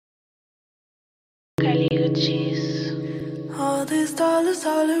good cheese. All these dollars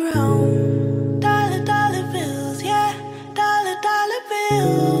all around. Dollar bills, yeah. Dollar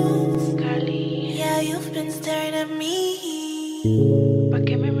bills. Carly, Yeah, you've been staring at me. ¿pa'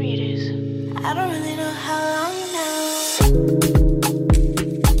 qué me mires? I don't really know how long now.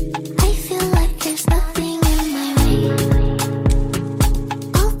 I feel like there's nothing in my way.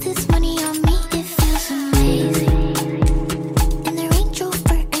 All this money on me, it feels amazing. In the Range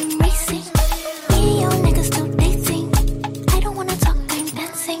Rover, I'm racing. Me and your niggas still dating. I don't wanna talk, I'm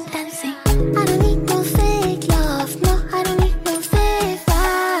dancing. I don't need no fake love, no, I don't need no favor.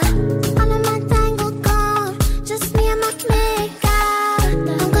 All of my tango gone, just me and my makeup.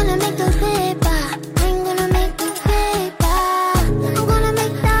 I'm gonna make the paper, I'm gonna make the paper. I'm gonna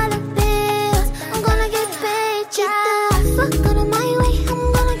make dollar bills, I'm gonna get paid, yeah. Fuck out of my way, I'm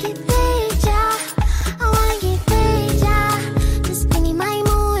gonna get paid, yeah. I wanna get paid, yeah. Just give me my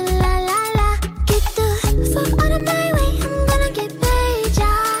moolah, la la. Get the fuck out of my way, I'm gonna get paid,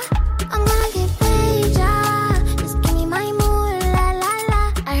 yeah. I'm gonna get paid, yeah. Just give me my moolah, la la.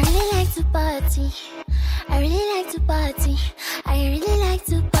 I really like to party. I really like to party. I really like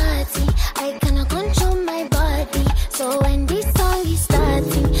to party. I cannot control my body. So when this song is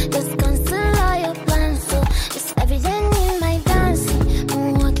starting, just cancel all your plans. So it's evident in my dancing.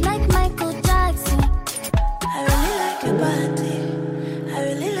 Moonwalk like Michael Jackson. I really like your body. I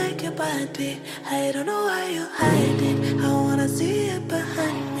really like your body. I don't know why you hide it. I wanna see it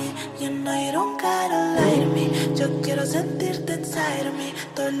behind me. You know you don't gotta lie to me. Yo quiero sentirte inside of me.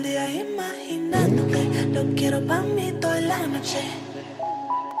 Todo el día imaginándote. Lo quiero pa' mí toda la noche.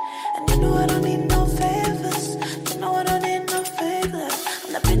 And you know I don't need no favors. You know I don't need no favors.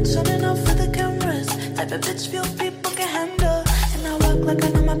 I'm the bitch running off for the cameras. Type of bitch few people can handle. And I walk like I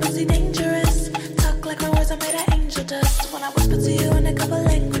know my pussy dangerous. Talk like my words are made of angel dust. When I whisper to you in a couple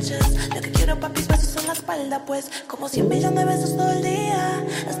languages. Lo que quiero papis besos en la espalda pues. Como 100 millones de besos todo el día.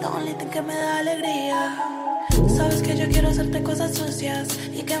 Es the only thing que me da alegría. Sabes que yo quiero hacerte cosas sucias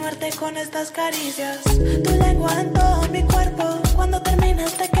y quemarte con estas caricias. Tu lengua en todo mi cuerpo, cuando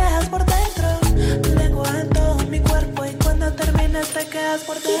terminas te quedas por dentro. Tu lengua en todo mi cuerpo y cuando terminas te quedas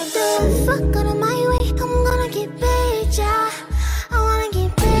por Get dentro. the fuck out of my way, I'm gonna get paid, yeah. I wanna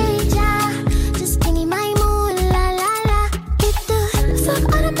get paid, yeah. Just give me my moolah, la la. Get the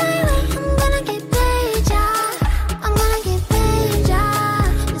fuck out of my way, I'm gonna get paid, yeah. I'm gonna get paid, yeah.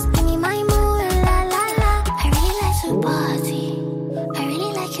 Just give me my moolah, la la. I really like to party. I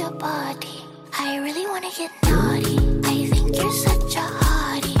really like your body. I really wanna get naughty. I think you're such a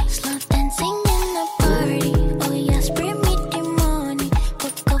hottie. Slow dancing in the party. Oh yes, bring me the money.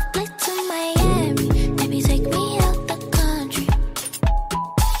 Book a flight to Miami. Maybe take me out the country.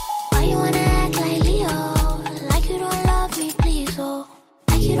 Why you wanna act like Leo? Like you don't love me, please, oh.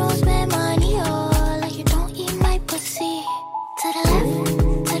 Like you don't spend money, oh. Like you don't eat my pussy. To the left,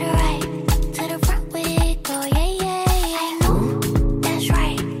 to the right, to the front we go, yeah, yeah. I know, that's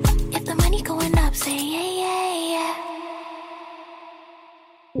right. If the money going up, say yeah, yeah, yeah.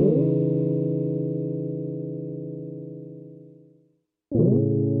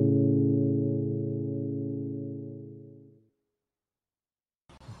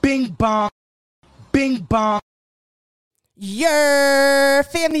 Bing bong. Bing bong. Your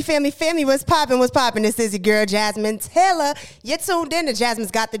family, what's poppin'? This is your girl, Jasmine Taylor. You're tuned in to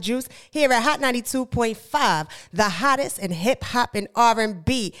Jasmine's Got the Juice here at Hot 92.5, the hottest in hip-hop and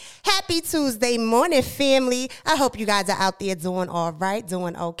R&B. Happy Tuesday morning, family. I hope you guys are out there doing all right,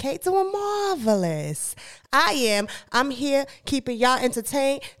 doing okay, doing marvelous. I'm here keeping y'all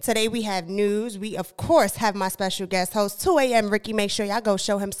entertained. Today we have news. We, of course, have my special guest host, 2 a.m. Ricky. Make sure y'all go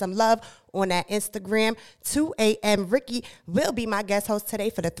show him some love on that Instagram. 2 a.m. Ricky will be my guest host today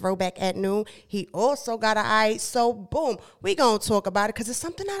for the Throwback at Noon. He also got an eye, so boom, we gonna talk about it because it's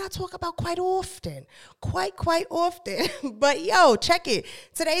something that I talk about quite often. Quite often. But yo, check it.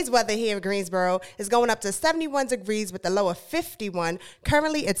 Today's weather here in Greensboro is going up to 71 degrees with a low of 51.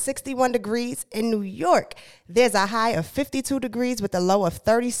 Currently, it's 61 degrees in New York. There's a high of 52 degrees with a low of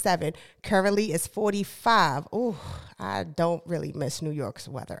 37. Currently, it's 45. Ooh, I don't really miss New York's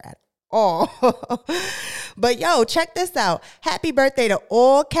weather at all. But yo, check this out. Happy birthday to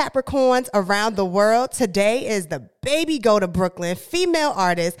all Capricorns around the world. Today is the Baby Go to Brooklyn female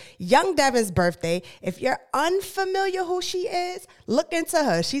artist Young Devin's birthday. If you're unfamiliar who she is, look into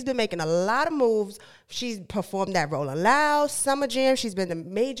her. She's been making a lot of moves. She's performed at Rolling Loud, Summer Jam. She's been to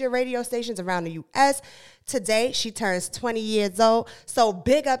major radio stations around the U.S. Today, she turns 20 years old. So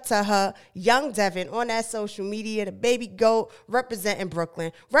big up to her, Young Devin, on that social media, the Baby Goat, representing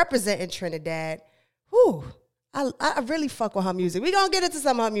Brooklyn, representing Trinidad. Whew. I really fuck with her music. We're going to get into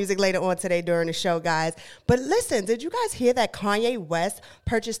some of her music later on today during the show, guys. But listen, did you guys hear that Kanye West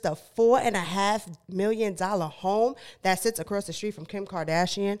purchased a $4.5 million home that sits across the street from Kim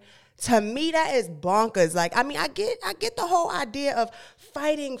Kardashian? To me, that is bonkers. Like, I mean, I get the whole idea of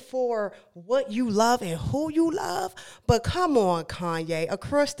fighting for what you love and who you love. But come on, Kanye,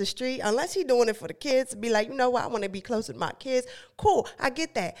 across the street, unless he's doing it for the kids, to be like, you know what, I want to be close with my kids. Cool, I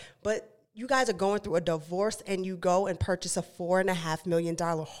get that. But you guys are going through a divorce and you go and purchase a $4.5 million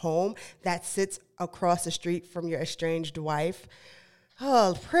home that sits across the street from your estranged wife.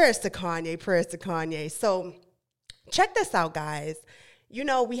 Oh, prayers to Kanye, prayers to Kanye. So check this out, guys. You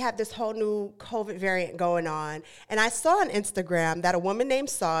know, we have this whole new COVID variant going on. And I saw on Instagram that a woman named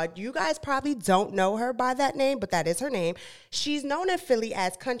Saud, you guys probably don't know her by that name, but that is her name. She's known in Philly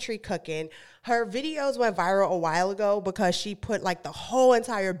as Country Cooking. Her videos went viral a while ago because she put like the whole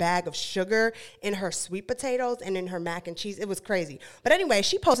entire bag of sugar in her sweet potatoes and in her mac and cheese. It was crazy. But anyway,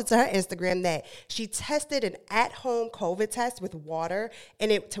 she posted to her Instagram that she tested an at-home COVID test with water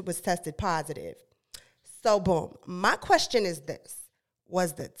and it was tested positive. So boom, my question is this.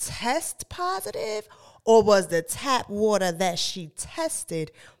 Was the test positive or was the tap water that she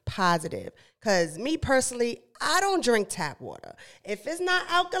tested positive? Because me personally, I don't drink tap water. If it's not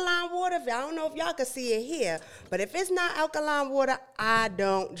alkaline water, I don't know if y'all can see it here, but if it's not alkaline water, I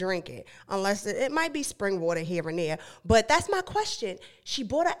don't drink it. Unless it might be spring water here and there. But that's my question. She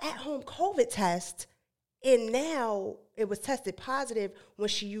bought an at-home COVID test, and now it was tested positive when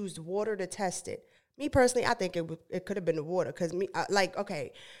she used water to test it. Me personally, I think it could have been the water because we all know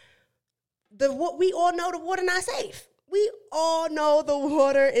the water not safe. We all know the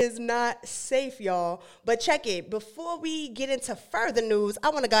water is not safe, y'all. But check it. Before we get into further news, I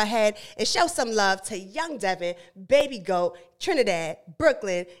want to go ahead and show some love to Young Devin, Baby Goat, Trinidad,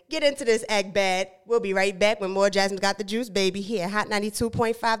 Brooklyn. Get into this egg bed. We'll be right back when more Jasmine Got the Juice, baby, here at Hot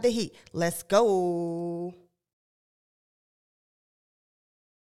 92.5 The Heat. Let's go.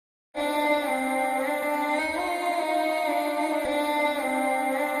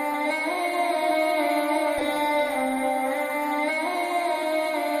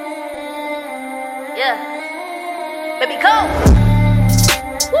 Yeah, baby, go.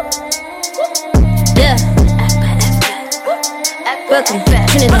 Yeah, welcome,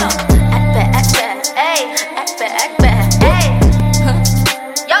 Trinidad. Hey, hey.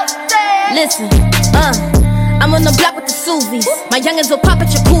 Listen, I'm on the block with the Suvies. My youngins will pop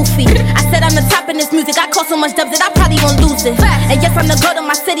at your koofy. I said I'm the top in this music. I call so much dubs that I probably won't lose it. And yes, I'm the goat of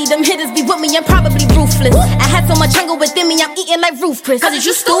my city. Them hitters be with me and probably ruthless. I had so much hunger within me, I'm eating like Roof Chris. Cause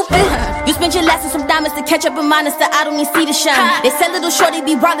you stupid. You spent your last on some diamonds to catch up in mine. Instead, I don't need see the shine. They said little shorty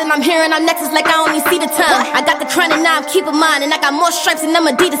be wildin'. I'm hearing I'm nexus like I only see the time. I got the crown and now I'm keeping mine. And I got more stripes than them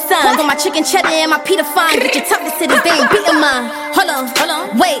Adidas signs. On my chicken cheddar and my Peter Fine. Get your toughest hitters, they ain't beating mine. Hold on,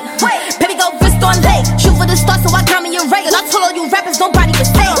 wait. Baby, go wrist on late. Shoot for the stars, so I got me a race. I told all you rappers, nobody was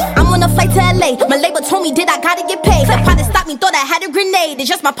safe. I'm on a flight to LA. My label told me, did I gotta get paid? The pilot stopped me, thought I had a grenade. It's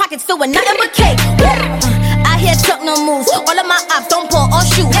just my pockets filled with nothing but cake. I hear truck, no moves. All of my ops don't pull or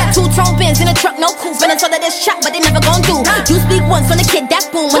shoot. Two-tone bins in a truck, no coupe. Been until of this shot, but they never gon' do. You speak once on the kid, that's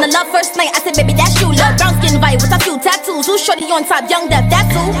boom. When I love first night, I said, baby, that's you. Love brown skin white with a few tattoos. Who's shorty on top, young deaf,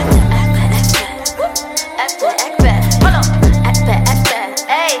 that's who. Act bad. Hold on. Act bad.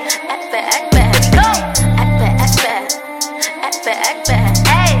 Hey, act bad. Go. Act bad.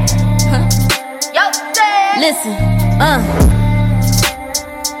 Hey. Yo, listen,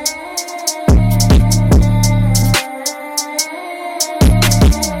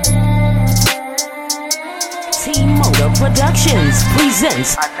 T-Motor Productions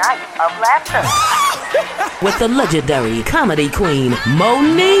presents A Night of Laughter with the legendary comedy queen,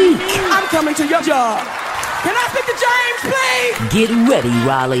 Monique. I'm coming to your job. Can I speak to James, please? Get ready,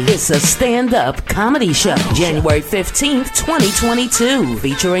 Raleigh. It's a stand-up comedy show. January 15th, 2022.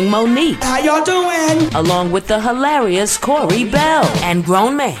 Featuring Monique. How y'all doing? Along with the hilarious Corey Bell. And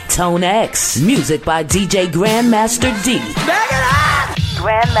grown man, Tone X. Music by DJ Grandmaster D. Back it up!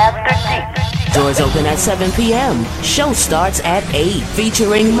 Grandmaster D. Doors open at 7 p.m. Show starts at 8.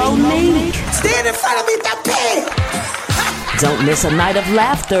 Featuring Monique. Stand in front of me, that pig! Don't miss a night of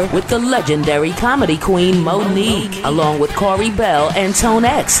laughter with the legendary comedy queen Monique, along with Corey Bell and Tone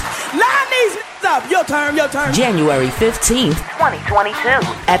X. Line these up. Your turn. January 15th, 2022,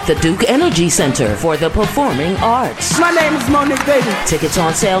 at the Duke Energy Center for the Performing Arts. My name is Monique, baby. Tickets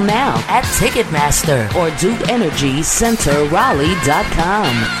on sale now at Ticketmaster or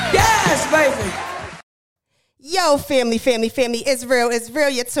DukeEnergyCenterRaleigh.com. Yes, baby. Yo, family, it's real.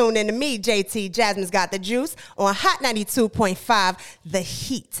 You're tuned in to me, JT. Jasmine's got the juice on Hot 92.5, The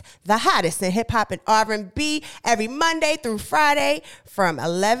Heat, the hottest in hip hop and R&B, every Monday through Friday from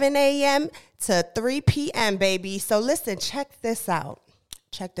 11 a.m. to 3 p.m., baby. So listen, check this out.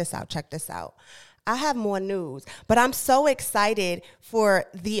 I have more news, but I'm so excited for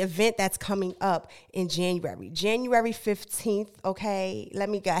the event that's coming up in January 15th, okay? Let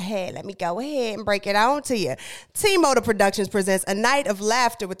me go ahead and break it on to you. Team Motor Productions presents a night of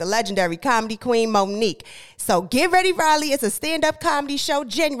laughter with the legendary comedy queen Monique. So get ready, Riley. It's a stand-up comedy show,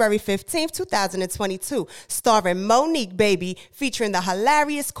 January 15th, 2022, starring Monique, baby, featuring the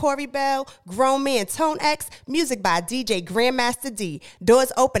hilarious Corey Bell, Grown Man Tone X, music by DJ Grandmaster D.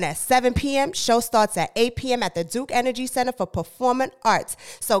 Doors open at 7 p.m., show starts at 8 p.m. at the Duke Energy Center for Performing Arts.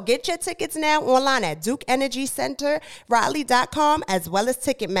 So get your tickets now online at DukeEnergyCenterRaleigh.com as well as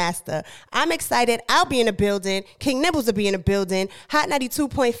Ticketmaster. I'm excited. I'll be in the building. King Nibbles will be in the building. Hot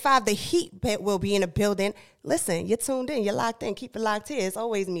 92.5, The Heat will be in the building. Listen, you're tuned in. You're locked in. Keep it locked here. It's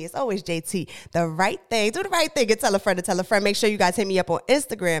always me. It's always JT. The right thing. Do the right thing and tell a friend to tell a friend. Make sure you guys hit me up on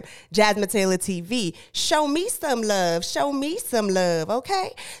Instagram, Jasmine Taylor TV. Show me some love.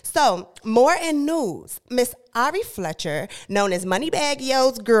 Okay? So, more in news. Miss Ari Fletcher, known as Moneybag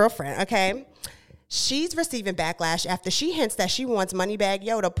Yo's girlfriend, okay? She's receiving backlash after she hints that she wants Moneybag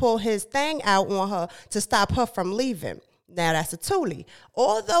Yo to pull his thing out on her to stop her from leaving. Now, that's a Thule,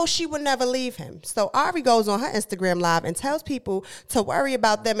 although she would never leave him. So Ari goes on her Instagram Live and tells people to worry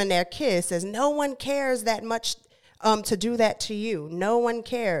about them and their kids, says no one cares that much to do that to you. No one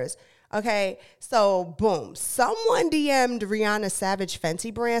cares. Okay, so boom. Someone DM'd Rihanna Savage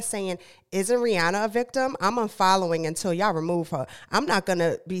Fenty brand saying, isn't Rihanna a victim? I'm unfollowing until y'all remove her. I'm not going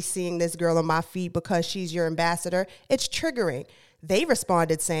to be seeing this girl on my feed because she's your ambassador. It's triggering. They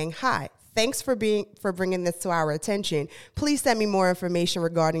responded saying, hi. Thanks for bringing this to our attention. Please send me more information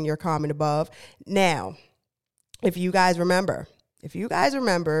regarding your comment above. Now, if you guys remember, a few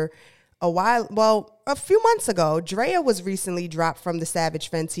months ago, Drea was recently dropped from the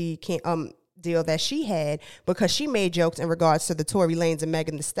Savage Fenty deal that she had because she made jokes in regards to the Tory Lanez and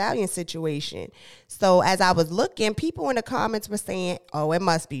Megan Thee Stallion situation. So as I was looking, people in the comments were saying, oh, it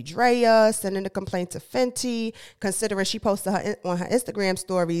must be Drea sending a complaint to Fenty, considering she posted on her Instagram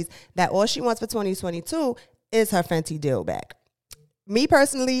stories that all she wants for 2022 is her Fenty deal back. Me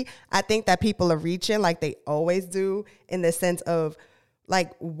personally, I think that people are reaching like they always do, in the sense of,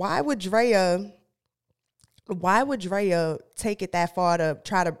 like, why would Drea take it that far to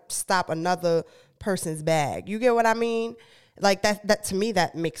try to stop another person's bag? You get what I mean? Like, that to me,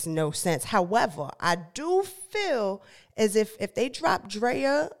 that makes no sense. However, I do feel as if they drop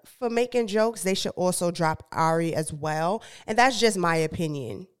Drea for making jokes, they should also drop Ari as well. And that's just my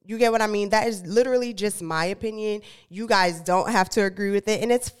opinion. You get what I mean? That is literally just my opinion. You guys don't have to agree with it,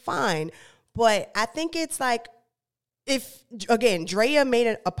 and it's fine. But I think it's like, if, again, Drea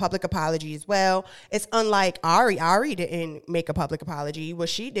made a public apology as well. It's unlike Ari. Ari didn't make a public apology. What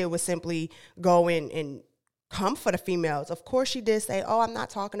she did was simply go in and come for the females. Of course, she did say, oh, I'm not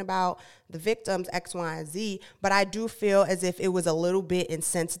talking about the victims, X, Y, and Z. But I do feel as if it was a little bit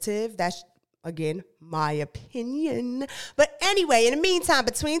insensitive. That's, again, my opinion. But anyway, in the meantime,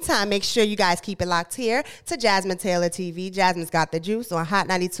 between time, make sure you guys keep it locked here to Jasmine Taylor TV. Jasmine's got the juice on Hot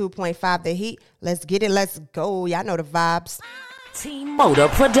 92.5, The Heat. Let's get it. Let's go. Y'all know the vibes. Team Motor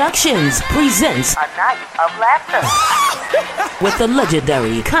Productions presents a night of laughter with the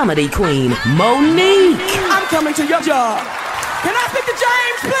legendary comedy queen Monique. I'm coming to your job. Can I speak to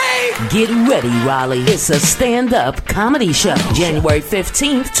James, please? Get ready, Raleigh. It's a stand-up comedy show, January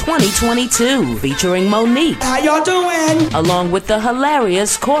 15th, 2022, featuring Monique. How y'all doing? Along with the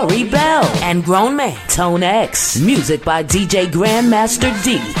hilarious Corey Bell and Grown Man Tone X. Music by DJ Grandmaster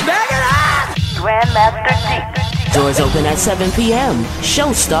D. Back it up! Grandmaster D. Doors open at 7 p.m.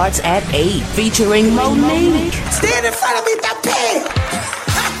 Show starts at 8, featuring Monique. Stand in front of me, that pig!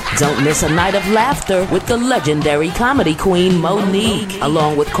 Don't miss a night of laughter with the legendary comedy queen Monique,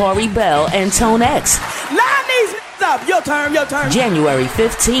 along with Corey Bell and Tone X. Line these up. Your turn. January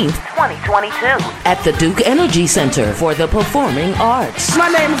 15th, 2022, at the Duke Energy Center for the Performing Arts. My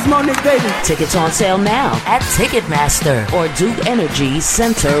name is Monique, baby. Tickets on sale now at Ticketmaster or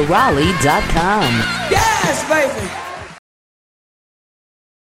DukeEnergyCenterRaleigh.com. Yes, baby.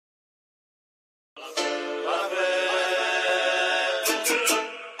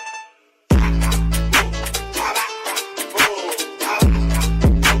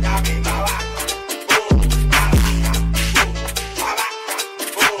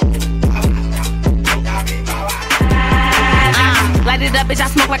 Light it up, bitch, I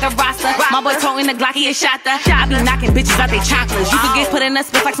smoke like a Rasta. My boy toting the Glock, he a shot the. I be knocking bitches out they chocolates. You could get put in a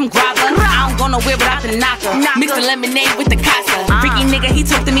spit like some grabber. I don't go nowhere without the knocker. Mix the lemonade with the casa. Freaky nigga, he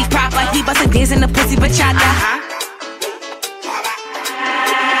talk to me proper. He bustin' dance in the pussy bachata.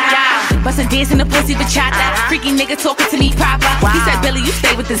 Bustin' dance in the pussy bachata. Freaky nigga talking to me proper. He said, Billy, you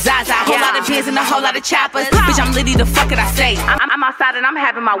stay with the Zaza. Whole lot of pins and a whole lot of choppers. Bitch, I'm litty, the fuck it I say. I'm outside and I'm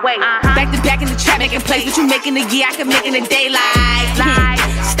having my way. Back to back in the trap, making plays. What you making a year, I can make in a daylight.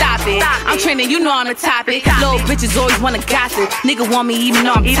 Stop it. I'm training, you know I'm the topic. Little bitches always wanna gossip. Nigga want me even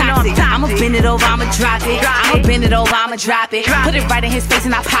though I'm toxic. I'ma bend it over, I'ma drop it. I'ma bend it over, I'ma drop it. Put it right in his face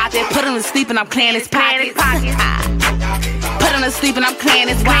and I pop it. Put him to sleep and I'm clearing his pockets. Put him to sleep and I'm clearing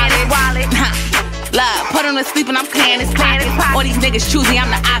his wallet. Love, put him to sleep and I'm clearing his pockets. All these niggas choosy,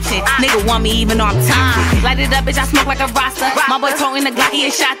 I'm the option. Nigga want me even though I'm toxic. Light it up, bitch, I smoke like a Rasta. My boy toting the Glock, he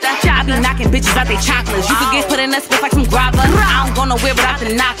a shot the. I be knocking bitches out they chocolates. You could get put in a spit like some grabber. I don't go nowhere without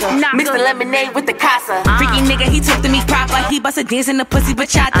the knocker. Mix the lemonade with the casa. Freaky nigga, he talk to me proper. He bust a dance in the pussy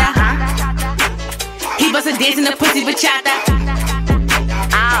bachata. He bust a dance in the pussy bachata.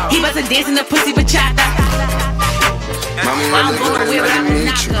 He bust a dance in the pussy bachata. Mommy, really good, it's nice to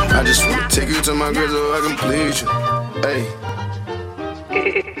meet you. I just wanna take you to my crib so I can please you. Hey.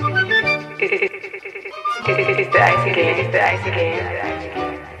 It's the ice again, it's the ice again.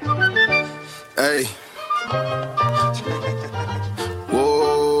 Hey.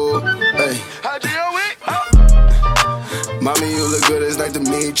 Whoa. Hey. Mommy, you look good, it's nice to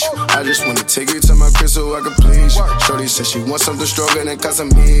meet you. I just wanna take you to my crib so I can please you. Shorty said she wants something stronger than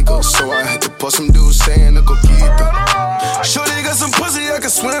Casamigos, so I had to pour some dudes saying a coquito. Shorty got some pussy I can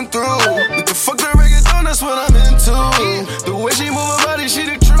swim through. We can fuck the reggaeton, that's what I'm into. The way she move her body, she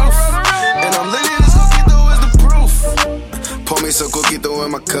the truth. And I'm letting this coquito is the proof. Pour me some coquito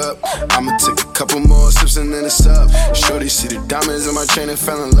in my cup. I'ma take a couple more sips and then it's up. Shorty see the diamonds in my chain and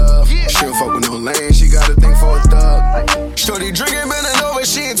fell in love. She don't fuck with no lane, she got a thing for a thug. Shorty drinking, bending over,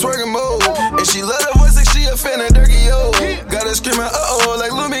 she ain't twerking mode. And she love the voice like she a fan of Dirty O. Got her screaming uh-oh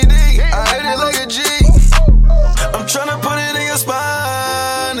like Lumi D. I hit it like a G. I'm tryna put it in your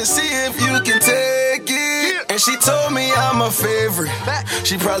spine and see if you can take it. And she told me I'm her favorite.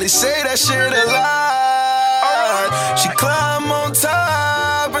 She probably say that shit a lot. She climb on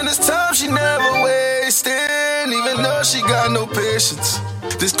top and this time she never wasting. Even though she got no patience,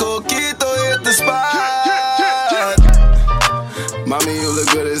 this coquito hit the spot. Mommy, you look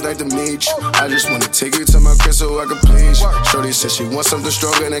good, it's nice to meet you. I just wanna take you to my crib so I can please you. Shorty said she wants something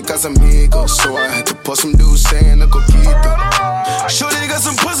stronger than Casamigos, so I had to pour some dudes saying a coquito. Shorty got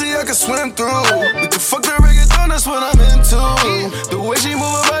some pussy I can swim through. We can fuck the reggaeton, that's what I'm into. The way she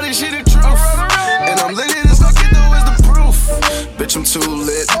move her body, she the truth. And I'm letting this coquito is the proof. Bitch, I'm too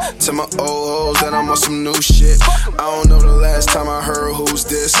lit. Tell my old hoes that I'm on some new shit. I don't know the last time I heard who's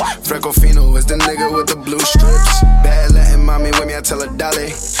this. Frecofino is the nigga with the blue strips. Bad Latin mommy with me, I tell her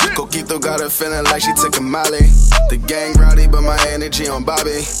dale. Coquito got her feeling like she took a Molly. The gang rowdy, but my energy on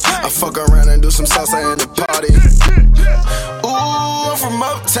Bobby. I fuck around and do some salsa in the party. Ooh, I'm from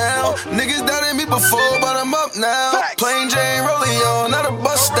uptown. Niggas doubted me before, but I'm up now. Plain Jane rolling on, not a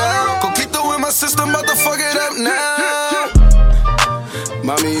bust down. Coquito in my system, about to fuck it up now.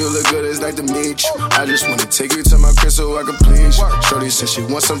 Mommy, you look good, it's nice to meet you. I just wanna take you to my crib so I can please you. Shorty said she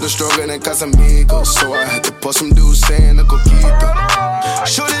wants something stronger than Casamigos, so I had to pour some dudes saying a coquito.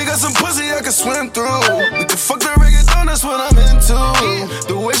 Shorty got some pussy I can swim through. We can fuck the reggaeton, that's what I'm into.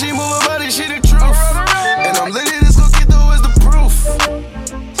 The way she move her body, she the truth. And I'm letting this coquito is the proof.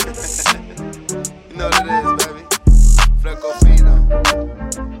 You know what it is, baby. Flecofino.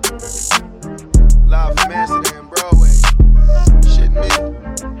 Live from Amsterdam, Broadway. Shit me.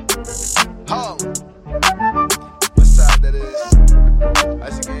 Oh. What side that is?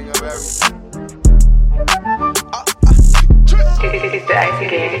 Icy gang of everything. It's the ice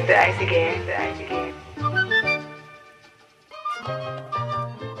again, it's the ice again, it's the ice again.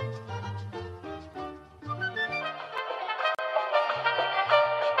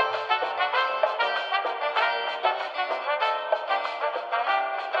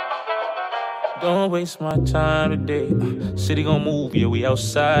 Don't waste my time today. City gon' move, yeah, we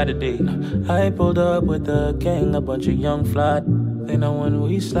outside today. I pulled up with a gang, a bunch of young fly. They know when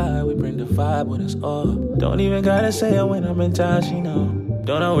we slide, we bring the vibe with us all. Don't even gotta say it when I'm in town, she know.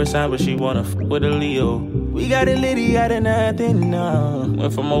 Don't know where sign, but she wanna f with a Leo. We got it litty out of nothing now.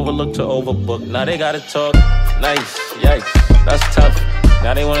 Went from overlooked to overbooked, now they gotta talk nice, yikes, that's tough.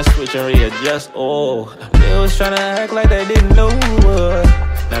 Now they wanna switch and readjust, oh. They was tryna act like they didn't know.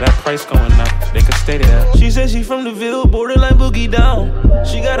 Now that price going up, they could stay there. She said she from the Ville, borderline boogie down.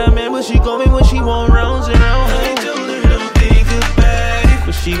 She got a man, but she call me when she want rounds and rounds. I ain't told her don't think about it.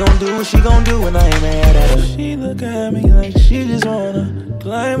 But she gon' do what she gon' do and I ain't mad at her. She look at me like she just wanna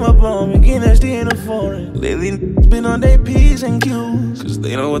climb up on me, get nasty in the foreign. Lately been on their P's and Q's, cause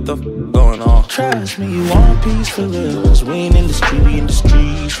they know what the going on. Trust me, you want peace for real, cause we ain't in the street, we in the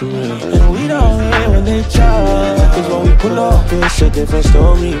streets for real. And we don't hear when they talk, cause when we pull up, it's a different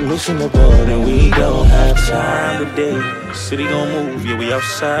story. Mission the boat and we don't have time today. City gon' move, yeah, we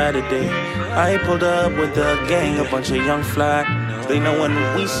outside today. I pulled up with the gang, a bunch of young fly. They know when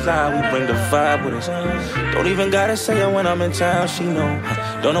we slide, we bring the vibe with us. Don't even gotta say it when I'm in town, she know.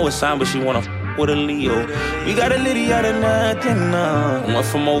 Don't know what sign, but she wanna with a Leo. We got a litty out of nothing, went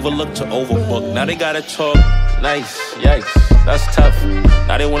from overlooked to overbooked. Now they gotta talk nice, yikes, that's tough.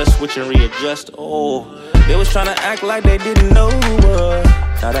 Now they wanna switch and readjust, oh. They was tryna act like they didn't know.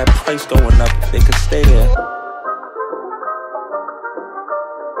 Now that price going up, they could stay there.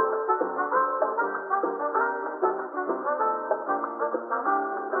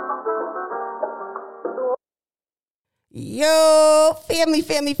 Yo,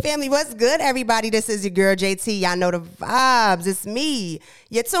 family, what's good, everybody? This is your girl, JT. Y'all know the vibes. It's me.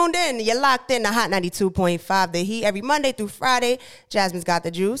 You're tuned in. You're locked in to Hot 92.5, The Heat. Every Monday through Friday, Jasmine's got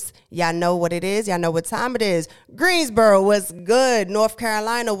the juice. Y'all know what it is. Y'all know what time it is. Greensboro was good. North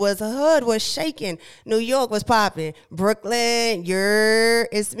Carolina was hood, was shaking. New York was popping. Brooklyn,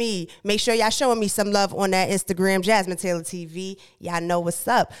 it's me. Make sure y'all showing me some love on that Instagram, Jasmine Taylor TV. Y'all know what's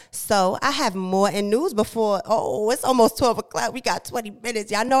up. So I have more in news before, it's almost 12 o'clock. We got 20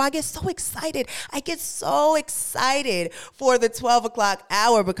 minutes. Y'all know I get so excited. For the 12 o'clock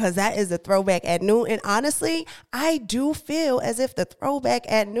hour because that is the throwback at noon. And honestly, I do feel as if the throwback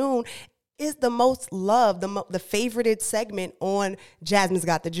at noon is the most loved, the favorited segment on Jasmine's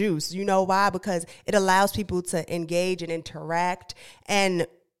Got the Juice. You know why? Because it allows people to engage and interact, and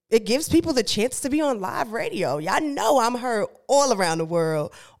it gives people the chance to be on live radio. Y'all know I'm heard all around the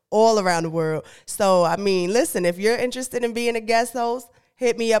world. So, I mean, listen, if you're interested in being a guest host,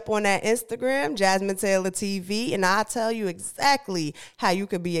 hit me up on that Instagram, Jasmine Taylor TV, and I'll tell you exactly how you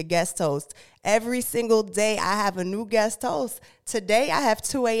could be a guest host. Every single day, I have a new guest host. Today, I have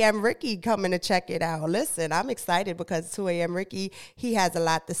 2 a.m. Ricky coming to check it out. Listen, I'm excited because 2 a.m. Ricky, he has a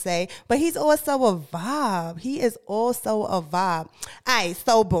lot to say, but he's also a vibe. All right,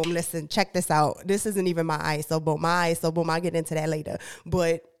 so boom, listen, check this out. This isn't even my ISO boom. I'll get into that later,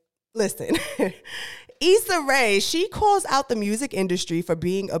 but listen, Issa Rae, she calls out the music industry for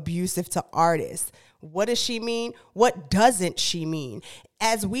being abusive to artists. What does she mean? What doesn't she mean?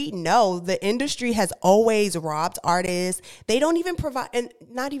 As we know, the industry has always robbed artists. They don't even provide, and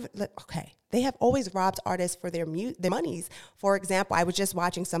not even, okay, they have always robbed artists for their monies. For example, I was just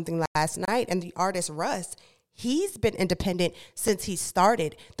watching something last night, and the artist Russ, he's been independent since he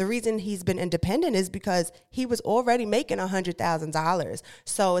started. The reason he's been independent is because he was already making $100,000.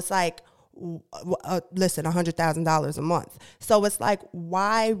 So it's like, listen, $100,000 a month. So it's like,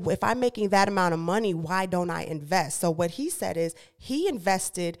 why, if I'm making that amount of money, why don't I invest? So what he said is he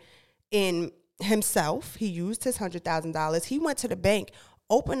invested in himself. He used his $100,000. He went to the bank,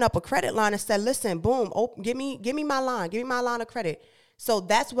 opened up a credit line and said, listen, boom, give me my line of credit. So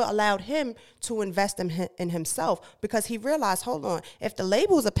that's what allowed him to invest in himself, because he realized, hold on, if the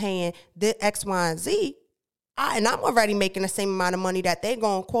labels are paying the X, Y, and Z, and I'm already making the same amount of money that they're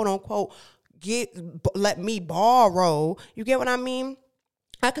going to, quote unquote, let me borrow. You get what I mean?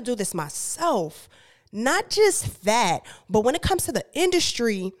 I could do this myself. Not just that, but when it comes to the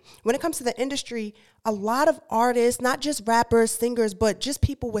industry, a lot of artists, not just rappers, singers, but just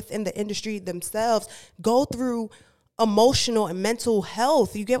people within the industry themselves go through emotional and mental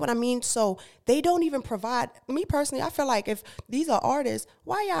health. You get what I mean? So they don't even provide, me personally, I feel like if these are artists,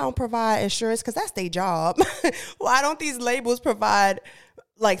 why y'all don't provide insurance? Because that's their job. Why don't these labels provide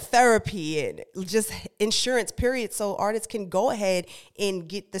like therapy and just insurance, period, so artists can go ahead and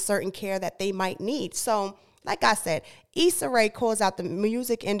get the certain care that they might need? So like I said, Issa Rae calls out the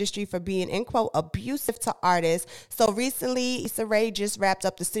music industry for being, in quote, abusive to artists. So recently, Issa Rae just wrapped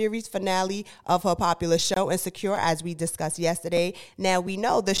up the series finale of her popular show, Insecure, as we discussed yesterday. Now, we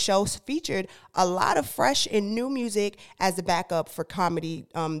know the show featured a lot of fresh and new music as a backup for comedy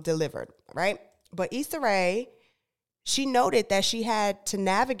delivered, right? But Issa Rae, she noted that she had to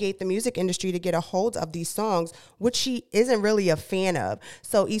navigate the music industry to get a hold of these songs, which she isn't really a fan of.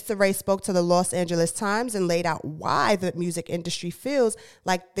 So Issa Rae spoke to the Los Angeles Times and laid out why the music industry feels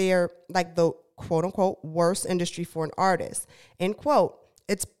like they're like the quote unquote worst industry for an artist. End quote.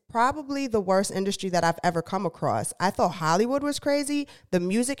 It's probably the worst industry that I've ever come across. I thought Hollywood was crazy. The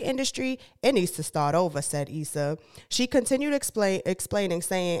music industry, it needs to start over, said Issa. She continued explaining,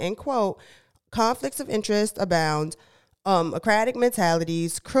 saying, end quote, conflicts of interest abound. Acratic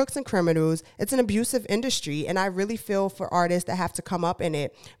mentalities, crooks and criminals. It's an abusive industry, and I really feel for artists that have to come up in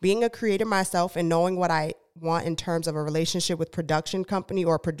it. Being a creator myself and knowing what I want in terms of a relationship with production company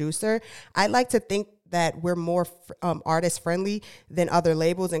or producer, I like to think that we're more artist friendly than other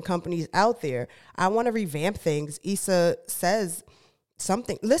labels and companies out there. I want to revamp things. Issa says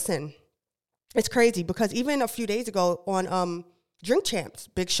something. Listen, it's crazy because even a few days ago on Drink Champs,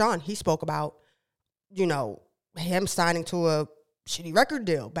 Big Sean, he spoke about, him signing to a shitty record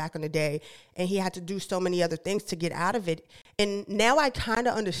deal back in the day, and he had to do so many other things to get out of it. And now I kind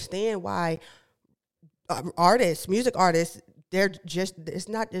of understand why music artists, why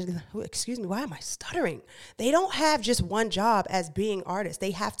am I stuttering? They don't have just one job as being artists.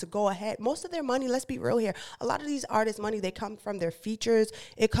 They have to go ahead. Most of their money, let's be real here, a lot of these artists' money, they come from their features.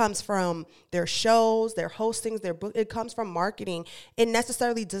 It comes from their shows, their hostings, their book. It comes from marketing. It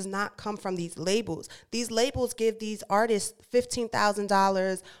necessarily does not come from these labels. These labels give these artists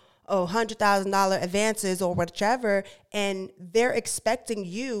 $15,000 or $100,000 advances or whichever, and they're expecting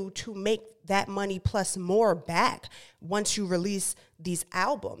you to make that money plus more back once you release these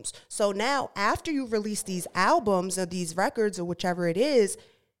albums. So now after you release these albums or these records or whichever it is,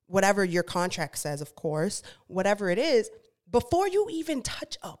 whatever your contract says, of course, whatever it is, before you even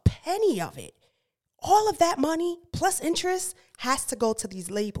touch a penny of it, all of that money plus interest has to go to these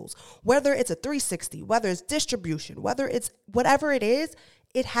labels. Whether it's a 360, whether it's distribution, whether it's whatever it is,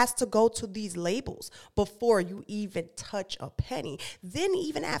 it has to go to these labels before you even touch a penny. Then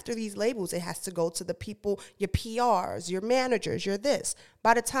even after these labels, it has to go to the people, your PRs, your managers, your this.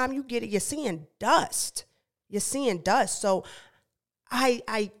 By the time you get it, you're seeing dust. So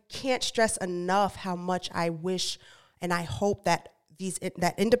I can't stress enough how much I wish and I hope that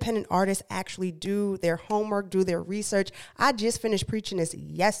that independent artists actually do their homework, do their research. I just finished preaching this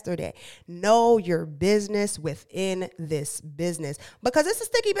yesterday. Know your business within this business, because it's a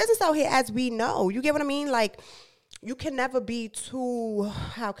sticky business out here, as we know. You get what I mean? Like, you can never be too,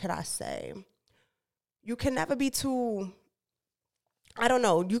 how could I say? You can never be too, I don't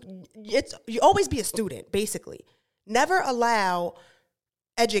know. You always be a student, basically. Never allow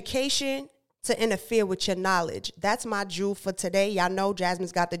education to interfere with your knowledge. That's my jewel for today. Y'all know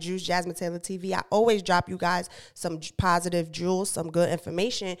Jasmine's got the juice, Jasmine Taylor TV. I always drop you guys some positive jewels, some good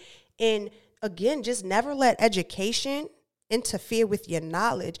information. And again, just never let education interfere with your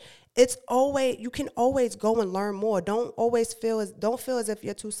knowledge. You can always go and learn more. Don't feel as if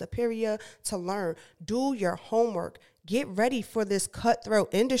you're too superior to learn. Do your homework. Get ready for this cutthroat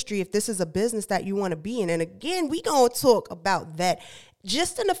industry if this is a business that you want to be in. And again, we going to talk about that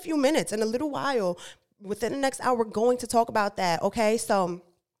just in a few minutes, in a little while. Within the next hour, we're going to talk about that, okay? So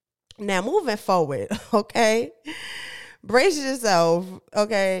now moving forward, okay? Brace yourself,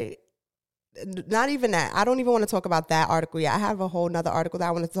 okay? Not even that. I don't even want to talk about that article yet. I have a whole nother article that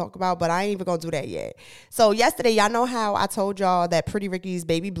I want to talk about, but I ain't even going to do that yet. So yesterday, y'all know how I told y'all that Pretty Ricky's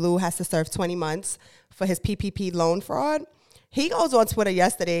baby Blue has to serve 20 months for his PPP loan fraud? He goes on Twitter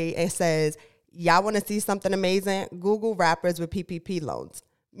yesterday and says, y'all want to see something amazing? Google rappers with PPP loans.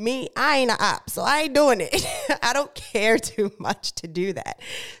 Me, I ain't an op, so I ain't doing it. I don't care too much to do that.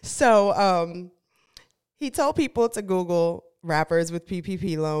 So he told people to Google rappers with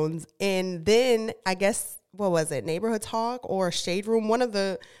PPP loans, and then I guess, what was it, Neighborhood Talk or Shade Room, one of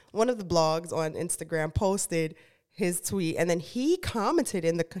the blogs on Instagram posted his tweet, and then he commented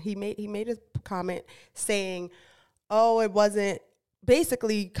he made a comment saying, oh, it wasn't,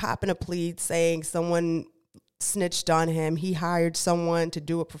 basically copping a plea, saying someone snitched on him. He hired someone to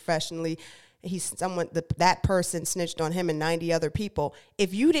do it professionally. That person snitched on him and 90 other people.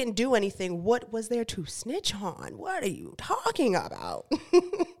 If you didn't do anything, what was there to snitch on? What are you talking about?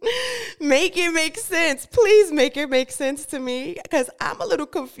 Make it make sense. Please make it make sense to me, because I'm a little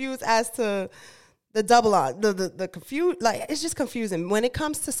confused as to the double on, the confuse, like, it's just confusing. When it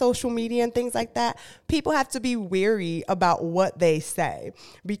comes to social media and things like that, people have to be wary about what they say,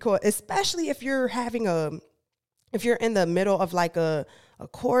 because especially if you're in the middle of like a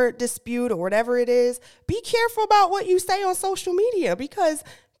court dispute or whatever it is, be careful about what you say on social media, because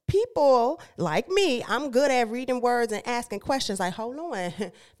people like me, I'm good at reading words and asking questions like, hold on,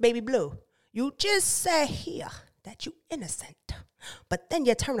 baby Blue, you just said here that you innocent, but then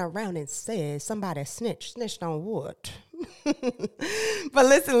you turn around and say somebody snitched on what? But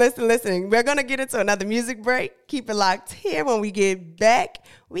listen. We're going to get into another music break. Keep it locked here. When we get back,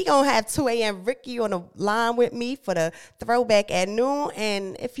 We gonna have 2 a.m. Ricky on the line with me for the throwback at noon.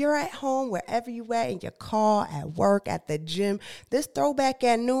 And if you're at home, wherever you at, in your car, at work, at the gym, this throwback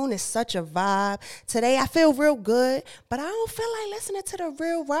at noon is such a vibe. Today I feel real good, but I don't feel like listening to the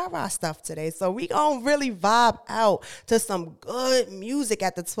real rah-rah stuff today. So we gonna really vibe out to some good music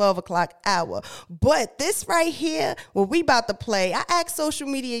at the 12 o'clock hour. But this right here, what we about to play, I asked social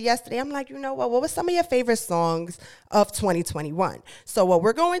media yesterday, I'm like, you know what were some of your favorite songs of 2021? So what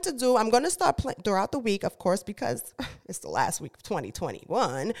we're going to do, I'm going to start playing throughout the week, of course, because it's the last week of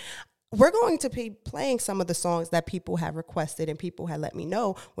 2021. We're going to be playing some of the songs that people have requested and people had let me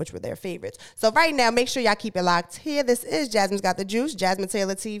know which were their favorites. So right now, make sure y'all keep it locked here. This is Jasmine's Got the Juice, Jasmine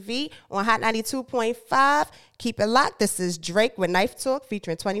Taylor TV on Hot 92.5. Keep it locked. This is Drake with Knife Talk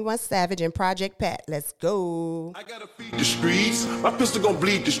featuring 21 Savage and Project Pat. Let's go. I gotta feed the streets. My pistol gon'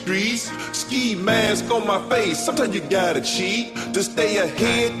 bleed the streets. Ski mask on my face. Sometimes you gotta cheat to stay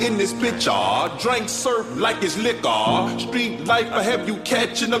ahead in this picture. Drink surf like it's liquor. Street life, I have you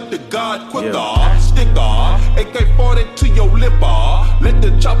catching up to God quicker. Sticker, AK-40 to your lipper. Let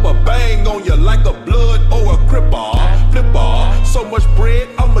the chopper bang on you like a blood or a cripper. Flipper, so much bread,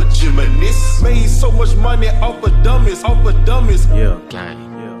 I'm a gymnast. Made so much money off of dummies, Yeah, gang.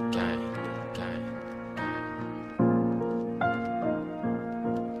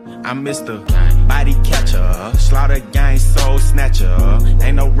 I'm Mr. Body Catcher, Slaughter Gang Soul Snatcher.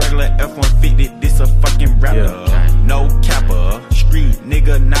 Ain't no regular F-150, this a fucking rapper. No capper, street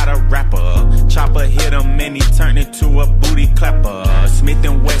nigga, not a rapper. Chopper hit him and he turned into a booty clapper. Smith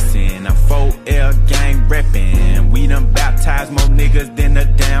 & Wesson, a 4L gang reppin'. We done baptized more niggas than a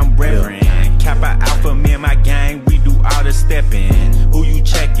damn reverend. Kappa Alpha, me and my gang, we do all the steppin'. Who you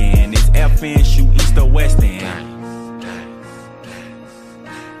checkin'? It's FN, shoot east or west end.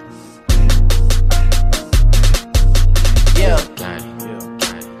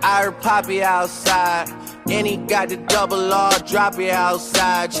 I heard Poppy outside, and he got the double R, drop it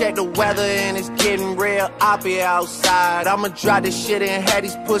outside. Check the weather and it's getting real, I'll be outside. I'ma drop this shit and have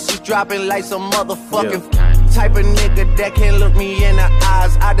these pussies dropping like some motherfucking type of nigga that can't look me in the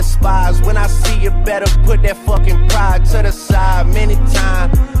eyes. I despise when I see you, better put that fucking pride to the side. Many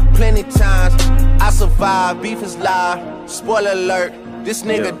times, plenty times, I survive, beef is live. Spoiler alert, this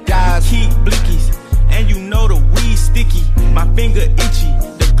nigga dies. Keep blickies, and you know the weed sticky. My finger itchy,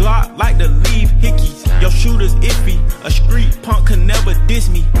 the Glock like to leave hickeys. Your shooter's iffy, a street punk can never diss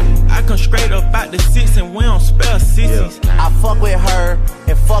me. I come straight up out the six and we don't spell sissies. I fuck with her,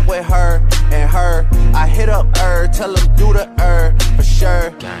 and fuck with her, and her. I hit up her, tell them do the for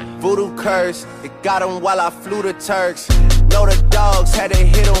sure. Voodoo curse, it got him while I flew the Turks. Know the dogs had to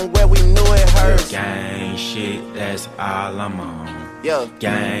hit him where we knew it hurts. Gang shit, that's all I'm on. Yeah.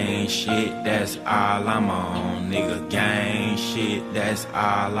 Gang shit, that's all I'm on. Nigga, gang shit, that's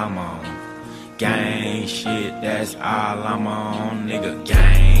all I'm on. Gang shit, that's all I'm on. Nigga,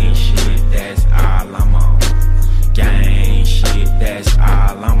 gang shit, that's all I'm on. Gang shit, that's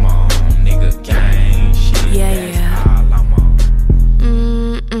all I'm on. Nigga, gang shit, that's all I'm on.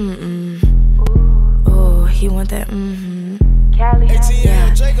 Oh, he want that Cali,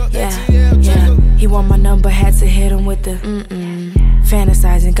 yeah. He want my number, had to hit him with the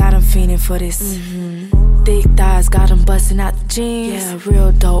fantasizing, got him fiending for this. Thick thighs, got him busting out the jeans. Yeah,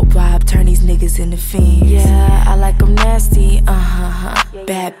 real dope vibe, turn these niggas into fiends. Yeah, I like them nasty,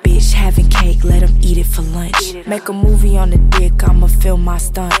 Bad bitch, having cake, let him eat it for lunch. Make a movie on the dick, I'ma film my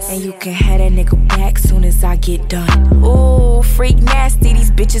stunts. And you can have that nigga back soon as I get done. Ooh, freak nasty, these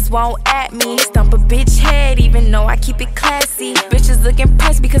bitches won't at me. Stump a bitch head, even though I keep it classy. Bitches look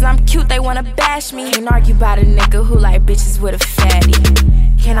impressed because I'm cute, they wanna bash me. Can't argue about a nigga who like bitches with a fatty.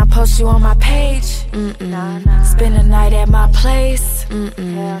 Can I post you on my page? Spend a night at my place?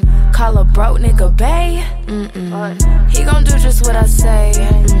 Call a broke nigga bae? He gon' do just what I say.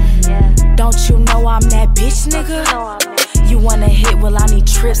 Don't you know I'm that bitch, nigga? You wanna hit, well I need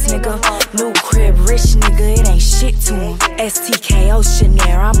trips, nigga. New crib, rich nigga, it ain't shit to him. STKO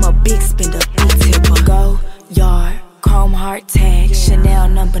Chanel, I'm a big spender, big tipper. Go yard, chrome heart tag, Chanel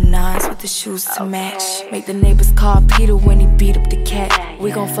number 9s with the shoes to match. Make the neighbors call Peter when he beat up the cat.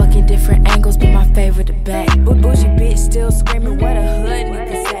 We gon' fuck in different angles, but my favorite the back. Bougie bitch still screaming, what a hood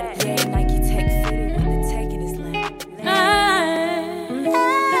nigga said it. Yeah, Nike Tech fitted with the tech in his lap.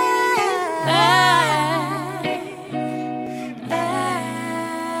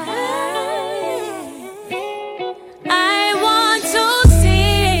 I want to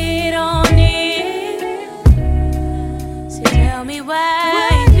sit on it. So tell me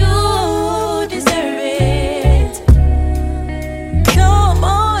why you deserve it. Come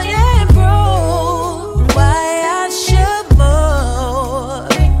on and prove why I should move.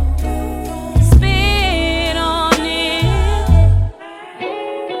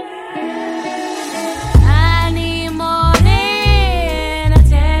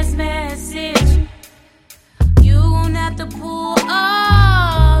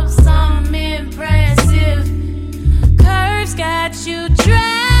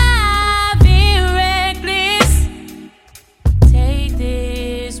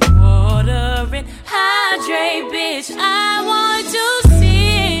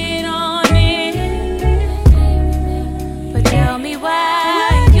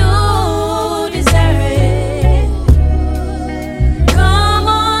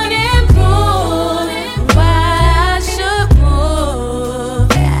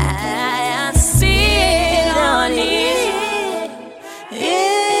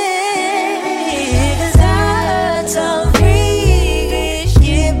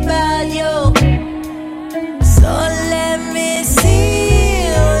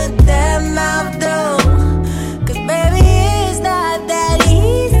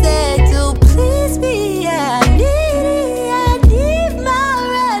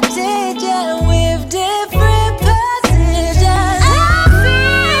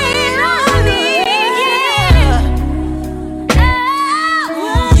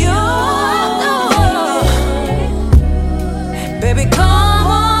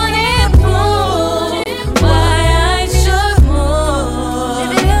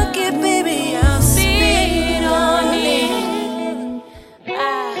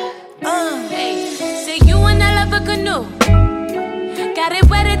 Got it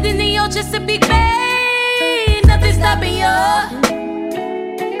wetter than the Chesapeake Bay. Nothing stopping you.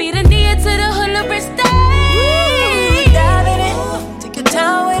 Beat a knee to the hula stay. Dive in it, take your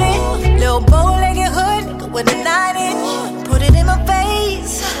time with it. Little bow-legged hood with a 9-inch. Put it in my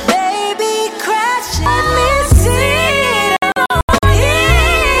face, baby, crash it. Let me see it all,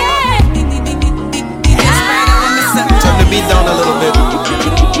 yeah. Turn the beat down a little bit.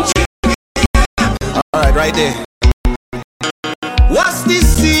 Alright, right there. What's this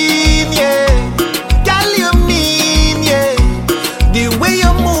scene, yeah? Girl, you mean, yeah? The way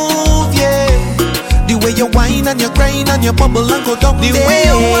you move, yeah. The way you whine and you grind and you bubble and go down. The way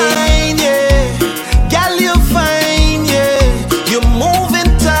you whine, yeah. Girl, you fine, yeah. You move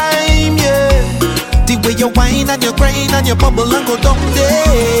in time, yeah. The way you whine and you grind and you bubble and go down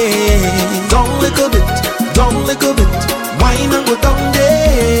there. Down little bit, down little bit. Whine and go down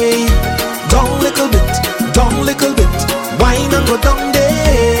there. Down little bit, down little bit. Wine and go down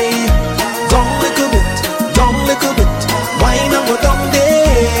there. Down little bit, down little bit. Wine and go down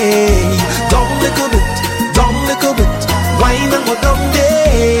there. Down little bit, down little bit. Wine and go down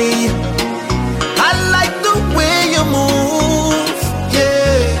there. I like the way you move,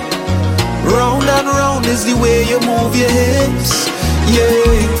 yeah. Round and round is the way you move your hips,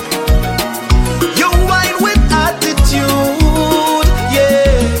 yeah. You wine with attitude,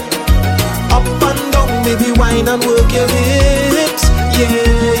 yeah. Up and down, baby, wine and work your hips,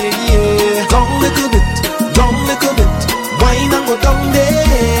 yeah. Down little bit, down little bit. Wine and go down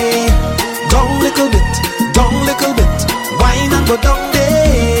there. Down little bit, down little bit. Wine and go down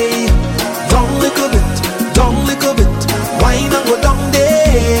there. Down little bit, down little bit. Wine and go down there.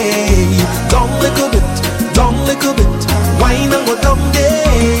 Down little bit, down little bit. Wine and go down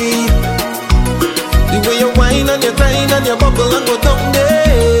there. The way you whine and you grind and you bubble and go down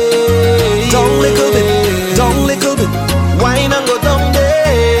there. Down little bit, down little bit. Wine and go down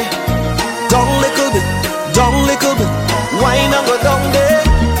there. Down little bit, down little bit. Wine and go down there.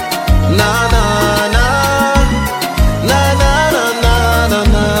 Na na na. Na na na na na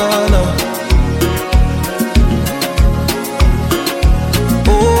na na.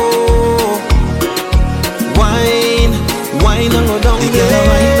 Oh, wine, wine and go down there.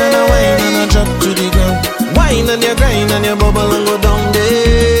 Wine and a wine and a drop to the ground. Wine and you grind and you bubble and go down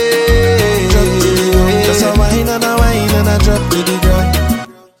there. Drop to the ground. Just a wine and a drop to the ground.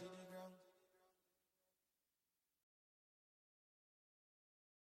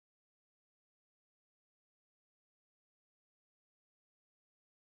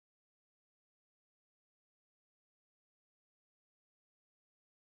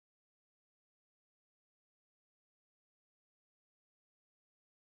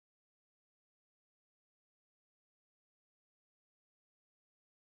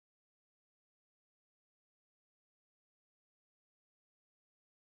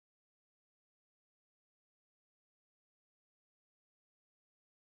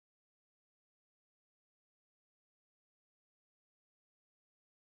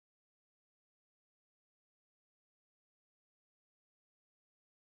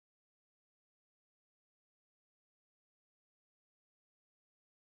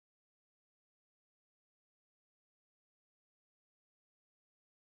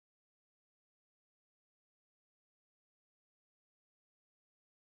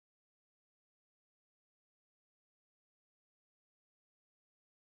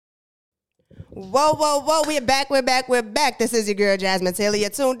 Whoa, whoa, whoa. We're back. This is your girl, Jasmine Taylor. You're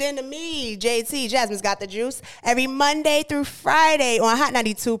tuned in to me, JT. Jasmine's got the juice. Every Monday through Friday on Hot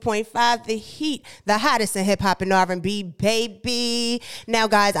 92.5, The Heat, the hottest in hip-hop and R&B, baby. Now,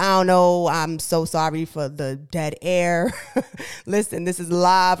 guys, I don't know. I'm so sorry for the dead air. Listen, this is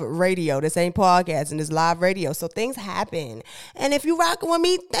live radio. This ain't podcast, and it's live radio. So things happen. And if you rocking with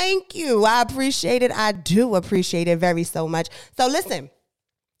me, thank you. I appreciate it. I do appreciate it very so much. So listen.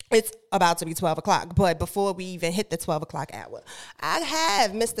 It's about to be 12 o'clock, but before we even hit the 12 o'clock hour, I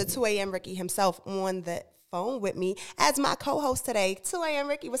have Mr. 2 a.m. Ricky himself on the phone with me as my co-host today. 2 a.m.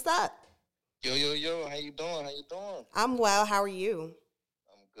 Ricky, what's up? Yo, how you doing? I'm well. How are you?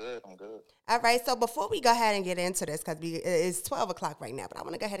 I'm good. All right, so before we go ahead and get into this, because it's 12 o'clock right now, but I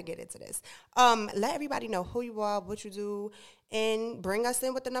want to go ahead and get into this. Let everybody know who you are, what you do, and bring us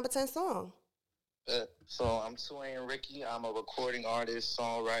in with the number 10 song. So I'm 2 a.m. Ricky. I'm a recording artist,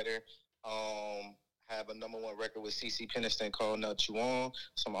 songwriter. Have a number 1 record with CeCe Peniston called Nut You On.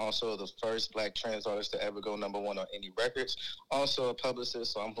 So I'm also the first black trans artist to ever go number 1 on indie records. Also a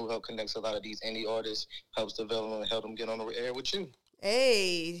publicist, so I'm who help connects a lot of these indie artists, helps develop them and help them get on the air with you.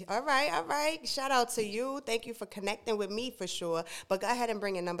 Hey, all right. Shout out to you. Thank you for connecting with me for sure. But go ahead and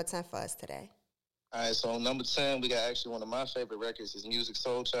bring in number 10 for us today. All right, so number 10, we got actually one of my favorite records is Music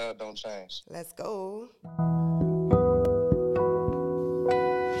Soul Child, Don't Change. Let's go.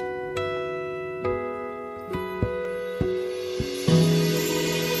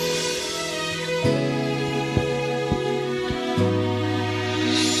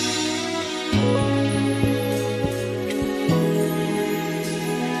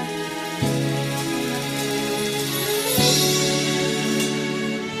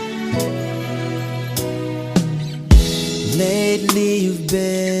 Lately you've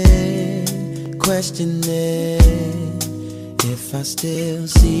been questioning if I still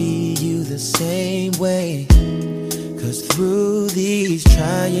see you the same way. 'Cause through these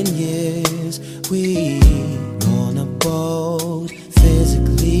trying years we've gonna both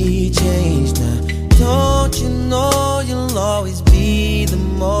physically change now. Don't you know you'll always be the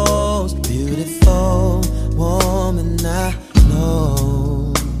most beautiful woman I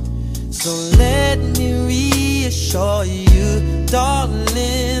know. So let me reassure you,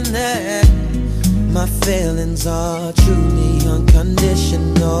 darling, that my feelings are truly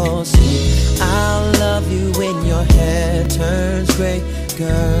unconditional. See, I'll love you when your hair turns gray,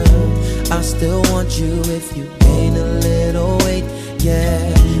 girl. I still want you if you gain a little weight.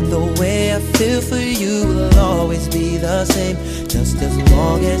 Yeah, the way I feel for you will always be the same, just as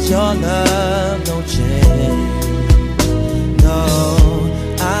long as your love don't change. No,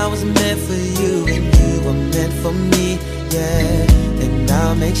 I was meant for you and you were meant for me, yeah. And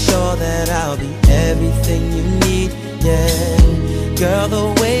I'll make sure that I'll be everything you need, yeah. Girl,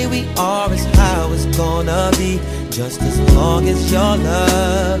 the way we are is how it's gonna be, just as long as your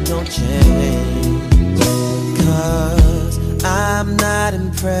love don't change. 'Cause I'm not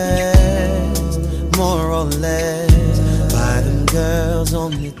impressed, more or less, by them girls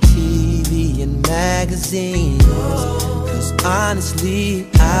on the TV and magazines. 'Cause honestly,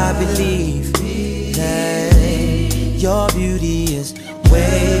 I believe that your beauty is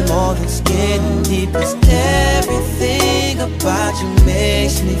way more than skin deep. 'Cause everything about you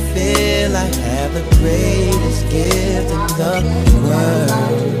makes me feel I have the greatest gift in the world.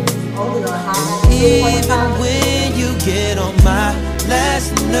 And even when you get on my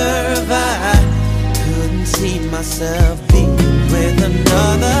last nerve, I couldn't see myself being with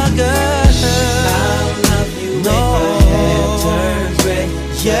another girl. I'll love you when your hair turns gray,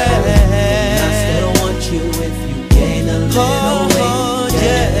 yeah. And I still want you if you gain a little weight,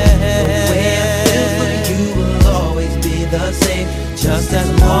 yeah. The way I feel for you will always be the same, just as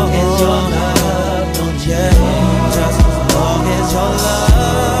long as your love don't change. Just as long as your love,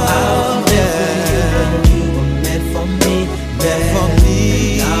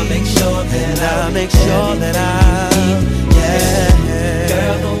 make sure that yeah.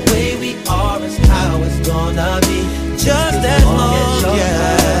 Girl, the way we are is how it's gonna be, just as long as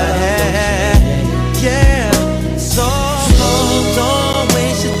yeah. So don't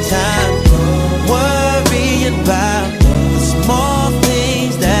waste your time worrying about the small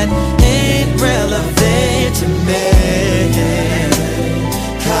things that ain't relevant to me.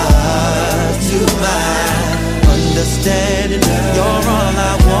 'Cause to my understanding, you're all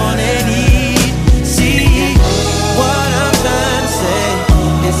I want and need.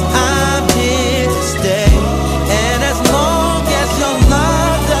 I'm here to stay, and as long as your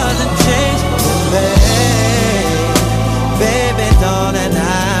love doesn't change, baby, darling,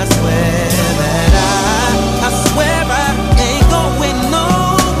 I swear that I swear I ain't going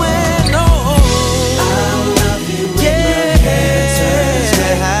nowhere, no. I'll love you when your hair turns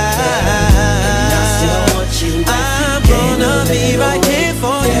gray, and I still want you. I'm gonna be right here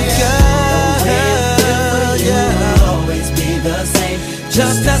for you, girl. The way I feel for you will always be the same,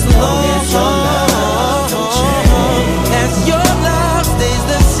 just as long as your love don't change, as your love stays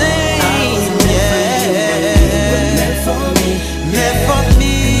the same, yeah. Meant for me, meant for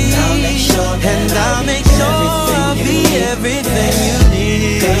me, and I'll make sure I'll be everything you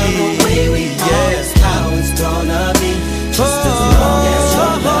need. Girl, the way we are is how it's gonna be, just as long as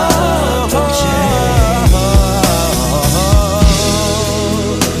your love don't change.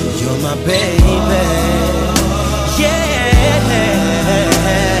 You're my baby, yeah.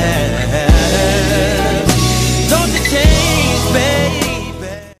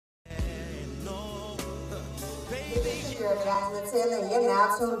 And you're now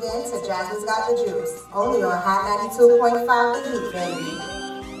tuned in to Jasmine's Got the Juice, only on Hot 92.5 The Heat, baby.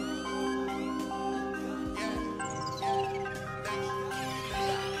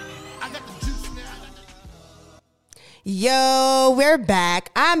 Yo, we're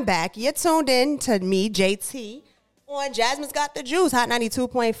back. I'm back. You're tuned in to me, JT, On Jasmine's got the juice. Hot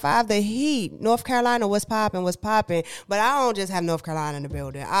 92.5, the heat. North Carolina, what's popping, what's popping. But I don't just have North Carolina in the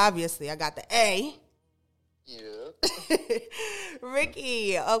building. Obviously, I got the A. Yeah.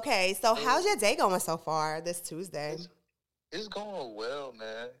 Ricky, okay. So how's your day going so far this Tuesday? It's going well,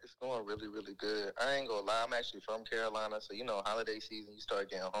 man. It's going really, really good. I ain't gonna lie. I'm actually from Carolina, so holiday season, you start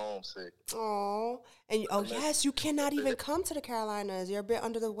getting homesick. Oh, and yes, you cannot even come to the Carolinas. You're a bit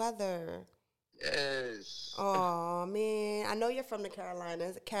under the weather. Yes. Oh man, I know you're from the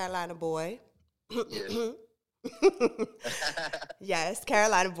Carolinas, Carolina boy. Yes. Yes,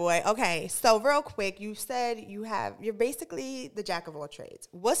 Carolina boy. Okay, so real quick, you said you're basically the jack of all trades.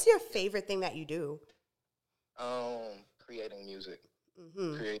 What's your favorite thing that you do? Creating music.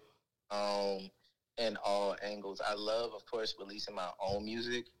 In all angles. I love, of course, releasing my own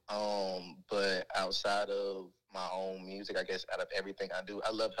music. But outside of my own music, I guess out of everything I do,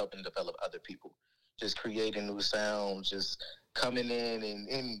 I love helping develop other people. Just creating new sounds, just coming in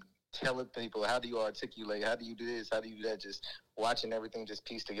and telling people, how do you articulate? How do you do this? How do you do that? Just watching everything just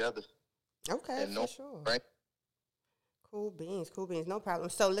piece together. Okay, for sure. Right? Cool beans, no problem.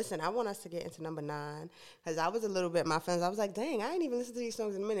 So listen, I want us to get into number 9 because I was a little bit, my friends, I was like, dang, I ain't even listened to these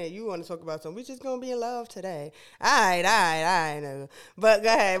songs in a minute. You want to talk about something? We just going to be in love today. All right. But go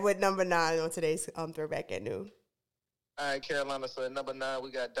ahead with number 9 on today's Throwback at Noon. All right, Carolina. So at number 9,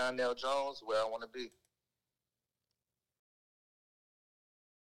 we got Donnell Jones, Where I Want to Be.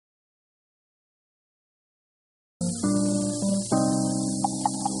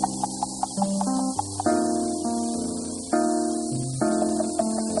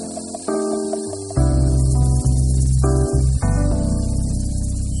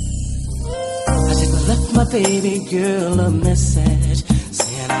 My baby girl a message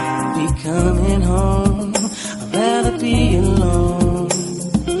saying I won't be coming home. I'd rather be alone.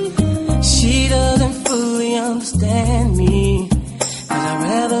 She doesn't fully understand me, 'cause I'd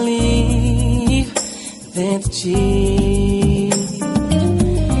rather leave than to cheat.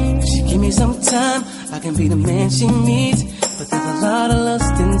 If she give me some time, I can be the man she needs. But there's a lot of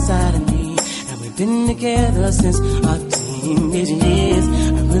lust inside of me, and we've been together since our teenage years.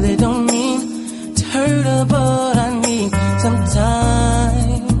 I really don't mean hurt her, but I need some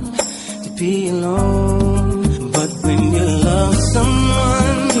time to be alone. But when you love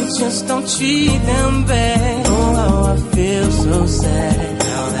someone, you just don't treat them bad. Oh, how I feel so sad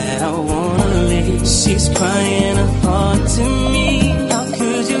now that I wanna leave. She's crying her heart to me. How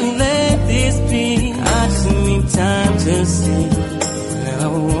could you let this be? I just need time to see where I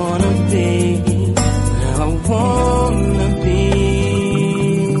wanna be, where I wanna be.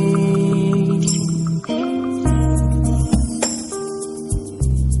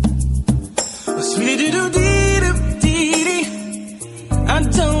 I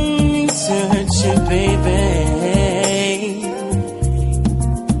don't mean to hurt you, baby.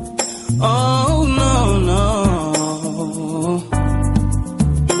 Oh, no.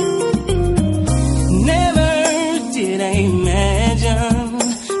 Never did I imagine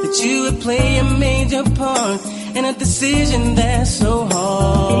that you would play a major part in a decision that's so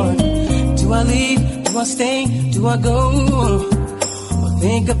hard. Do I leave? Do I stay? Do I go?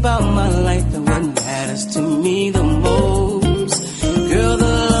 Think about my life and what matters to me the most. Girl, the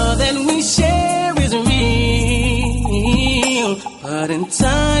love that we share is real, but in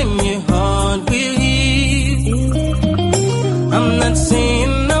time your heart will heal. I'm not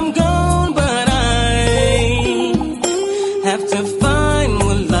saying I'm gone, but I have to find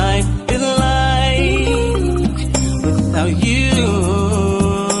what life is like without you.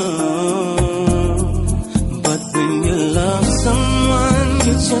 But when you love someone,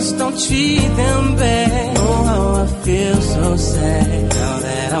 you just don't treat them bad. Oh, how I feel so sad now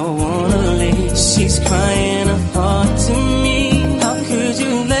that I wanna leave. She's crying her heart to me. How could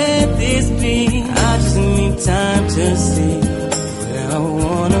you let this be? I just need time to see where I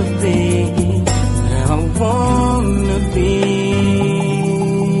wanna be, where I wanna be.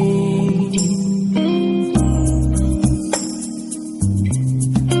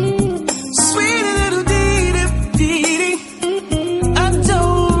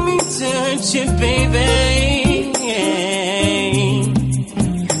 Baby,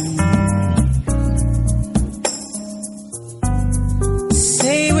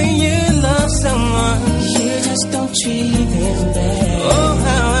 say when you love someone, you just don't treat them bad. Oh,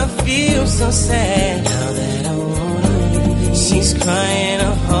 how I feel so sad now that I wanna leave. She's crying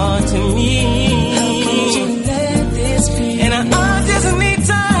her heart to me. How could you let this be? And I just need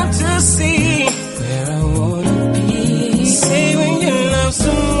time to see where I wanna be. Say when you love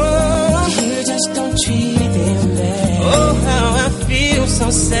someone, you just don't treat them bad. Oh, how I feel so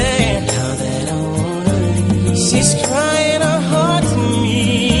sad now that I wanna leave. She's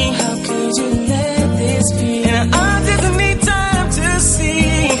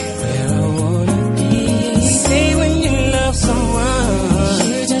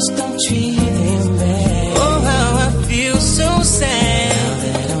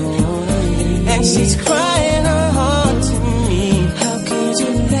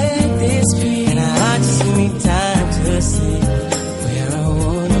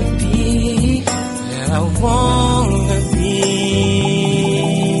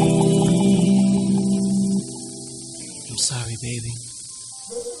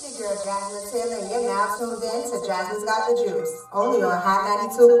Girl Jasmine Taylor, and you're now tuned in to Jasmine's Got the Juice, only on Hot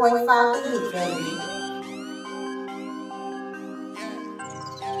 92.5 The Heat, baby.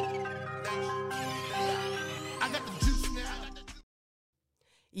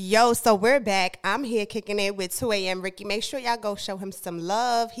 Yo, so we're back. I'm here kicking it with 2 a.m. Ricky. Make sure y'all go show him some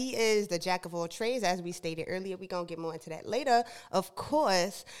love. He is the jack of all trades, as we stated earlier. We're going to get more into that later, of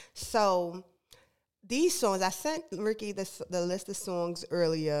course. So these songs, I sent Ricky the list of songs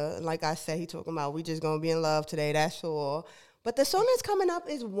earlier. Like I said, he talking about we just going to be in love today, that's all. But the song that's coming up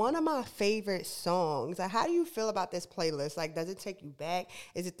is one of my favorite songs. Like, how do you feel about this playlist? Like, does it take you back?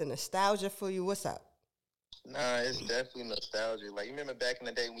 Is it the nostalgia for you? What's up? Nah, it's definitely nostalgic. Like, you remember back in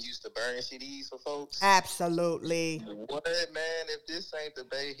the day when we used to burn CDs for folks? Absolutely. What, man? If this ain't the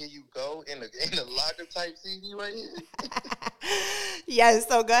bay, here you go in the locker type CD right here. Yes,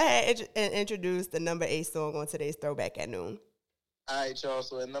 so go ahead and introduce the number 8 song on today's Throwback at Noon. All right, y'all.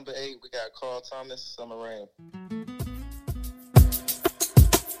 So at number 8, we got Carl Thomas, Summer Rain.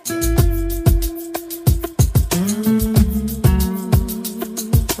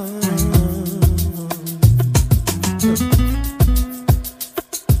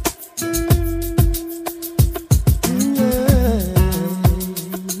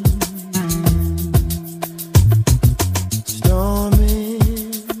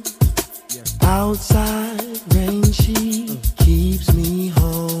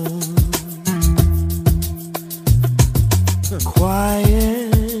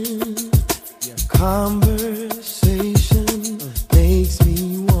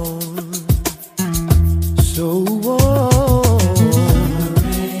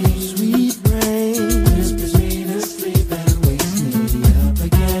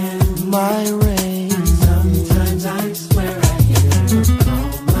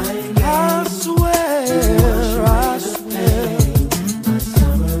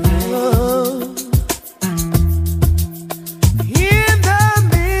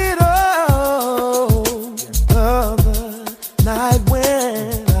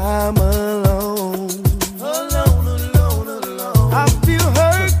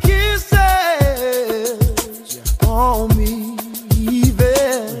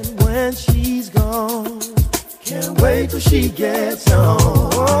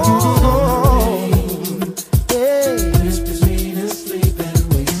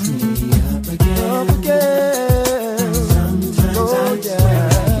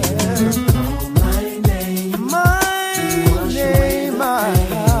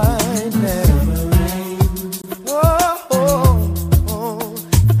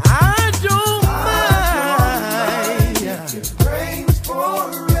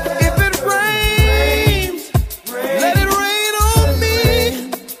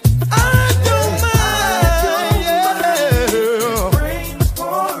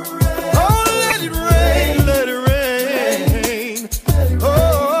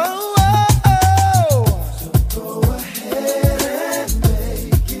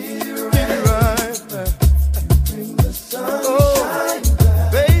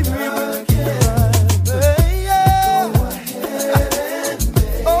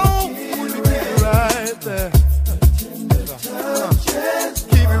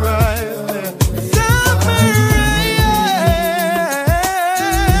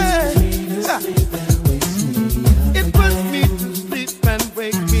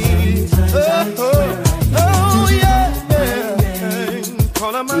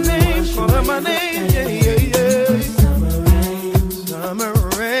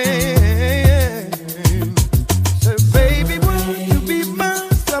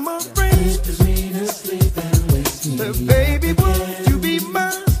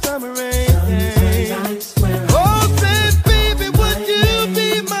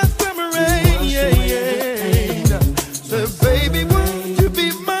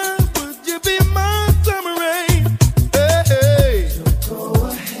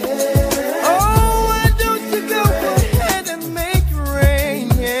 Rain.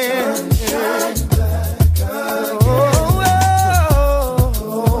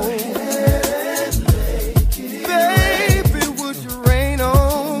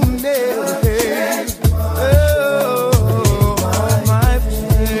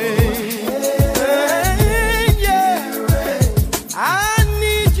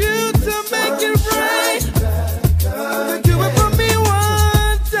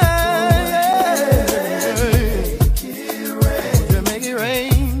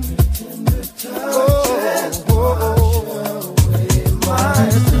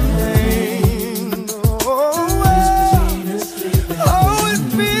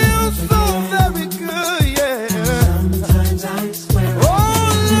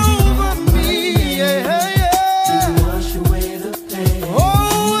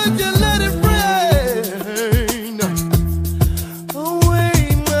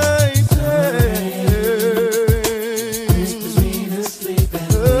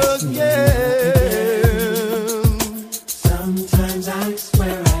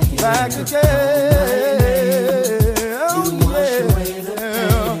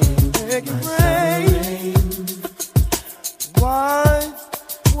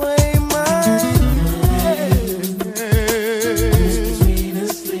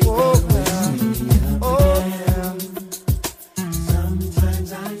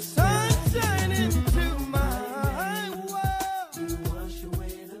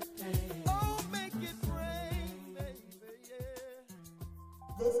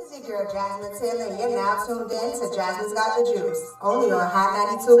 girl Jasmine Taylor, and you're now tuned in to Jasmine's Got the Juice, only on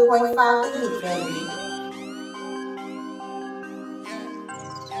Hot 92.5 The Heat, baby.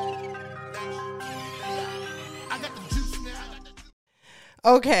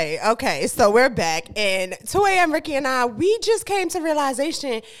 Okay, so we're back, and 2 a.m. Ricky and I, we just came to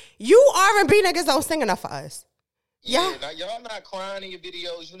realization, you R&B niggas don't sing enough for us. Yeah, now y'all not crying in your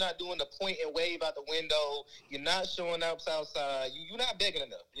videos. You're not doing the point and wave out the window. You're not showing up outside. You're not begging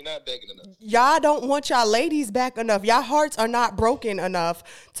enough. You're not begging enough. Y'all don't want y'all ladies back enough. Y'all hearts are not broken enough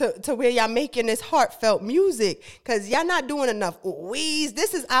to where y'all making this heartfelt music. Because y'all not doing enough.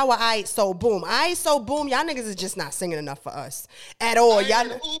 This is our I So Boom. I So Boom, y'all niggas is just not singing enough for us at all. Y'all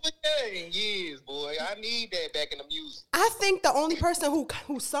Years, boy. I need that back in the music. I think the only person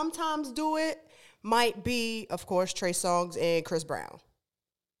who sometimes do it might be, of course, Trey Songz and Chris Brown.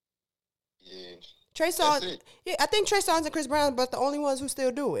 Yeah. Trey Songz, yeah, I think Trey Songz and Chris Brown, but the only ones who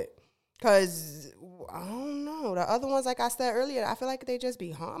still do it. Because, I don't know, the other ones, like I said earlier, I feel like they just be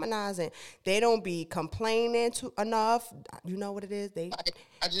harmonizing. They don't be complaining enough. You know what it is?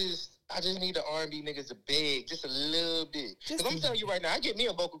 I just need the R&B niggas to beg just a little bit. Because I'm telling you right now, I get me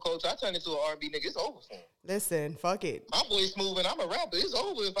a vocal coach, I turn into an R&B nigga, it's over for him. Listen, fuck it. My voice moving, I'm a rapper, it's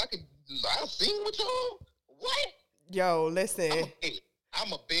over. If I'll sing with y'all. What? Yo, listen.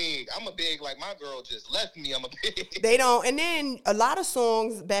 I'm a big like my girl just left me. I'm a big. They don't. And then a lot of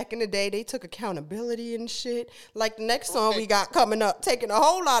songs back in the day, they took accountability and shit. Like the next song we got coming up, taking a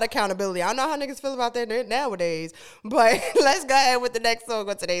whole lot of accountability. I don't know how niggas feel about that nowadays, but let's go ahead with the next song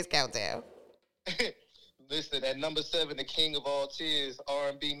on today's countdown. Listen, at number 7, the king of all tears,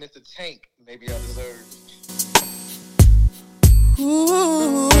 R&B, Mr. Tank. Maybe I deserve.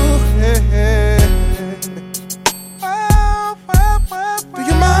 Ooh, yeah. Do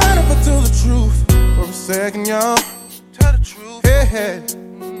you mind if I tell the truth for a second, y'all? Tell the truth. Hey.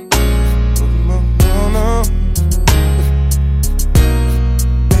 No.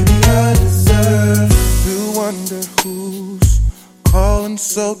 Maybe I deserve to wonder who's calling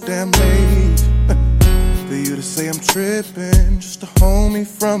so damn late. For you to say I'm tripping, just a homie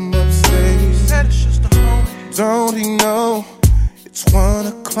from upstate. Said it's just a homie. Don't he know it's 1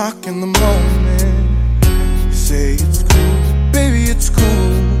 o'clock in the morning? You say it's cool, baby, it's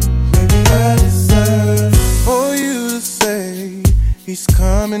cool. Maybe I deserve for you to say he's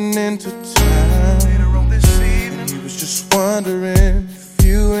coming into town later on this evening. And he was just wondering if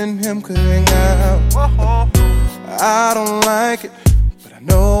you and him could hang out. Whoa. I don't like it, but I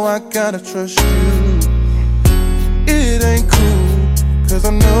know I gotta trust you. It ain't cool, cause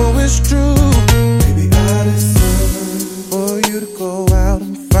I know it's true. Maybe I deserve for you to go out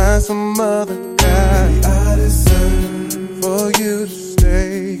and find some other guy. Maybe I deserve for you to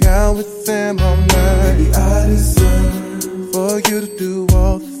stay out with them all night. Maybe I deserve for you to do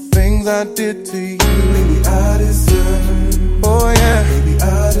all the things I did to you. Maybe I deserve, oh yeah. Maybe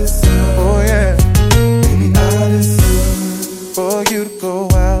I deserve, oh yeah. Maybe I deserve for you to go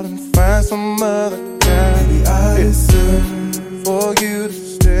out and find some other guy. Maybe I deserve for you to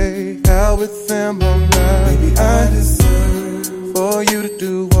stay out with them all night. Maybe I deserve for you to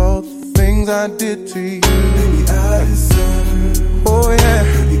do all the things I did to you. Maybe I deserve, oh yeah.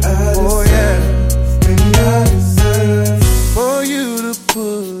 Maybe I deserve, oh yeah. Maybe I deserve for you to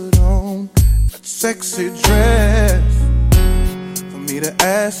put on that sexy dress, for me to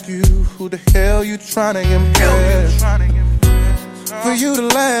ask you who the hell you tryna impress, for you to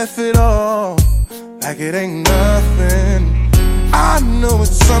laugh it off like it ain't nothing. I know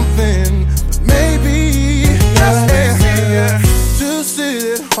it's something, but maybe to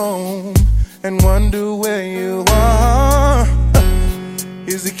sit at home and wonder where you are.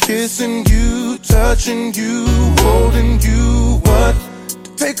 Is it kissing you, touching you, holding you? What?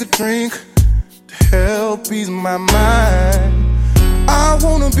 To take a drink to help ease my mind. I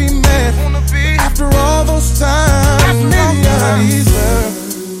wanna be mad after all those times. Maybe I deserve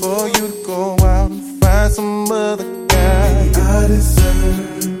for you to go out and find some other guy. Maybe I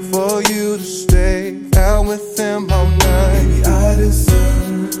deserve for you to stay out with them all night. Maybe I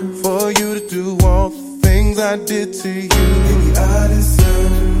deserve for you to do all the things I did to you. Maybe I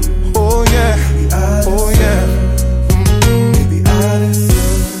deserve, oh yeah, maybe I deserve, oh yeah. Maybe I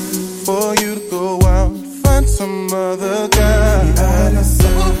deserve for you to go out and find some other guy. Maybe I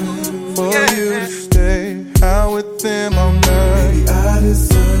deserve for you to stay out with them all night. Maybe I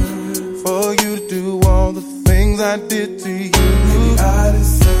deserve for you to do all the things I did to you. Maybe I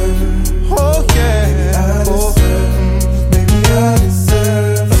deserve, oh yeah, oh, maybe I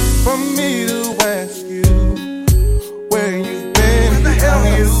deserve for me to ask you where you've been, where the hell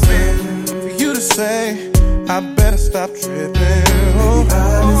you been, for you to say I better stop tripping. Oh,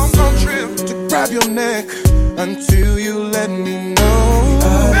 I'm grab your neck until you let me know.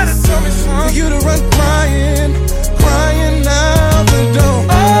 Better tell me something. For you to run crying, crying out the door.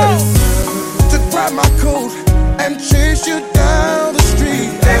 To grab my coat and chase you down the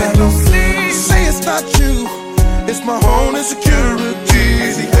street. Baby, don't sleep. Say it's not you, it's my own insecurity.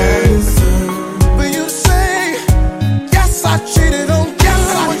 But you say, yes, I cheated on you.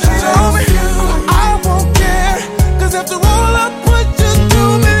 Yes, what you told me. I won't care, cause after all I put you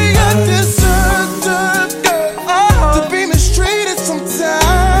through, maybe I deserve to be mistreated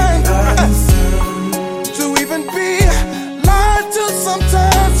sometimes. To even be lied to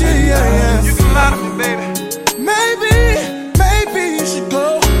sometimes, yeah. You can lie to me, baby. Maybe you should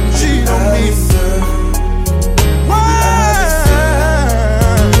go and cheat on me.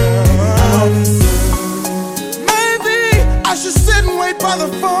 Maybe I should sit and wait by the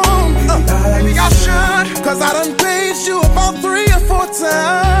phone. Maybe I should, cause I done paged you about 3 or 4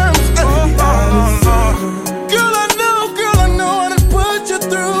 times. Girl, I know I done put you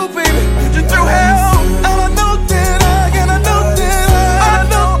through, baby. Put you through hell. And I know that I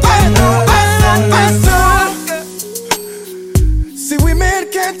see, we men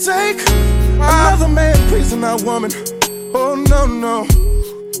can't take another man pleasing our woman. Oh, no.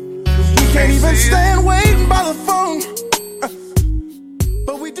 We can't even stand waiting by the phone.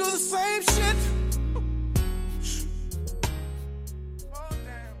 But we do the same shit.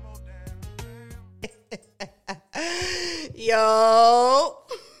 Yo,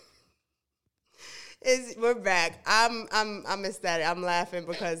 we're back. I'm ecstatic. I'm laughing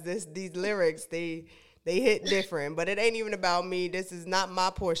because these lyrics they hit different, but it ain't even about me. This is not my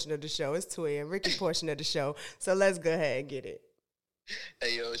portion of the show. It's Twin and Ricky's portion of the show. So let's go ahead and get it.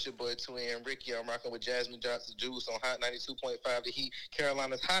 Hey, yo, it's your boy Twin and Ricky. I'm rocking with Jasmine Johnson Juice on Hot 92.5 The Heat,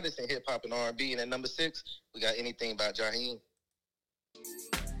 Carolina's hottest in hip-hop and R&B. And at number 6, we got Anything by Jaheim.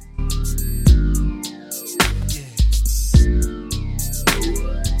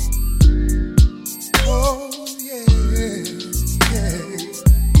 Oh, yeah. You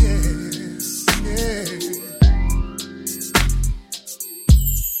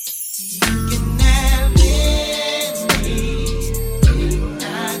can have anything I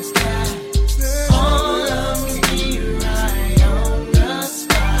got. All of me right on the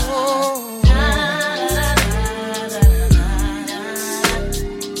spot.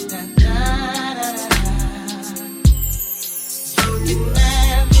 You can have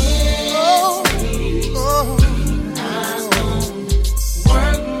anything I own.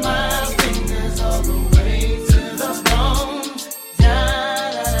 Work my fingers all the way to the bone.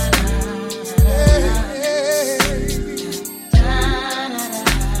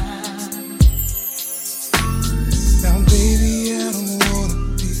 Now, baby, I don't wanna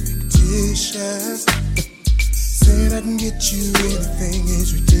be fictitious. Saying I can get you anything is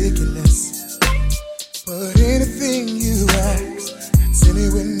ridiculous. But anything you ask, it's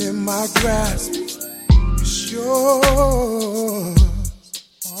anywhere near my grasp. It's yours.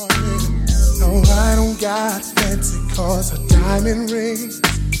 Oh, yeah. No, I don't got fancy cars or diamond rings.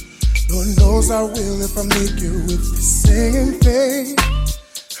 Lord knows I will if I make you with this singing thing.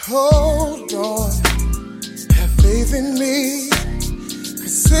 Hold on, have faith in me.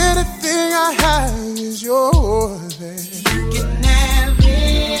 Cause anything I have is yours, baby. You can have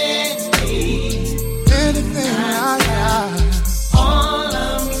anything I got. All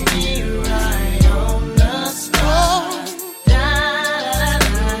of me right on the spot.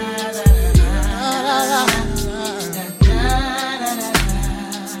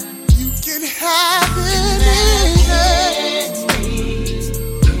 You can have anything.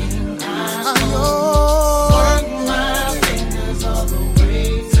 I'm yours. Work my fingers all the way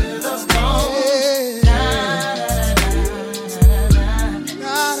to the bone.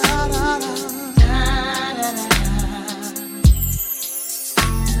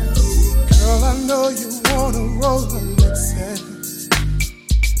 Girl, I know you wanna roll a Lexus.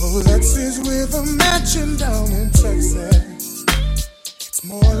 Rolexes with a mansion down in Texas. It's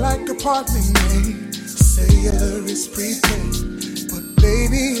more like apartment name. Cellular is prepaid, but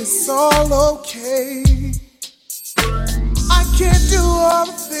baby, it's all okay. I can't do all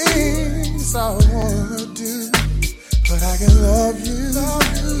the things I wanna do, but I can love you,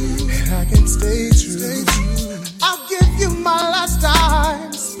 and I can stay true. I'll give you my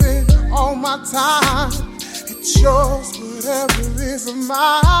lifetime, spend all my time. It's yours, whatever is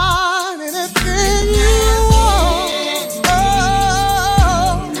mine. Anything you want.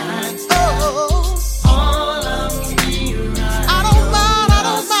 All of me right. I don't mind.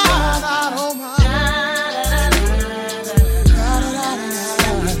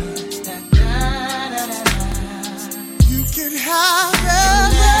 You can have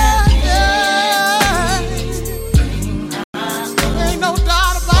everything.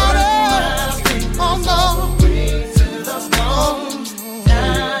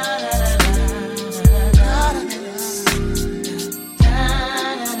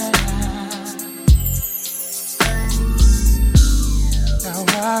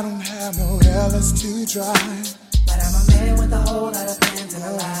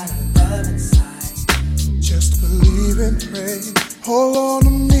 hold on to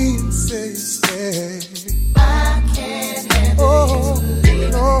me and say stay. I can't handle you,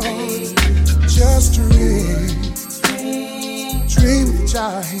 baby. Just dream with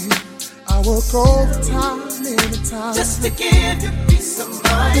child. I work overtime anytime just to give you peace of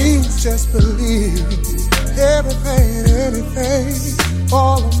mind. Please just believe everything, anything,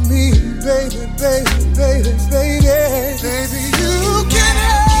 all of me, baby, baby, baby, baby, baby, you can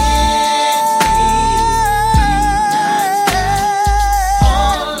have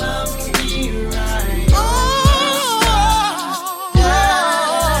all of me right.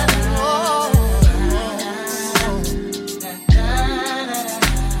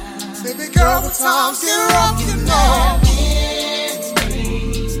 Baby girl, when times get rough, you know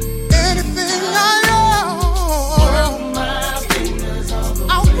anything I am.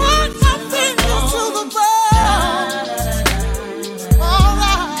 I want my fingers to the bone.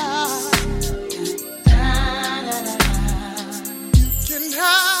 Alright. You can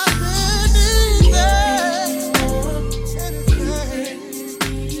have anything, yeah.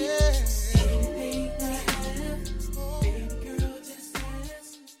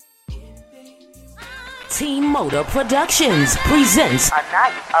 Team Motor Productions presents A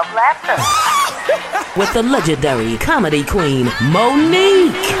Night of Laughter with the legendary comedy queen,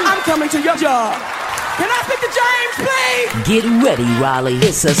 Monique. I'm coming to your job. Can I speak to James, please? Get ready, Raleigh.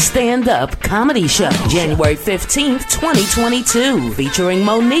 It's a stand-up comedy show, January 15th, 2022, featuring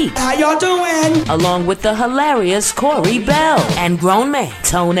Monique. How y'all doing? Along with the hilarious Corey Bell and grown man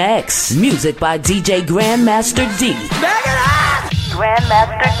Tone X. Music by DJ Grandmaster D. Back it up!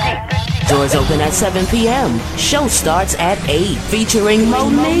 Grandmaster D. Doors open at 7 p.m. Show starts at 8, featuring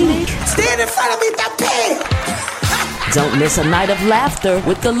Monique. Stand in front of me, that pig! Don't miss a night of laughter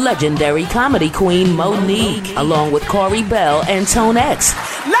with the legendary comedy queen Monique, along with Corey Bell and Tone X.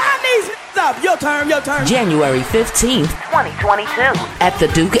 Line these up. Your turn. January 15th, 2022, at the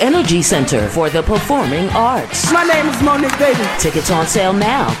Duke Energy Center for the Performing Arts. My name is Monique, baby. Tickets on sale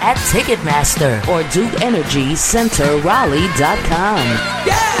now at Ticketmaster or DukeEnergyCenterRaleigh.com.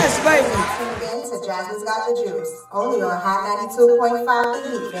 Yes, baby. Tune in to Jasmine's Got the Juice, only on Hot 92.5 The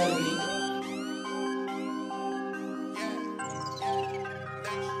Heat, baby.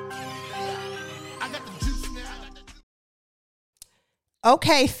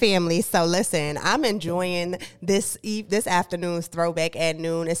 Okay, family. So listen, I'm enjoying this afternoon's throwback at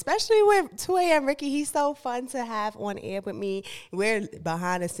noon, especially with 2 a.m. Ricky. He's so fun to have on air with me. We're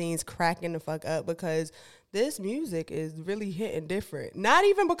behind the scenes cracking the fuck up because this music is really hitting different. Not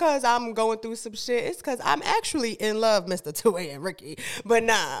even because I'm going through some shit. It's because I'm actually in love, Mr. 2 a.m. Ricky. But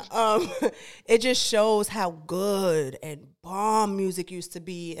nah, it just shows how good and bomb music used to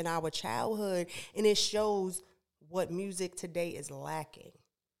be in our childhood, and it shows what music today is lacking.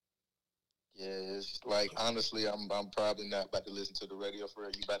 Yeah, it's like, honestly, I'm probably not about to listen to the radio for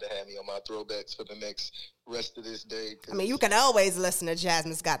real. You about to have me on my throwbacks for the next rest of this day. I mean, you can always listen to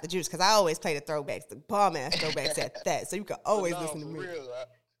Jasmine's Got the Juice, because I always play the throwbacks, the bomb-ass throwbacks at that, so you can always listen to me. Real,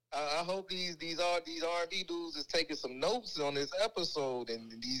 I hope these R&B dudes is taking some notes on this episode, and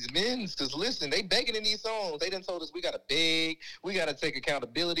these men, because listen, they begging in these songs. They done told us we got to beg, we got to take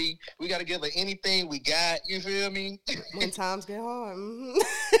accountability, we got to give her anything we got, you feel me? When times get hard.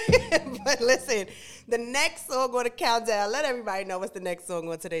 Mm-hmm. But listen, the next song on the countdown, let everybody know what's the next song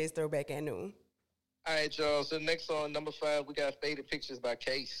on today's Throwback at Noon. All right, y'all, so next song, number 5, we got Faded Pictures by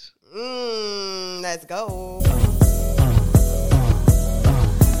Case. Let's go.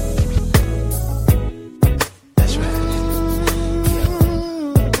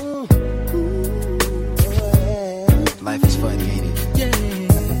 Life is funny, ain't it? Yeah.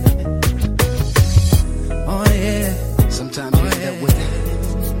 Oh, yeah. Sometimes you end up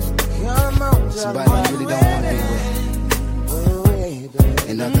with somebody you really don't want to be with.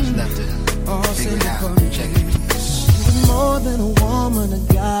 And others left to figure it out. Check it. She was more than a woman, a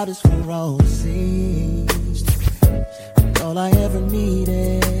goddess from all the seas. And all I ever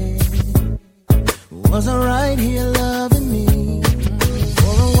needed was her right here loving me.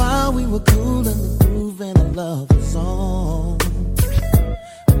 For a while we were cool in the groove and the love was on.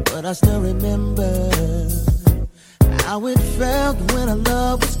 But I still remember how it felt when our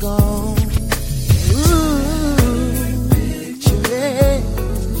love was gone. Ooh, picture it.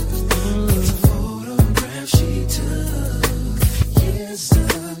 It's a photograph she took years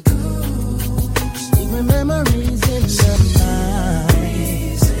ago. Secret memories in her mind.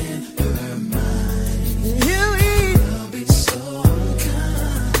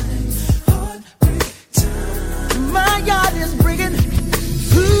 My God is bringing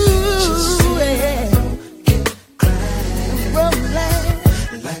ooh, yeah.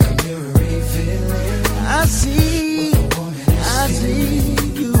 Like a mirror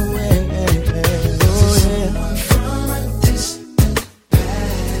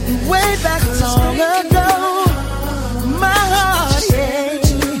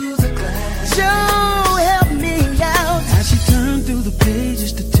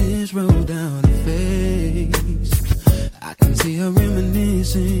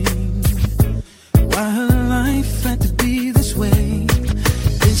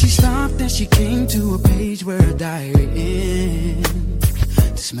she came to a page where a diary ends.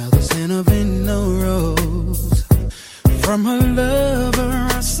 To smell the scent of an rose from her lover,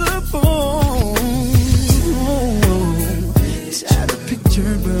 I suppose. It's out a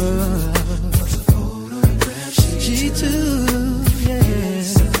picture book. She took, yeah,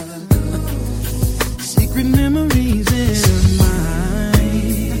 secret memories in her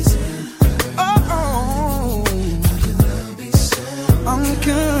mind. Oh,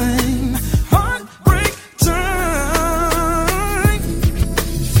 unkind heartbreak time.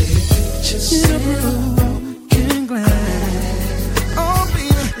 In a broken glass. Oh,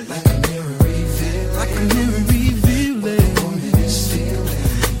 baby, like a mirror revealing. Like a mirror revealing.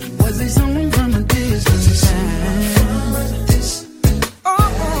 Was it someone from a distance?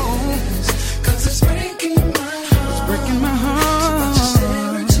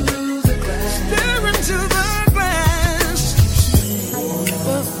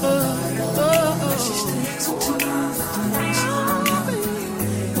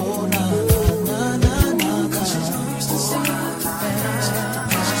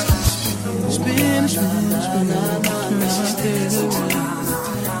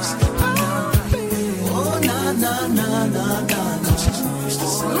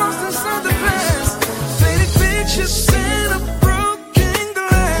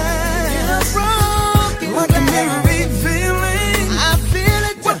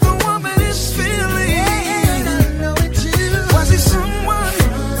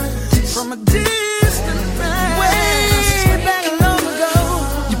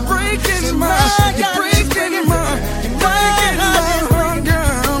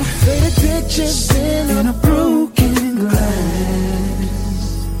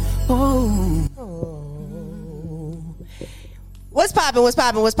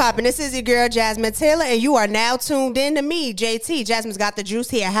 What's poppin'? This is your girl, Jasmine Taylor, and you are now tuned in to me, JT. Jasmine's got the juice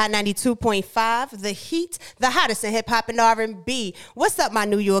here at Hot 92.5, the heat, the hottest in hip-hop and R&B. What's up, my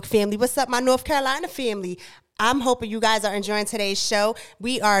New York family? What's up, my North Carolina family? I'm hoping you guys are enjoying today's show.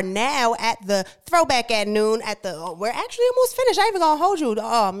 We are now at the Throwback at Noon we're actually almost finished. I ain't even gonna hold you.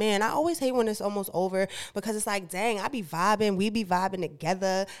 Oh man, I always hate when it's almost over because it's like, dang, I be vibing, we be vibing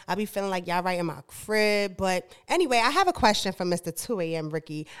together. I be feeling like y'all right in my crib. But anyway, I have a question for Mr. 2 a.m.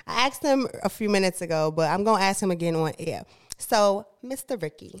 Ricky. I asked him a few minutes ago, but I'm gonna ask him again on air. So, Mr.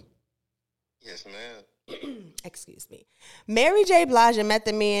 Ricky. Yes, ma'am. Excuse me. Mary J. Blige and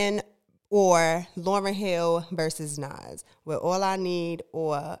Method Man or Lauryn Hill versus Nas, with All I Need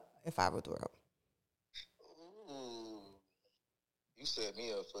or If I Rule the World? Ooh, you set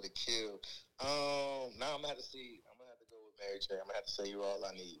me up for the kill. Now I'm gonna have to go with Mary J. I'm gonna have to say You're All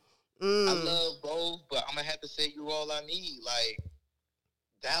I Need. I love both, but I'm gonna have to say You're All I Need. Like,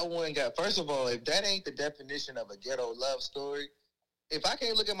 that one got, first of all, if that ain't the definition of a ghetto love story, if I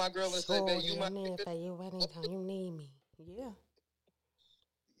can't look at my girl and say, babe, you my nigga, you need me. Yeah.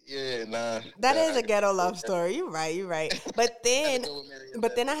 Yeah, nah. That is a ghetto love story. You're right. But then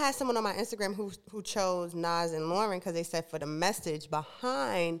I had someone on my Instagram who chose Nas and Lauryn because they said for the message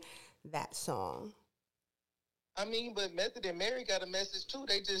behind that song. I mean, but Method and Mary got a message too.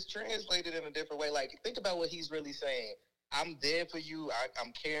 They just translated it in a different way. Like, think about what he's really saying. I'm there for you.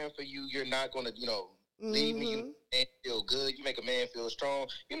 I'm caring for you. You're not going to, leave me. You make me feel good. You make a man feel strong.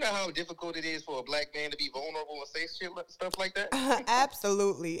 You know how difficult it is for a black man to be vulnerable and say stuff like that?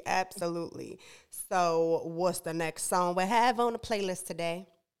 Absolutely. So what's the next song we have on the playlist today?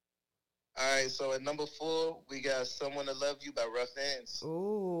 All right, so at number 4, we got Someone to Love You by Rough Ends.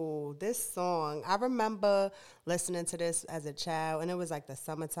 Ooh, this song. I remember listening to this as a child, and it was like the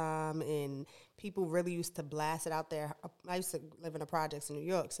summertime, and people really used to blast it out there. I used to live in the projects in New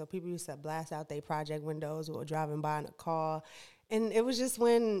York, so people used to blast out their project windows or driving by in a car. And it was just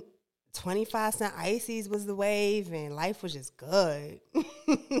when 25-cent ices was the wave, and life was just good.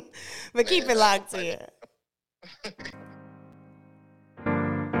 But keep it locked here.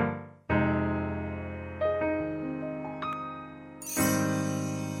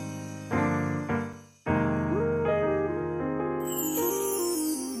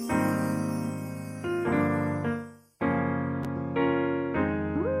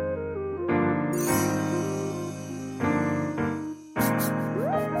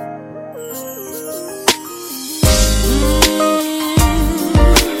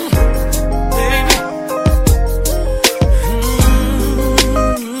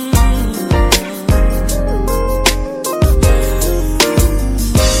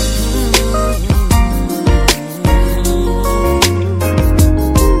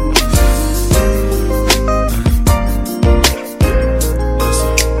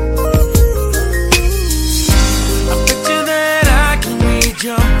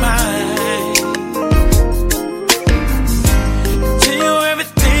 Your mind.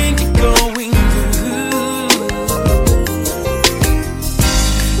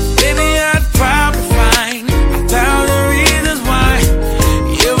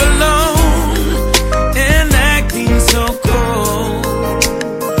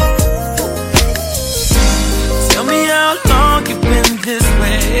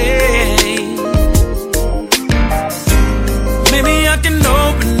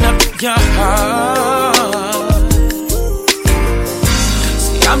 your heart.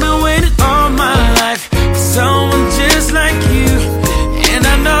 See, I've been waiting all my life for someone just like you, and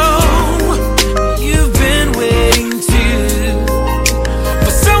I know you've been waiting too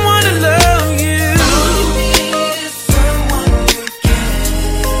for someone to love you. All you need is someone you can,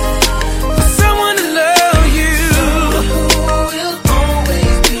 for someone to love you, who will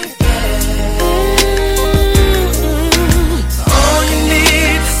always be there. All you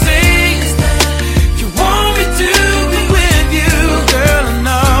need to say is that you want me to be with you, girl. I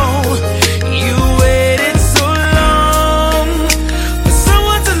know you waited so long for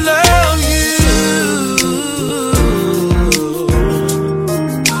someone to love you.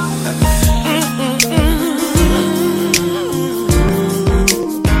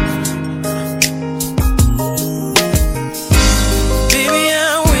 Baby, I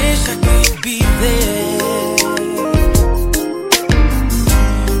wish I could be there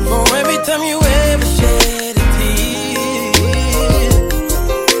for every time you ever shed a tear.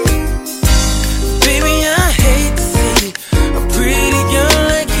 Baby, I hate to see a pretty girl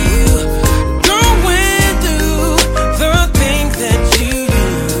like you going through the things that you do.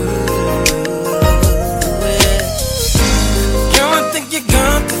 Girl, I think you're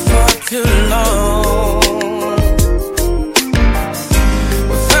gone too far too long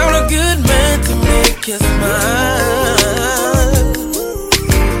without a good man to make you smile.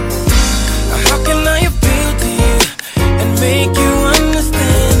 How can I appeal to you and make you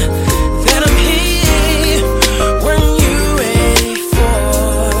understand that I'm here when you wait for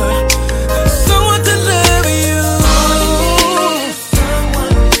someone to love you?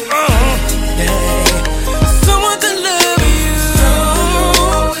 Someone to love you.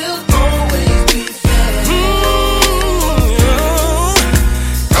 Will always be there.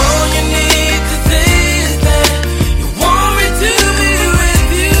 All you need to say is that you want me to be with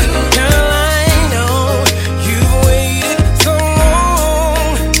you. Girl, I know you've waited so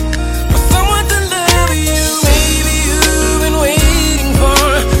long for someone to love you. Maybe you've been waiting for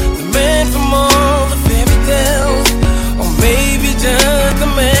the man from all the fairy tales, or maybe just the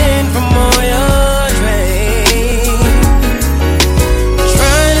man from all your dreams.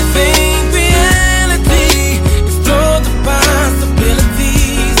 Trying to think reality, explore the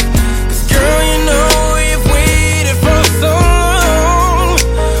possibilities. 'Cause girl, you know you've waited for so long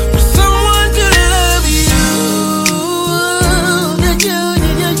for someone to love you.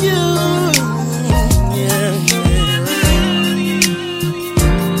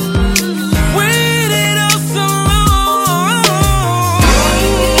 Waited oh so long.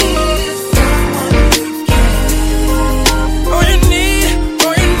 All you need,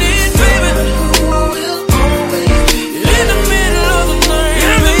 baby, in the middle of the night,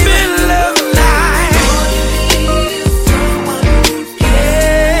 in the middle of the night.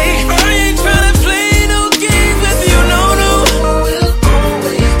 Hey, I ain't tryna play no games with you, no.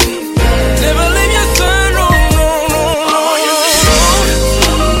 Never leave your side, no.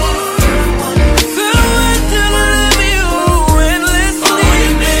 Someone to love you endlessly.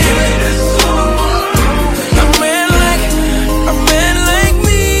 A man like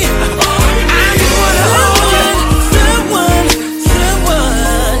me. I just wanna someone,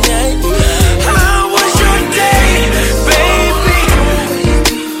 yeah. How was your day, baby?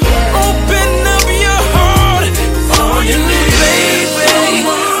 Open up your heart, all you need, baby.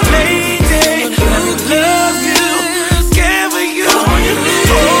 Lady, love you, care for you, hold you,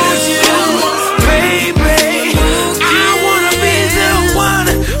 baby. I wanna be the one,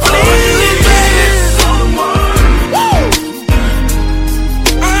 please, baby.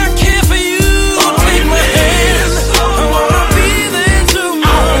 I care for you, take my hand. I wanna be there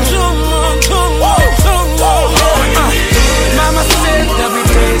tomorrow. Mama said every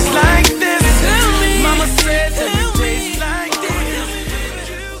day's like this. Mama said every day's like this.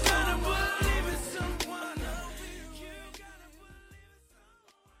 You gotta believe in someone.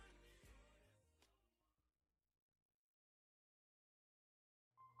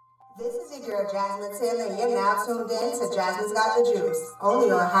 This is your girl Jasmine Taylor, and you're now tuned in to Jasmine's Got the Juice,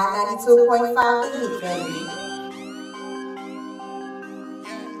 only on Hot 92.5 The Heat, baby.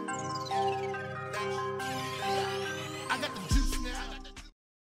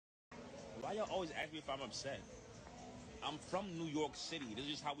 Why y'all always ask me if I'm upset? I'm from New York City. This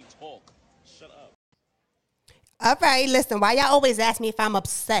is just how we talk. Shut up. All right, listen, why y'all always ask me if I'm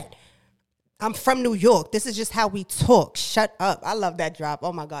upset? I'm from New York. This is just how we talk. Shut up. I love that drop.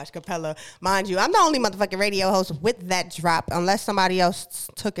 Oh my gosh, Capella. Mind you, I'm the only motherfucking radio host with that drop, unless somebody else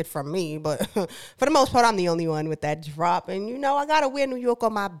took it from me. But for the most part, I'm the only one with that drop. And you know, I gotta wear New York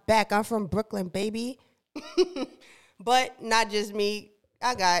on my back. I'm from Brooklyn, baby. But not just me.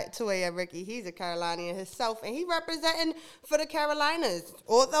 I got 2 a.m. Ricky. He's a Carolinian himself, and he representing for the Carolinas.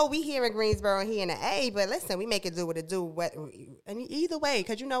 Although we here in Greensboro and he in the A, but listen, we make it do what it do. And either way,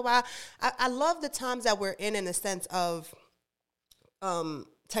 because you know why? I love the times that we're in the sense of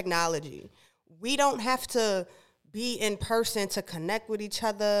technology. We don't have to be in person to connect with each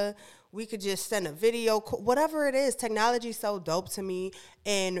other. We could just send a video, whatever it is. Technology's so dope to me.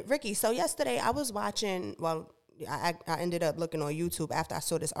 And Ricky, so yesterday I was watching, I ended up looking on YouTube after I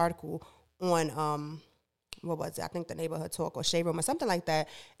saw this article on, what was it? I think the Neighborhood Talk or Shade Room or something like that.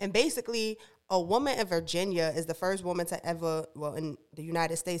 And basically, a woman in Virginia is the first woman to ever, in the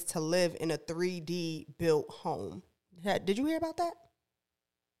United States, to live in a 3D built home. Did you hear about that?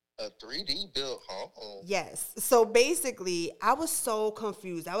 A 3D built home? Yes. So basically, I was so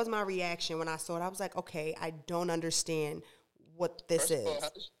confused. That was my reaction when I saw it. I was like, okay, I don't understand what this is.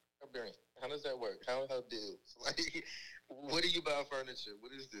 How does that work? How deals? Like, what do you buy furniture?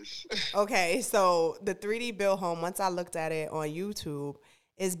 What is this? Okay, so the 3D built home, once I looked at it on YouTube,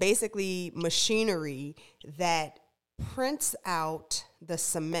 is basically machinery that prints out the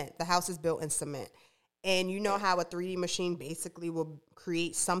cement. The house is built in cement. And you know how a 3D machine basically will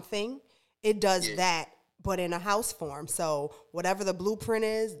create something? It does that, but in a house form. So whatever the blueprint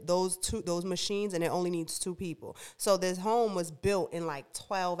is, those machines, and it only needs 2 people. So this home was built in like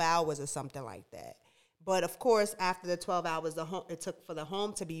 12 hours or something like that. But of course, after the 12 hours it took for the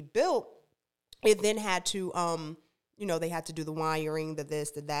home to be built, it then had to, they had to do the wiring, the this,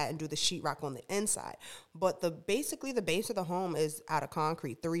 the that, and do the sheetrock on the inside. But basically the base of the home is out of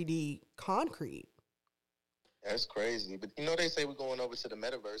concrete, 3D concrete. That's crazy. But they say we're going over to the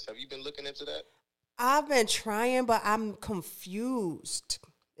metaverse. Have you been looking into that? I've been trying, but I'm confused.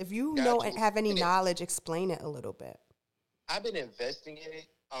 If you have any knowledge, explain it a little bit. I've been investing in it.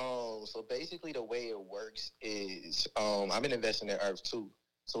 So basically the way it works is I've been investing in Earth too.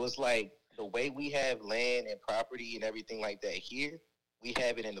 So it's like the way we have land and property and everything like that here, we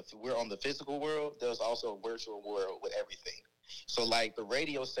have it we're on the physical world. There's also a virtual world with everything. So like the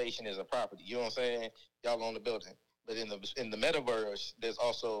radio station is a property, you know what I'm saying? Y'all own the building. But in the metaverse, there's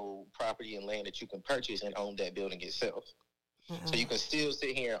also property and land that you can purchase and own that building itself. So you can still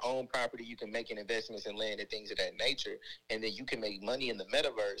sit here and own property. You can make investments in land and things of that nature. And then you can make money in the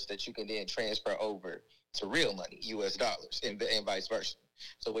metaverse that you can then transfer over to real money, US dollars, and vice versa.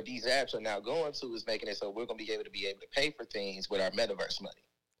 So what these apps are now going to is making it so we're going to be able to pay for things with our metaverse money.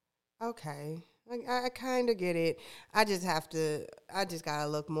 Okay. I kind of get it. I just got to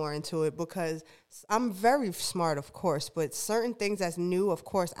look more into it because I'm very smart, of course, but certain things that's new, of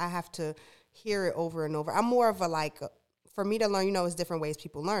course, I have to hear it over and over. I'm more of for me to learn, it's different ways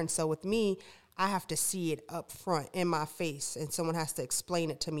people learn. So with me, I have to see it up front in my face, and someone has to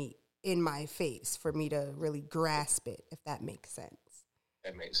explain it to me in my face for me to really grasp it, if that makes sense.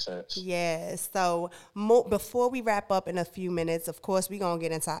 That makes sense. Yeah. So before we wrap up in a few minutes, of course, we're going to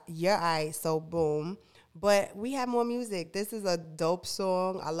get into Your Eyes, so boom. But we have more music. This is a dope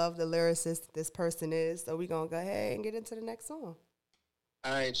song. I love the lyricist this person is. So we're going to go ahead and get into the next song.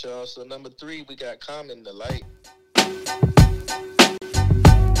 All right, y'all. So number 3, we got Common, The Light.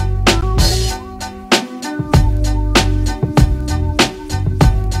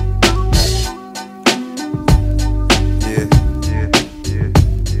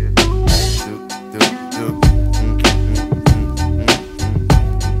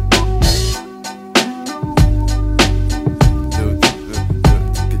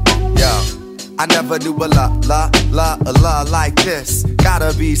 I never knew a la like this.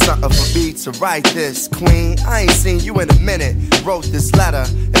 Gotta be something for me to write this. Queen, I ain't seen you in a minute. Wrote this letter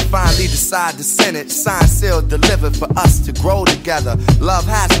and finally decided to send it. Signed, sealed, delivered for us to grow together. Love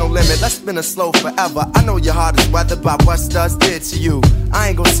has no limit, let's spin it slow forever. I know your heart is weathered by what studs did to you. I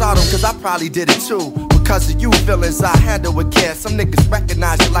ain't gon' salt them cause I probably did it too. Because of you feelings I handle with care. Some niggas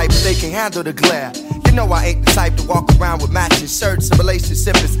recognize your light but they can handle the glare. You know I ain't the type to walk around with matching shirts. A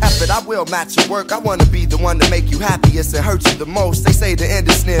relationship is effort, I will match your work. I wanna be the one to make you happiest and hurt you the most. They say the end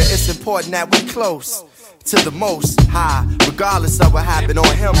is near, it's important that we close to the most high. Regardless of what happened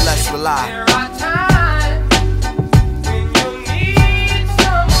on him, let's rely. There are times when you need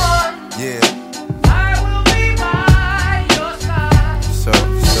someone. Yeah. I will be by your side. So.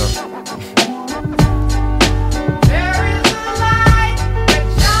 There is a light that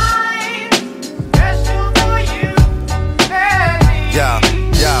shines special for you and me.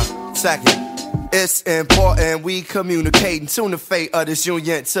 Yeah, second. It's important we communicate and tune the fate of this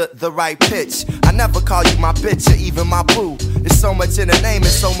union to the right pitch. I never call you my bitch or even my boo. There's so much in the name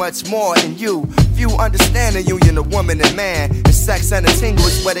and so much more in you. few understand the union of woman and man. And sex and a tingle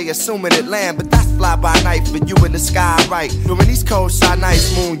is where they assuming it land. But that's fly by night for you in the sky, right? During these cold, shy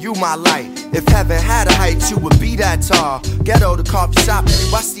nights, moon, you my light. If heaven had a height, you would be that tall. Ghetto to coffee shop,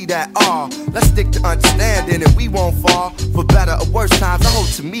 you, I see that all. Let's stick to understanding and we won't fall. For better or worse times, I hope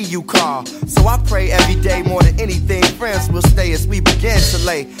to me you call. So I pray every day more than anything, friends will stay as we begin to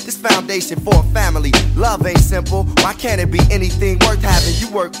lay this foundation for a family. Love ain't simple, why can't it be anything worth having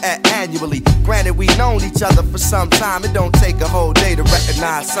you work at annually? Granted, we've known each other for some time. It don't take a whole day to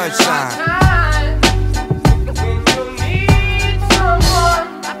recognize sunshine.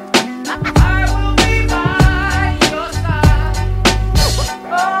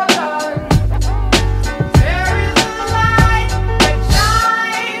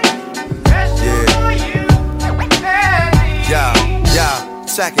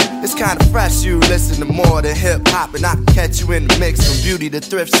 Second, it's kinda fresh, you listen to more than hip-hop. And I can catch you in the mix from beauty to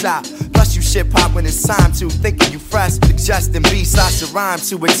thrift shop. Plus you shit pop when it's time to. Thinking you fresh, suggesting beats I should rhyme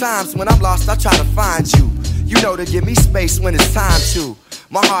to. At times when I'm lost, I try to find you. You know to give me space when it's time to.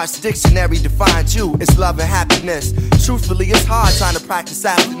 My heart's dictionary defines you. It's love and happiness. Truthfully, it's hard trying to practice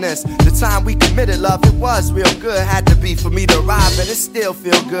abstinence. The time we committed love, it was real good. Had to be for me to arrive, and it still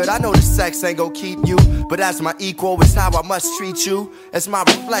feel good. I know the sex ain't gon' keep you, but as my equal, it's how I must treat you. As my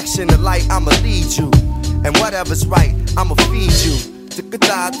reflection, the light, I'ma lead you. And whatever's right, I'ma feed you.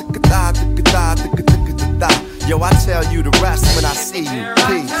 Yo, I tell you the rest when I see you.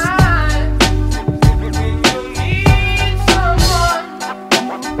 Peace.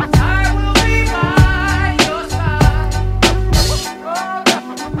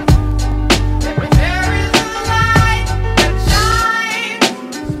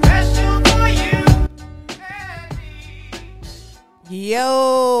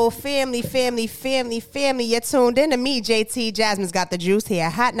 Yo, family. You're tuned in to me, JT. Jasmine's got the juice here.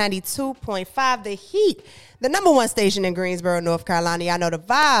 Hot 92.5, The Heat. The number one station in Greensboro, North Carolina. I know the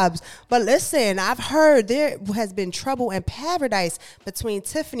vibes. But listen, I've heard there has been trouble in paradise between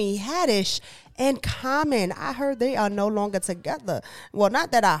Tiffany Haddish and Common. I heard they are no longer together. Well,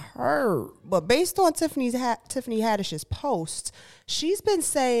 not that I heard, but based on Tiffany Haddish's post, she's been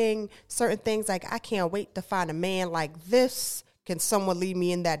saying certain things like, I can't wait to find a man like this. Can someone lead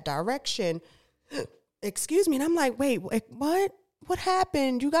me in that direction? Excuse me. And I'm like, wait, what? What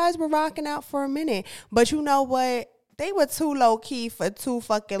happened? You guys were rocking out for a minute. But you know what? They were too low key for too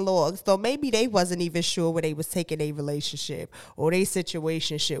fucking long. So maybe they wasn't even sure where they was taking a relationship or they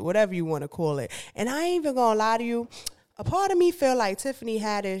situationship, whatever you want to call it. And I ain't even gonna lie to you. A part of me feel like Tiffany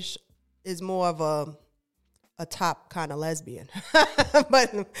Haddish is more of a top kind of lesbian.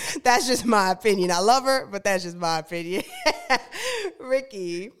 But that's just my opinion. I love her, but that's just my opinion.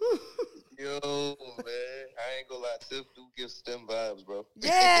 Ricky. Yo, man, I ain't gonna lie, Tiff do give STEM vibes, bro.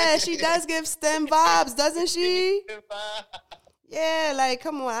 Yeah, she does give STEM vibes, doesn't she? Yeah, like,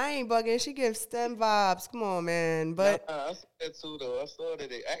 come on, I ain't bugging. She gives STEM vibes. Come on, man. But I saw that too, though. I saw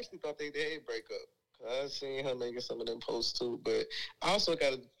that they actually thought they did break up. I seen her making some of them posts too, but I also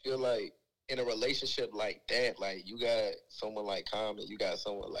gotta feel like in a relationship like that, like you got someone like Common, you got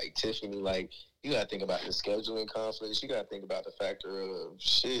someone like Tiffany, like you gotta think about the scheduling conflicts. You gotta think about the factor of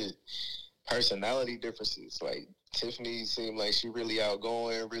personality differences. Like Tiffany seemed like she really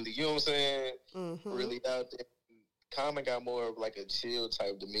outgoing, really, you know what I'm saying? Mm-hmm. Really out there. Common got more of like a chill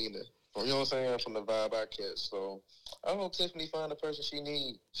type demeanor. You know what I'm saying? From the vibe I catch. So I hope Tiffany find the person she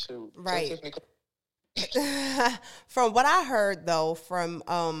needs. Shoot. Right. Tiffany from what I heard though, from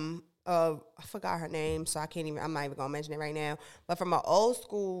I forgot her name, so I'm not even gonna mention it right now. But from an old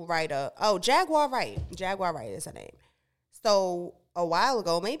school writer, Jaguar Wright is her name. So a while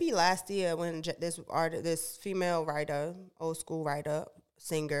ago, maybe last year, when this female writer, old school writer,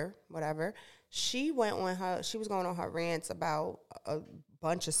 singer, whatever, she was going on her rants about a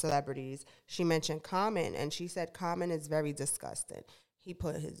bunch of celebrities. She mentioned Common, and she said Common is very disgusting. He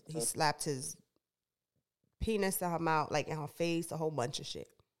slapped his penis in her mouth, like in her face, a whole bunch of shit.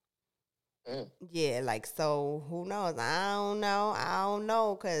 Yeah, like, so who knows? I don't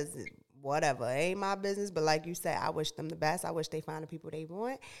know, because whatever, it ain't my business. But like you said, I wish them the best. I wish they find the people they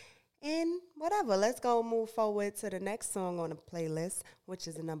want. And whatever, let's go move forward to the next song on the playlist, which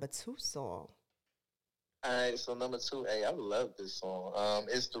is the number 2 song. All right, so number 2, hey, I love this song.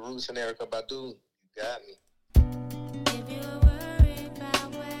 It's The Roots and Erykah Badu. You got me.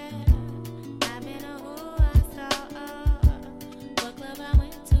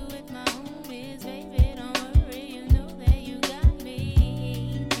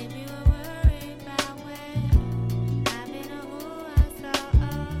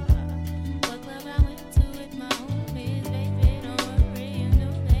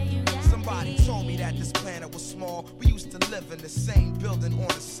 Told me live in the same building on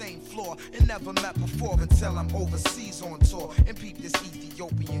the same floor and never met before until I'm overseas on tour and peep this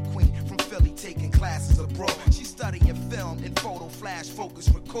Ethiopian queen from Philly taking classes abroad. She studying film and photo flash focus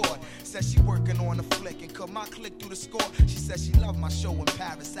record. Says she working on a flick and cut my click through the score. She says she loved my show in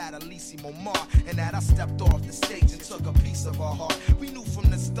Paris at Elysee Montmartre and that I stepped off the stage and took a piece of her heart. We knew from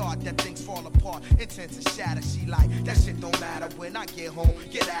the start that things fall apart, intent to shatter. She like, that shit don't matter when I get home.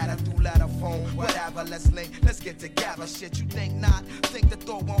 Get at her through letter phone, whatever, let's link, let's get together. Shit, you think not? Think the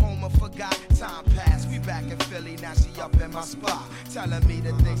thought went home and forgot. Time passed, we back in Philly, now she up in my spot. Telling me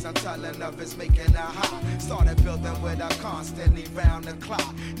the things I'm telling her is making her hot. Started building with her constantly round the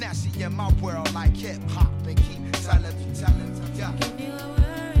clock. Now she in my world like hip hop and keep telling me, yeah. If you were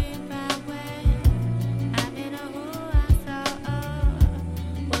worried about when I've been who I saw,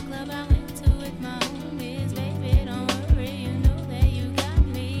 what club I went to with my homies, baby, don't worry, you know that you got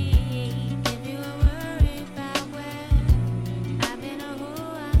me. If you were worried about when I've been who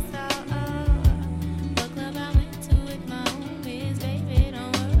I saw, what club I went to with my homies, baby,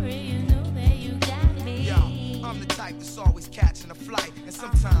 don't worry, you know that you got me. Yo, I'm the type that's always catching a flight, and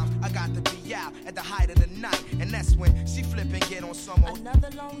sometimes I got to be out at the height of the night, and that's when she flip and get on some old. Another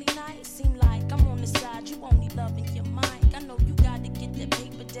lonely night, seem like I'm on the side, you only loving your mind. I know you gotta get that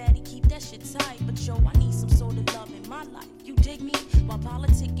paper, daddy, keep that shit tight. But yo, I need some sort of love in my life. You dig me? While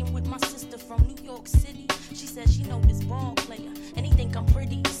politicking with my sister from New York City. She says she know this ball player, and he think I'm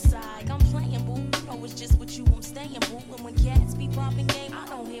pretty. Side, I'm playing, boo. You know it's just with you I'm staying, boo. And when cats be popping game, I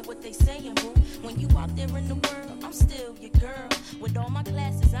don't hear what they saying, boo. When you out there in the world, I'm still your girl. With all my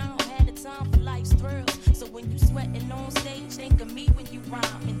classes, I don't have the time for life's thrills. So when you sweating on stage, think of me when you rhyme.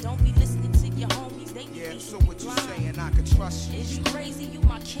 And don't be listening to your homies, they yeah, so what you saying, I can trust you. Is you crazy? You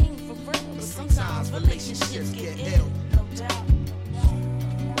my king for real. But sometimes relationships get ill, no doubt.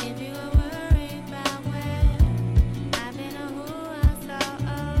 If you were worried about when I've been who I saw,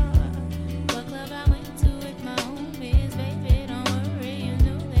 what club I went to with my homies, baby, don't worry, you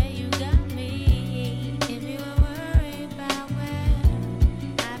know that you got me. If you were worried about when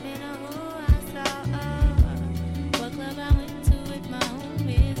I've been who I saw, what club I went to with my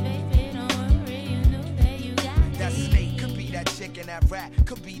homies, baby, don't worry, you know that you got me. That snake could be that chick and that rat,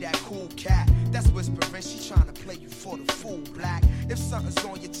 could be that cool cat. That's whispering, she tryna play you for the fool, black. If something's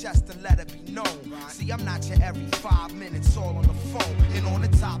on your chest, then let it be known. See, I'm not your every 5 minutes all on the phone. And on the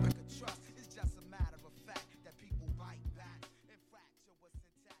topic of trust, it's just a matter of fact that people bite back and fracture what's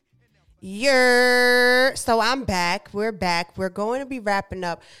intact. So I'm back. We're back. We're going to be wrapping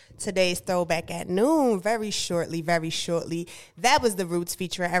up today's Throwback at Noon very shortly. That was The Roots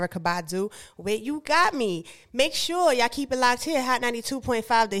featuring Erykah Badu with You Got Me. Make sure y'all keep it locked here. Hot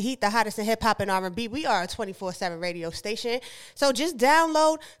 92.5, The Heat, the hottest in hip-hop and R&B. We are a 24/7 radio station. So just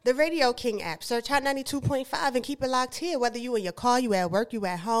download the Radio King app. Search Hot 92.5 and keep it locked here. Whether you in your car, you at work, you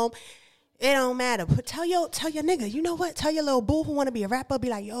at home. It don't matter. But tell your nigga, you know what? Tell your little boo who want to be a rapper, be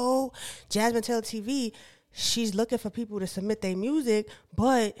like, yo, Jasmine Taylor TV, she's looking for people to submit their music,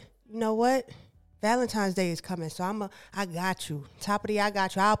 but you know what? Valentine's Day is coming, so I got you. Top of the I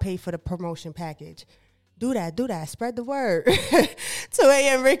got you. I'll pay for the promotion package. Do that. Spread the word. 2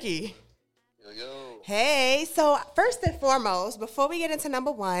 a.m. Ricky. Yo. Hey, so first and foremost, before we get into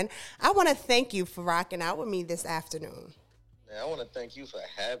number one, I want to thank you for rocking out with me this afternoon. Man, I want to thank you for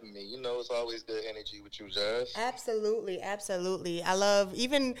having me. You know, it's always good energy with you, Jazz. Absolutely. I love,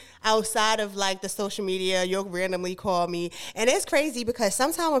 even outside of like the social media, you'll randomly call me. And it's crazy because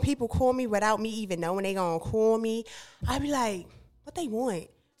sometimes when people call me without me even knowing they going to call me, I be like, what they want?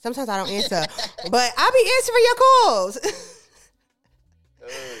 Sometimes I don't answer. But I be answering your calls.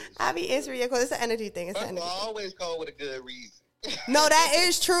 I be answering your calls. It's an energy thing. I always call with a good reason. No, that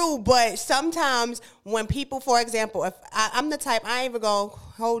is true, but sometimes when people, for example, if I'm the type, I ain't even gonna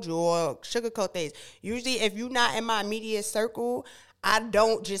hold you or sugarcoat things. Usually, if you're not in my immediate circle, I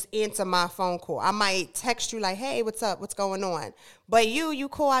don't just answer my phone call. I might text you like, hey, what's up? What's going on? But you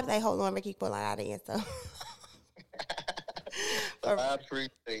call, I'm like, hold on, Ricky, pull out the answer. I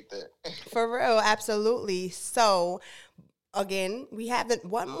appreciate that. For real, absolutely. So, again, we have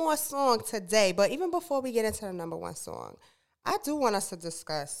one more song today, but even before we get into the number one song, I do want us to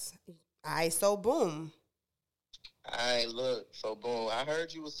discuss So Boom. So Boom. I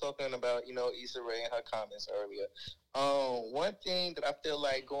heard you was talking about, Issa Rae and her comments earlier. One thing that I feel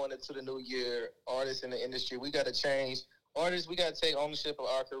like going into the new year, artists in the industry, we got to change. Artists, we got to take ownership of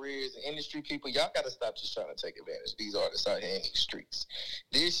our careers. And industry people, y'all got to stop just trying to take advantage of these artists out here in these streets.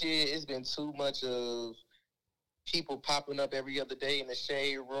 This year, it's been too much of people popping up every other day in the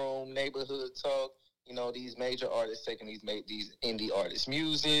shade room, neighborhood talk, You know, these major artists taking these indie artists'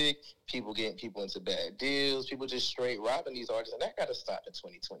 music, people getting people into bad deals, people just straight robbing these artists, and that got to stop in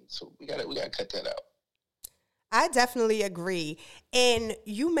 2022. We got to cut that out. I definitely agree. And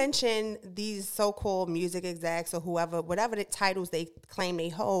you mentioned these so-called music execs or whoever, whatever the titles they claim they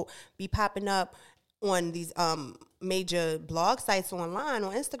hold, be popping up on these major blog sites online,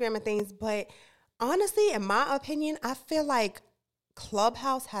 on Instagram and things. But honestly, in my opinion, I feel like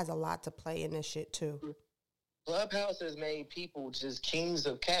Clubhouse has a lot to play in this shit too. Clubhouse has made people just kings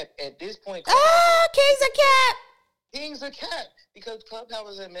of cap. At this point, kings of cap! Kings of cap. Because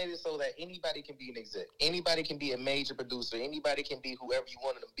Clubhouse has made it so that anybody can be an exec. Anybody can be a major producer. Anybody can be whoever you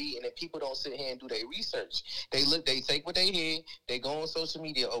want them to be. And then people don't sit here and do their research. They take what they hear, they go on social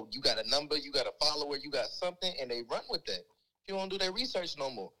media. Oh, you got a number, you got a follower, you got something, and they run with that. You don't do their research no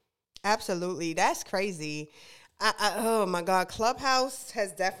more. Absolutely. That's crazy. Oh my God. Clubhouse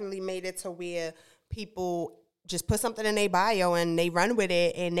has definitely made it to where people just put something in their bio and they run with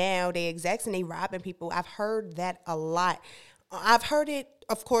it, and now they execs and they robbing people. I've heard that a lot. I've heard it,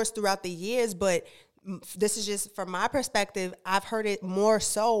 of course, throughout the years, but this is just from my perspective. I've heard it more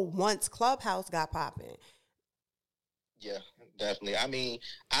so once Clubhouse got popping. Yeah, definitely. I mean,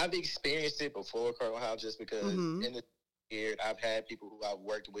 I've experienced it before Clubhouse just because in the year I've had people who I've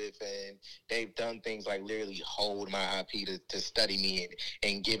worked with and they've done things like literally hold my IP to study me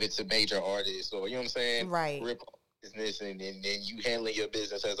and give it to major artists, or you know what I'm saying? Right. Rip off business and then you handling your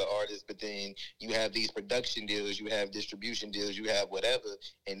business as an artist, but then you have these production deals, you have distribution deals, you have whatever,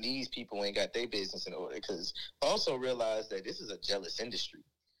 and these people ain't got their business in order. Because also realize that this is a jealous industry.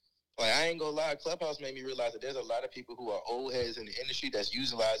 Like, I ain't gonna lie, Clubhouse made me realize that there's a lot of people who are old heads in the industry that's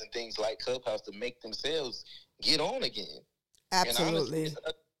utilizing things like Clubhouse to make themselves get on again. Absolutely. And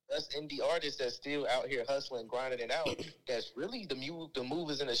honestly, us indie artists that's still out here hustling, grinding it out, that's really the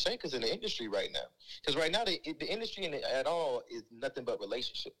movers and the shakers in the industry right now. Because right now, the industry at all is nothing but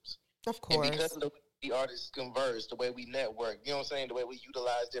relationships. Of course. And because of the way the artists converse, the way we network, you know what I'm saying, the way we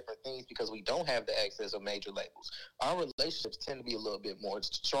utilize different things because we don't have the access of major labels, our relationships tend to be a little bit more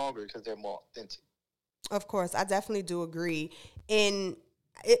stronger because they're more authentic. Of course, I definitely do agree. And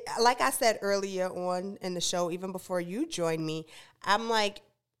like I said earlier on in the show, even before you joined me, I'm like,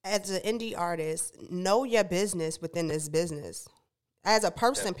 as an indie artist, know your business within this business. As a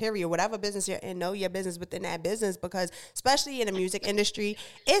person, period, whatever business you're in, know your business within that business, because especially in the music industry,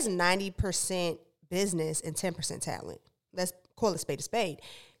 it's 90% business and 10% talent. Let's call it a spade.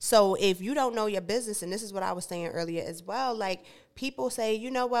 So if you don't know your business, and this is what I was saying earlier as well, like people say, you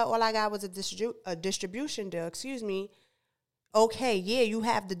know what, all I got was a distribution deal, Okay, yeah, you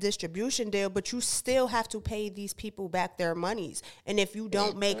have the distribution deal, but you still have to pay these people back their monies. And if you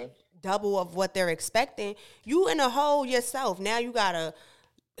don't make double of what they're expecting, you in a hole yourself. Now you got to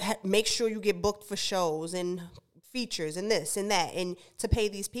make sure you get booked for shows and features and this and that, and to pay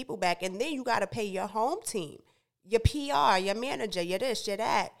these people back. And then you got to pay your home team, your PR, your manager, your this, your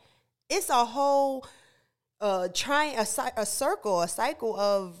that. It's a whole a cycle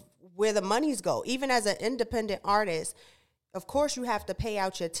of where the monies go. Even as an independent artist, of course, you have to pay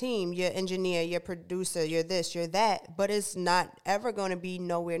out your team, your engineer, your producer, your this, your that, but it's not ever going to be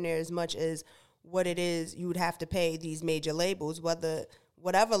nowhere near as much as what it is you would have to pay these major labels,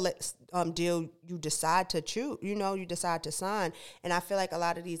 whatever deal you decide to choose, you decide to sign. And I feel like a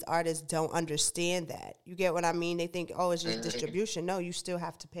lot of these artists don't understand that. You get what I mean? They think, oh, it's just distribution. No, you still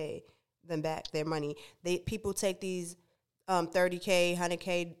have to pay them back their money. People take these $30K,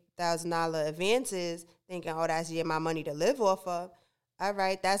 $100K, $1,000 advances thinking, oh, that's my money to live off of. All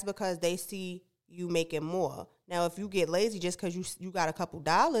right, that's because they see you making more. Now, if you get lazy just because you got a couple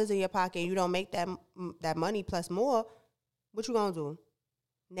dollars in your pocket and you don't make that money plus more, what you gonna do?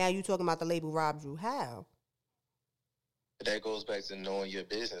 Now you talking about the label robbed you. How? That goes back to knowing your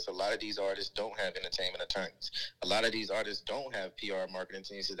business. A lot of these artists don't have entertainment attorneys. A lot of these artists don't have PR marketing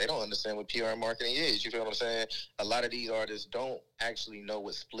teams because they don't understand what PR marketing is. You feel what I'm saying? A lot of these artists don't actually know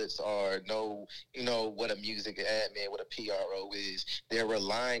what splits are, know what a music admin, what a PRO is. They're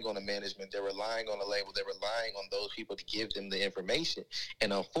relying on the management. They're relying on the label. They're relying on those people to give them the information.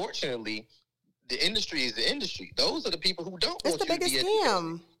 And unfortunately, the industry is the industry. Those are the people who don't want you to be educated. It's the biggest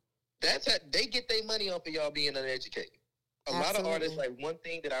scam. That's how they get their money off of y'all being uneducated. A lot of artists, like one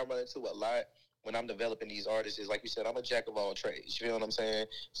thing that I run into a lot when I'm developing these artists is, like you said, I'm a jack of all trades. You feel what I'm saying?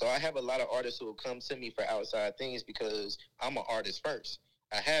 So I have a lot of artists who will come to me for outside things because I'm an artist first.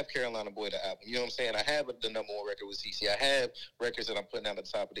 I have Carolina Boy, the album. You know what I'm saying? I have the #1 record with CC. I have records that I'm putting out at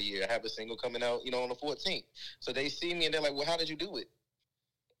the top of the year. I have a single coming out, on the 14th. So they see me and they're like, well, how did you do it?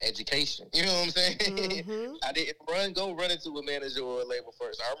 education. You know what I'm saying? Mm-hmm. I didn't go run into a manager or a label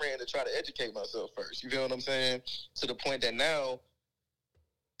first. I ran to try to educate myself first. You feel what I'm saying? To the point that now,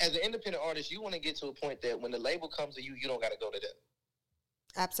 as an independent artist, you want to get to a point that when the label comes to you, you don't got to go to them.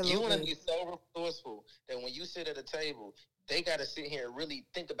 Absolutely. You want to be so resourceful that when you sit at a table, they got to sit here and really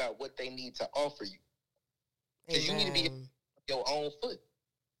think about what they need to offer you. Because you need to be on your own foot.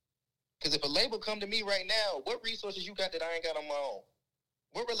 Because if a label come to me right now, what resources you got that I ain't got on my own?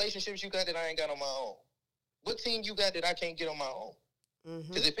 What relationships you got that I ain't got on my own? What team you got that I can't get on my own?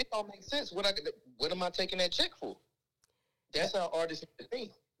 Because if it don't make sense, what am I taking that check for? That's how artists need to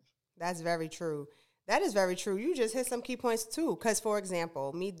think. That's very true. That is very true. You just hit some key points too. Because, for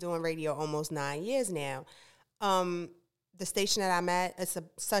example, me doing radio almost 9 years now, the station that I'm at, it's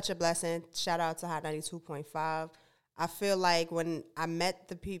such a blessing. Shout out to Hot 92.5. I feel like when I met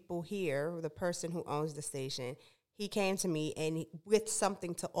the people here, the person who owns the station, he came to me and with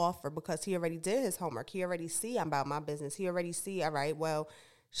something to offer because he already did his homework. He already see I'm about my business. He already see, all right, well,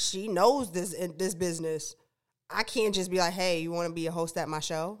 she knows this business. I can't just be like, hey, you want to be a host at my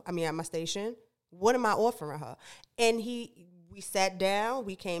show? I mean, at my station? What am I offering her? And we sat down,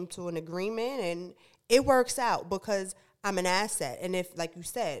 we came to an agreement, and it works out because I'm an asset. And if, like you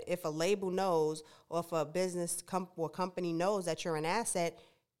said, if a label knows or if a business or company knows that you're an asset,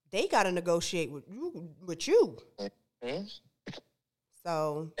 they got to negotiate with you. Mm-hmm.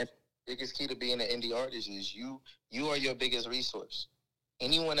 So, and the biggest key to being an indie artist is you are your biggest resource.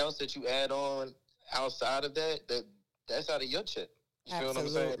 Anyone else that you add on outside of that's out of your check. You feel what I'm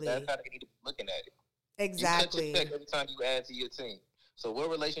saying? That's how they need to be looking at it. Exactly. You cut your check every time you add to your team. So what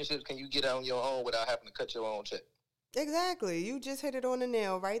relationships can you get on your own without having to cut your own check? Exactly. You just hit it on the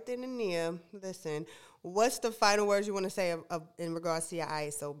nail right then and there. Listen, what's the final words you want to say in regards to your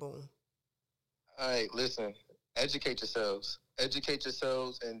ISO boom? All right, listen, educate yourselves. Educate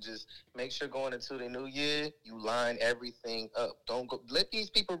yourselves and just make sure going into the new year, you line everything up. Don't go let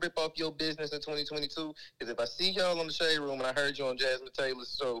these people rip off your business in 2022. Because if I see y'all on the Shade Room and I heard you on Jasmine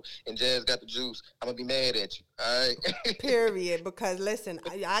Taylor's show and Jazz got the juice, I'm going to be mad at you. All right? Period. Because listen,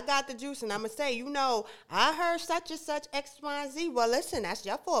 I got the juice and I'm going to say, I heard such and such X, Y, and Z. Well, listen, that's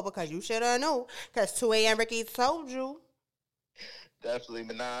your fault because you should have known. Because 2 a.m. Ricky told you. Definitely.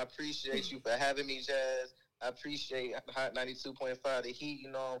 But I appreciate you for having me, Jazz. I appreciate Hot 92.5, the heat,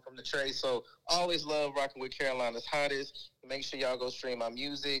 from the tray. So always love rocking with Carolina's hottest. Make sure y'all go stream my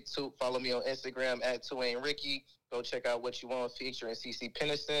music. Follow me on Instagram at 2AandRicky. Go check out What You Want featuring CC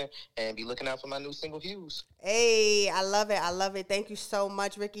Peniston and be looking out for my new single, Hughes. Hey, I love it. I love it. Thank you so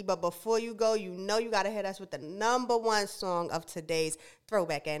much, Ricky. But before you go, you got to hit us with the number one song of today's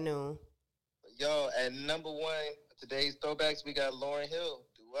Throwback at Noon. Yo, at number one, today's Throwbacks, we got Lauryn Hill.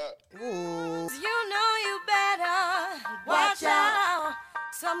 Ooh. You know you better watch out.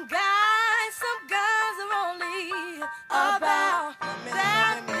 Some guys, some girls are only about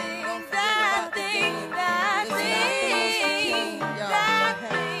that thing, that thing, that thing, that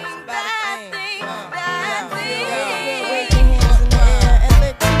thing, that thing, that thing. Wave your hands in the air and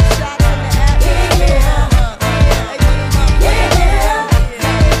let 2 shots in the atmosphere.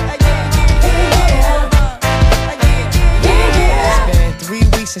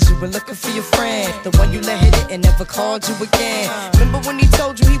 Since you were looking for your friend, the one you let hit it and never called you again. Remember when he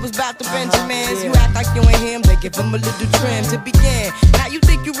told you he was about to Benjamins? You act like you ain't him, they give him a little trim to begin. Now you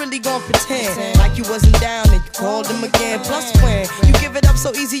think you really gon' pretend like you wasn't down and you called him again. Plus when you give it up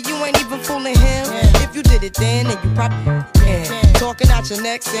so easy, you ain't even fooling him. If you did it then you probably can. Talking out your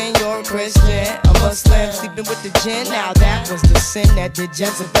neck saying you're a Christian, a Muslim, sleeping with the gin. Now that was the sin that did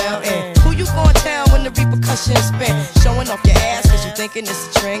Jezebel in. Who you gon' tell when the repercussions spin? Showing off your ass cause you thinking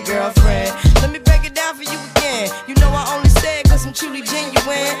it's a trend, girlfriend. Let me break it down for you again. You know I only say it cause I'm truly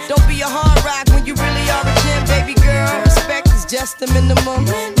genuine. Don't be a hard rock when you really are a gem, baby girl. Respect is just the minimum.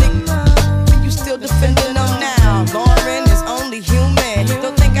 Nigga, you still defending them now. Lauren is only human.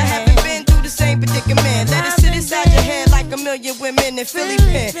 Don't think I haven't been through the same predicament. Let it sit inside your head like a million women in Philly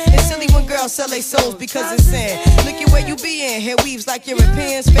pen. It's silly when girls sell their souls because it's sin. Look at where you be in. Hair weaves like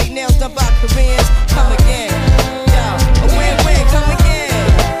Europeans. Fake nails done by Koreans. Come again. Yo, a win-win, come again.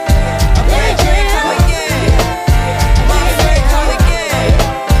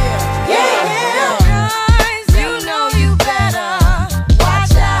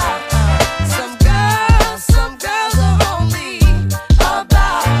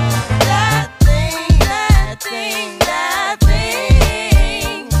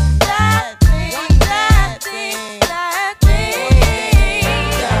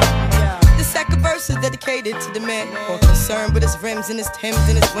 Dedicated to the men, or concerned with his rims and his Timbs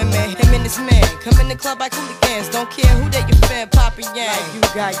and his women. Him and his man come in the club like hooligans. Don't care who they your fan, Papa Yang. Like you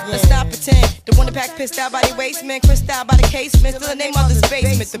got yang. Let's not pretend. The one that pack pissed out by the waist, man. Crissed out by the casement. Still the name of this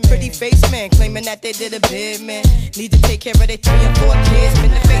basement. The pretty face man claiming that they did a bid, man. Need to take care of their 3 and 4 kids. Been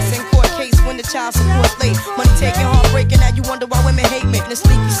the face in court case when the child support's late. Money taking, heartbreaking. Now you wonder why women hate men. The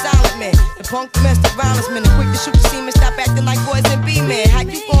sleepy silent man. The punk domestic violence man. The quick to shoot the semen. Stop acting like boys and be men. How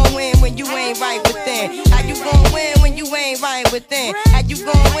you gon' win when you ain't right within? How you gon' win when you ain't right within? How you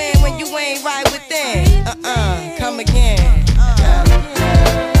gon' win when you ain't right within? Come again.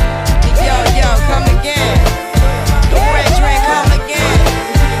 Yo, come again. The red drink, come again.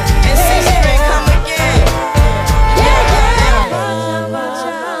 And 6 drink, come again.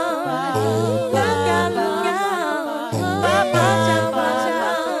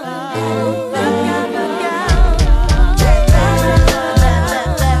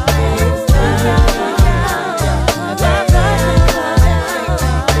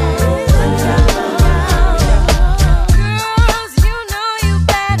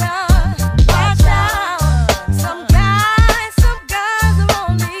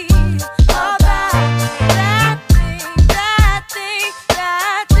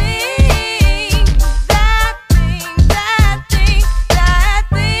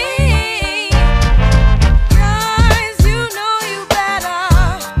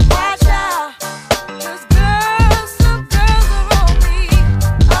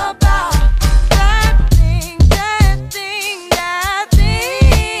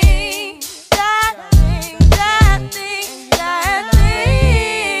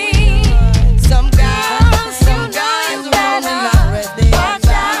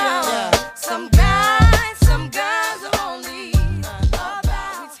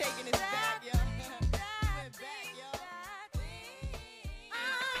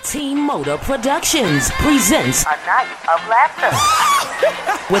 Motor Productions presents A Night of Laughter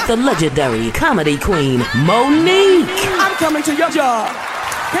with the legendary comedy queen, Monique. I'm coming to your job.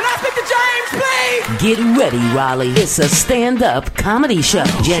 Can I speak to James, please? Get ready, Raleigh. It's a stand-up comedy show.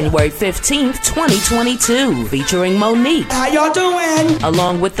 January 15th, 2022, featuring Monique. How y'all doing?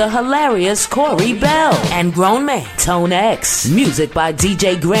 Along with the hilarious Corey Bell and grown man Tone X. Music by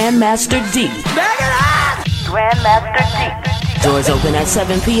DJ Grandmaster D. Grandmaster D. Doors open at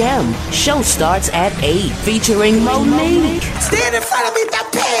 7 p.m. Show starts at 8, featuring Monique. Stand in front of me,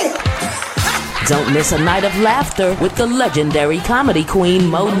 that pig! Don't miss a night of laughter with the legendary comedy queen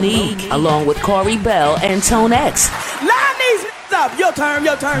Monique, along with Corey Bell and Tone X. Line these up. Your turn.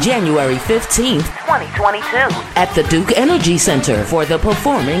 January 15th, 2022, at the Duke Energy Center for the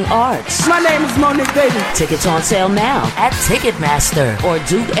Performing Arts. My name is Monique, baby. Tickets on sale now at Ticketmaster or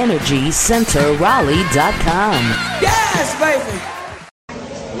DukeEnergyCenterRaleigh.com. Yes, baby.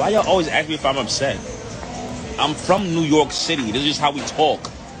 Why y'all always ask me if I'm upset? I'm from New York City. This is just how we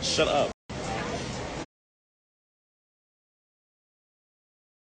talk. Shut up.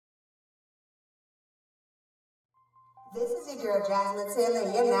 This is your girl Jasmine Taylor,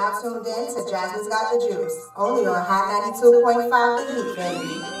 and you're now tuned in to Jasmine's Got the Juice, only on Hot 92.5 The Heat,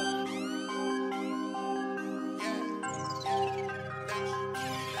 baby.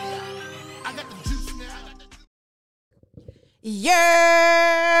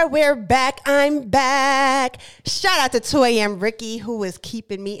 Yeah, we're back. I'm back. Shout out to 2 a.m. Ricky, who was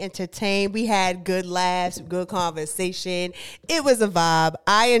keeping me entertained. We had good laughs, good conversation. It was a vibe.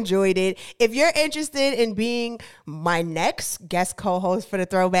 I enjoyed it. If you're interested in being my next guest co-host for the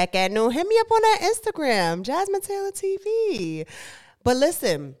Throwback at Noon, hit me up on that Instagram, Jasmine Taylor TV. But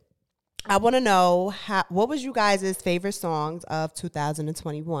listen, I want to know what was you guys' favorite songs of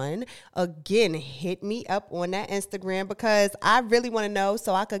 2021. Again, hit me up on that Instagram because I really want to know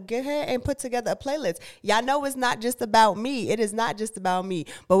so I could get ahead and put together a playlist. Y'all know it's not just about me. It is not just about me.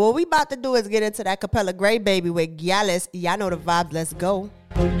 But what we about to do is get into that Capella Gray Baby with Gyalis. Y'all know the vibes. Let's go.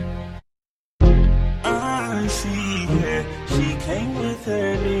 I see her. She came with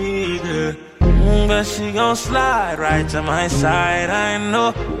her nigga. But she gon' slide right to my side, I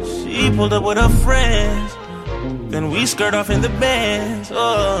know. She pulled up with her friends, then we skirt off in the Benz.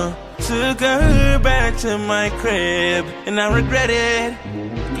 Oh, took her back to my crib, and I regret it.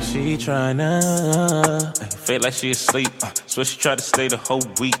 Cause she tryna feel like she asleep, so she tried to stay the whole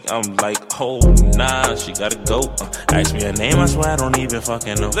week. I'm like, oh nah, she gotta go. Ask me her name, I swear I don't even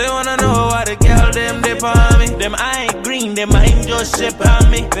fucking know. They wanna know why the girl them dip on me. Them I ain't green, them I ain't just ship on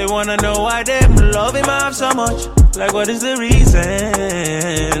me. They wanna know why them love him off so much. Like what is the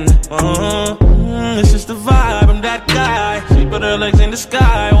reason? It's just the vibe, I'm that guy. She put her legs in the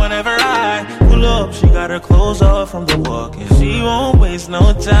sky whenever I pull up. She got her clothes off from the walk, and she won't waste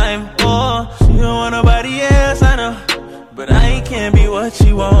no time. Oh, she don't want nobody else, I know. but I can't be what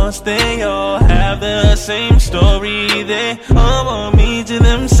she wants. They all have the same story. They all want me to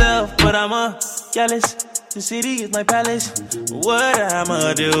themselves, but I'm a jealous. The city is my palace. What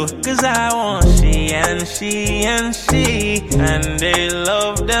I'ma do? Cause I want she and she and she, and they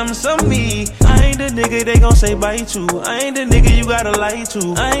love them some me. I ain't the nigga they gon' say bye to. I ain't the nigga you gotta lie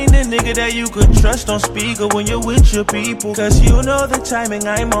to. I ain't the nigga that you could trust on speaker when you're with your people. Cause you know the timing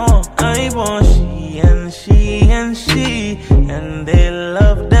I'm on. I want she and she and she, and they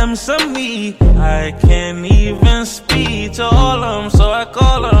love them some me. I can't even speak to all of them, so I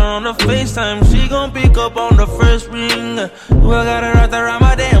call her on the FaceTime. She gon' pick up on the first ring. Well, got it wrapped around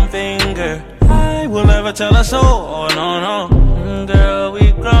my damn finger. I will never tell her so, oh no, no. Girl,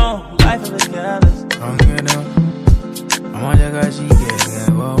 we grown, life is careless. I'm on the guy, she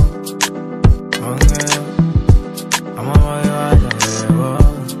getting well. I'm on my way,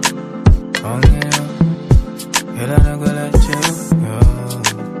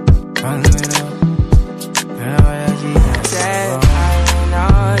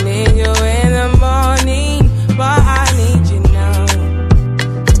 I need you in the morning, but I need you now.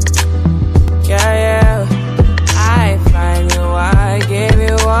 Yeah, yeah. I find you, I give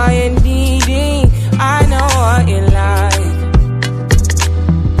you all you needing. I know what you like.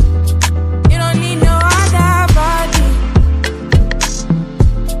 You don't need no other body.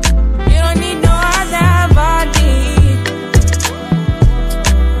 You don't need no other body.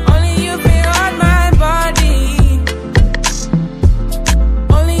 Only you feel on my body.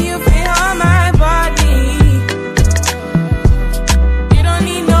 Only you feel on my body. You don't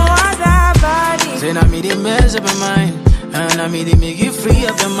need no other body. Say now me they mess up your mind, and now me they make you free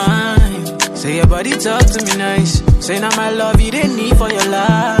up your mind. Say your body talk to me nice. Say now my love you didn't need for your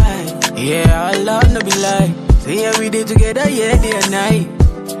life. Yeah, our love no be lie. Say yeah we did together, yeah, day and night.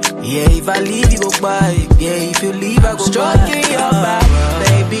 Yeah, if I leave you go by. Yeah, if you leave I go stroking by. Your body,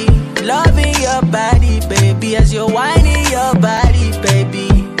 baby. Loving your body, baby. As you're whining your body, baby.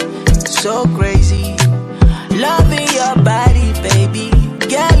 So crazy. Loving your body, baby.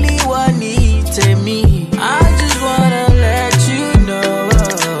 Girl, you want need to me. I just wanna let you know.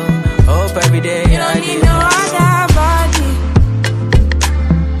 Hope every day You don't need no other body.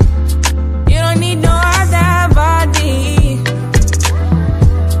 You don't need no other body.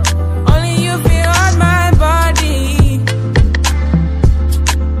 Only you feel on my body.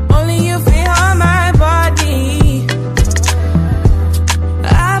 Only you feel on my body.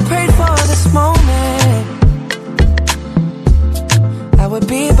 I prayed for this moment. I would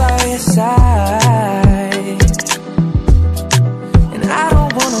be by your side, and I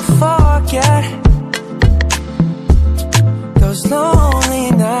don't wanna forget those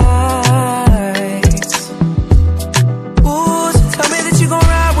lonely nights. Ooh, so tell me that you gon'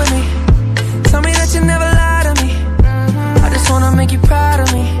 ride with me. Tell me that you never lie to me. I just wanna make you proud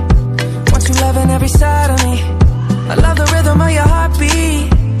of me. Want you loving every side of me. I love the rhythm of your heartbeat,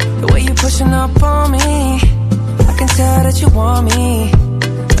 the way you pushing up on me. I can tell that you want me.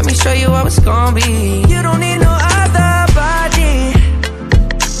 Let me show you how it's gon' be. You don't need no other body.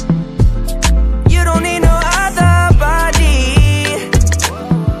 You don't need no other body.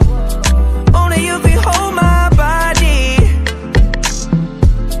 Only you can hold my body.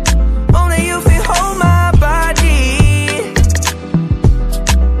 Only you can hold my body.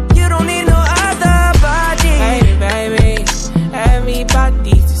 You don't need no other body. Hey baby,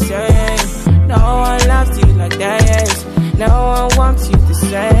 everybody's the same. No one loves you like that. No one wants you the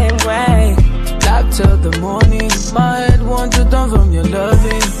same way. Love till the morning. My head wants to turn from your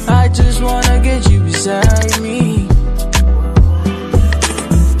loving. I just wanna get you beside me.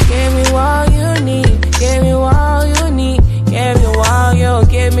 Give me all you need. Give me all you need. Give me all you.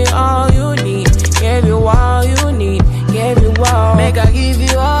 Give me all you need. Give you all you need. Give you all. Make I give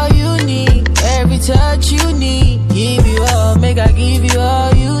you all you need. Every touch you need. Give you all. Make I give you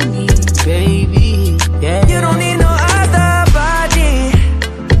all you need, baby. Yeah. You don't need no other body.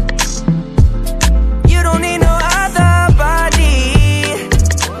 You don't need no other body.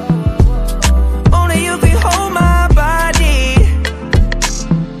 Only you can hold my body.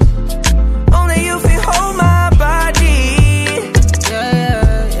 Only you can hold my body. Yeah,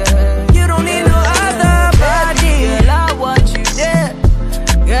 yeah, yeah. You don't need no other body. Girl, I want you there.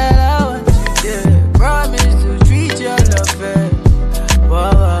 Girl, I want you there. Promise to treat your love fair. But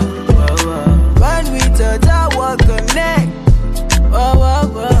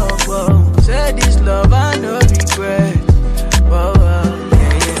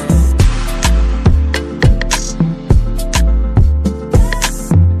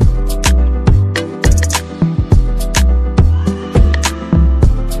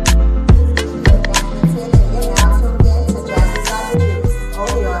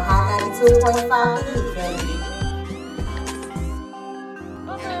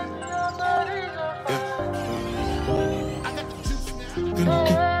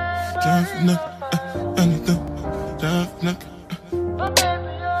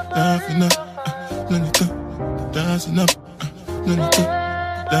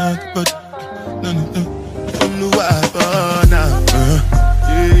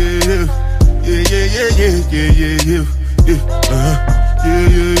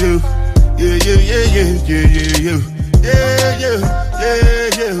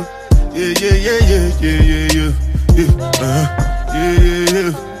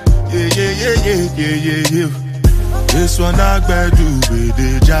This one I do with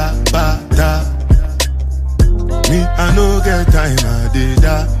the jabata. Me, I no get time, I did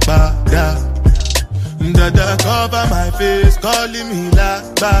da. Dada cover my face, calling me like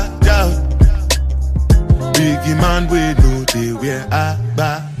bada. Biggie man, we know they wear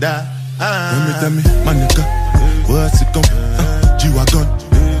abada. Tell me, my nigga, what's it gon' G-Wagon,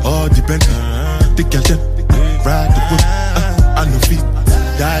 all the Bentley, the girl them, ride the whip, I no feet,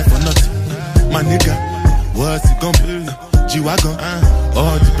 die for nothing. My nigga, what's it gon' be? G-Wagon,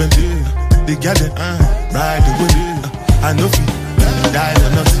 all the Bentley, the girl them, ride the whip, I no feet, die for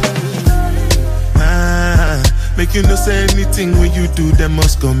nothing. Make you no say anything when you do, they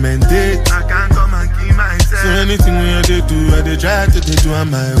must commend it. I can't come and keep myself. So anything when you do, I they try to do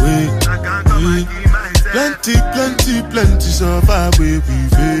on my way. I can't come and keep myself. Plenty so far we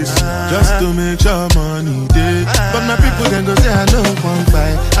face. Just to make sure money day. But my people then go say I know one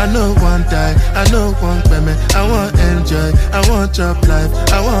buy, I know one die, I know one payment. I want enjoy, I want chop life,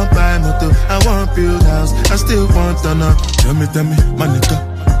 I want buy motor, I want build house, I still want to know. Tell me, my nigga,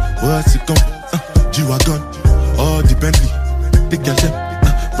 what's it gon' G-Wagon, all the Bentley, the girl them,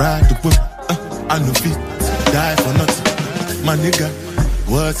 ride the whip, I no feet, die for nothing. My nigga,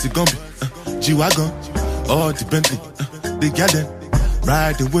 what's it gon' be? G-Wagon, all the Bentley, the girl them,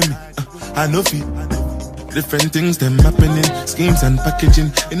 ride the whip, I no feet. Different things them happening, schemes and packaging.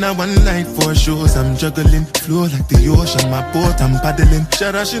 In a one night for shows, I'm juggling. Flow like the ocean, my boat, I'm paddling.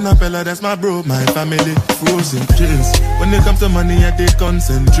 Sharashina Pella, that's my bro, my family. Frozen dreams. When it comes to money, I they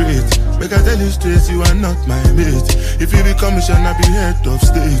concentrate. Make I tell you straight, you are not my mate. If you be commission, I be head of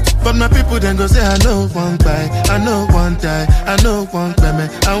state. But my people then go say, I know one buy, I know one die, I know one payment.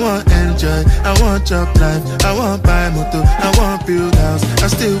 I want enjoy, I want chop life, I want buy motor, I want build house,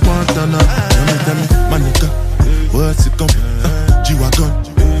 I still want to know. Tell me, my nigga, what's it gon' be? G-Wagon,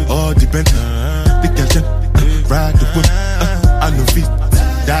 all the Bentley, the girl them, ride the whip, I no feet,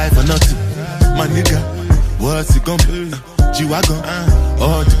 die for nothing. My nigga, what's it gon' be? G-Wagon,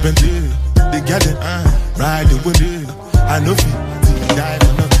 all the Bentley, the girl them, ride the whip, I no feet, die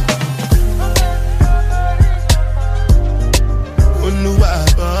for nothing. Oh no, I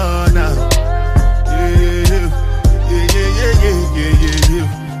now.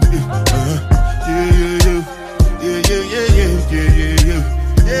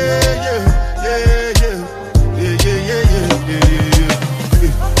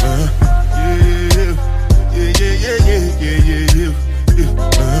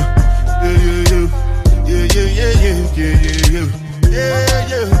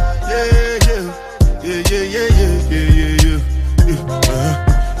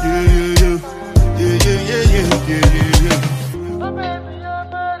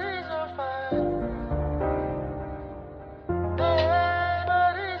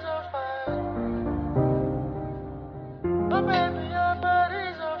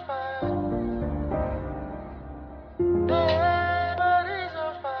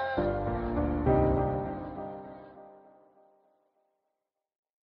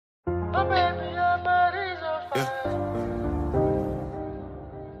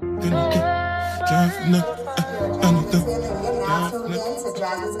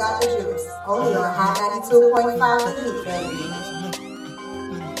 Jasmine's got the juice. Only on Hot 92.5 The Heat, baby.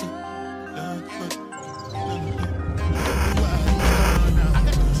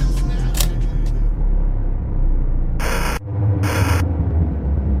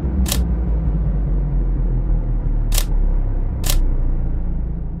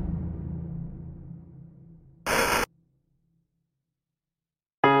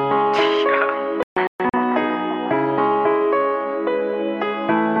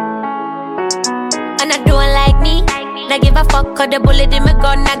 Not give a fuck, cause the bullet in my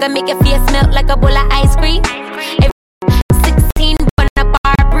gun, I gonna make your face melt like a bowl of ice cream. If 16 on a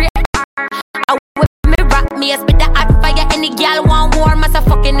bar break, I whip me, rock me, I spit the hot fire. Any girl want warm as a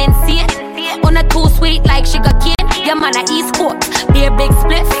fucking insane. On a too sweet like sugar cane. Yeah man, I East Coast, be a big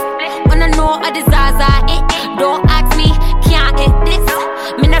split. Wanna know a disaster, it. Don't ask me, can't hit this.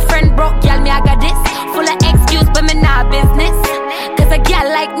 Me and a friend broke, girl, me I got this. Full of excuse, but me not business. Cause a girl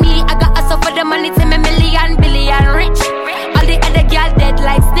like me, I got hustle for the money to me million, billion rich. All the other girl dead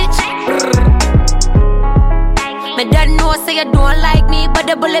like snitch. Me don't know, say you don't like me, but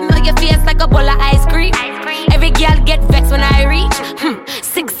the bullet melt your face like a bowl of ice cream. Every girl get vexed when I reach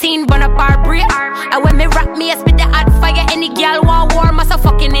 16 Bonaparte break. And when me rock me, I spit the hot fire. Any girl want war, must a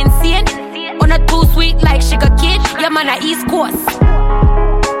fucking insane. On a too sweet like sugar kid. Yeah, man, a East Coast.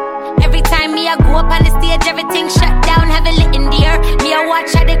 Every time me I go up on the stage, everything shut down, heavy lit in the air. Me I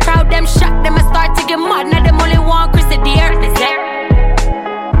watch how the crowd them shut, them I start to get mad. Now them only want Chris dear.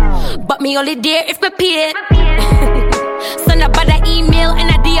 But me only dare if me paid. Send about the email and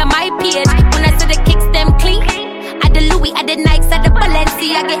a DM my page. When I see the kicks them clean, I the Louis, I the Nikes, I the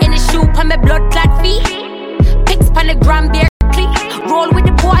Balenci. I get in the shoe, pa me blood clot feet. Pics pan the gram bare clean. Roll with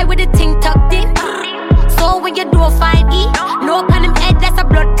the boy with the ting tucked in. So when you do find E, no pan him head, that's a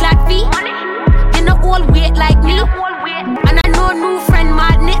blood clot fee. You know all weight like me, and I know new friend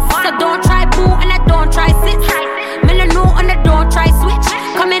madness. So don't try boo and I don't try sit. Me no know and I don't try switch.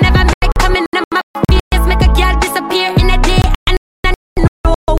 Come in never make, come in my face, make a girl disappear in a day, and I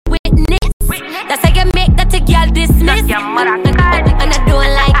know witness. That's how you make that a girl dismiss. And I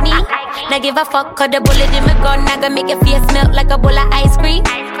don't like me. Now give a fuck, cause the bullet in my gun, I gonna make your face melt like a bowl of ice cream.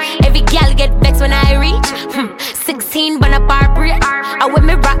 Every girl get vexed when I reach 16 Bonaparte break. And when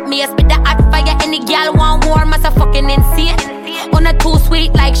me rock me, I spit the hot fire. Any girl want war, must a fucking insane. On a too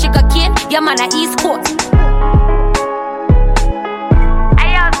sweet like sugar cane. Yeah, man, a East Coast.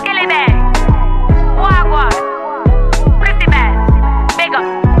 Ayo, Skilly Bag. Wagwan. Pretty bad. Big up.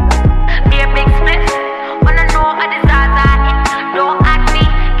 Be a big split. Wanna know how the Zaza hit. Don't ask me,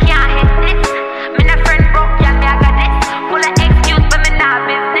 can't hit this. Me na friend broke, yeah, me I got this. Full of excuse, but me not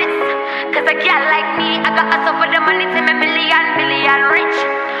business. Cause a girl like me, I got hustle for the money to me billion rich.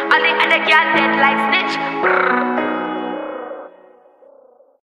 All the other girl dead like snitch.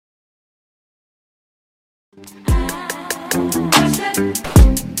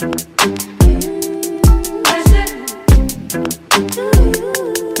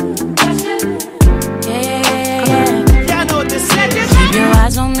 Keep your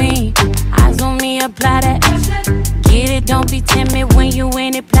eyes on me, apply that. Get it, don't be timid when you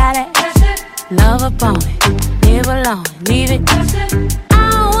in it, apply that. Love upon it, live alone, leave it. I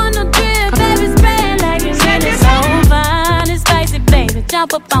don't want no drip, baby, spray like it's really so fine. It's spicy, baby,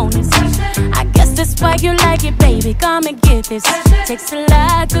 jump up on this. I guess that's why you like it, baby, come and get this. Takes a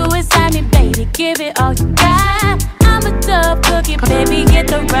lot to excite me, baby, give it all you got. I'm a tough cookie, baby, get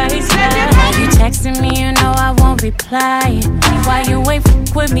the right side. You texting me, you know I won't reply. Why you ain't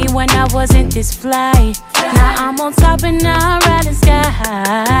with me when I wasn't this fly? Now I'm on top and now I'm riding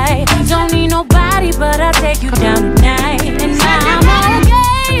sky. Don't need nobody, but I'll take you down tonight. And now I'm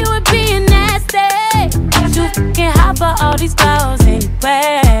okay with being nasty. Too fucking hot for all these girls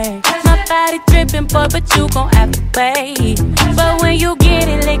anyway. My body dripping, boy, but you gon' have to wait. But when you get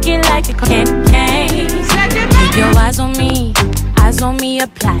it, lick it like a candy cane. Keep your eyes on me,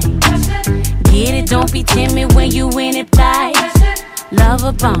 apply. Get it, don't be timid when you in it, fly. Love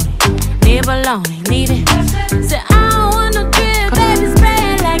upon it, live alone, leave it. Say I don't want no drip, baby, spray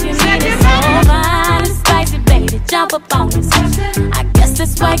it like you need it. So fine, it's spicy, baby, jump up on this. I guess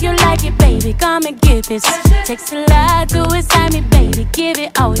that's why you like it, baby, come and get this. Takes a lot to excite me, baby, give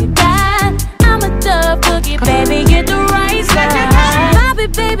it all you got. I'm a tough cookie, baby, get the right side. Pop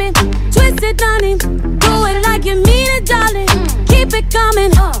it, baby, twist it, honey. Do it like you mean it, darling. Keep it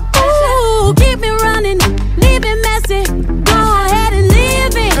coming, ooh, keep me running. Leave it messy, go ahead and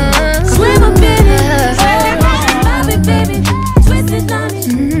leave it. Swim up in it, pop it, baby, twist it, honey.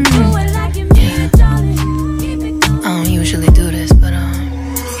 Do it like you mean it, darling. Keep it coming. I don't usually do this, but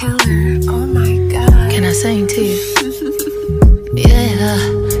Killer, oh my God. can I sing to you? Yeah.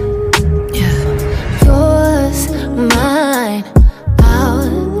 Yours, mine,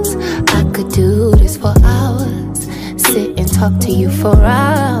 ours. I could do this for hours. Sit and talk to you for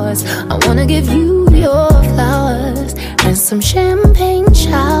hours. I wanna give you your flowers and some champagne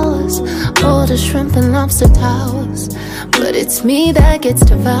showers. All the shrimp and lobster towers. But it's me that gets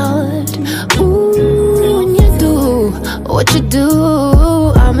devoured. Ooh, when you do what you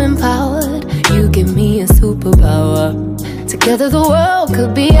do, I'm empowered. You give me a superpower. Together the world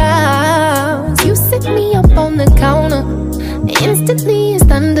could be ours. You sit me up on the counter. Instantly it's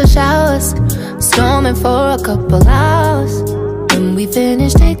thunder showers. Storming for a couple hours. When we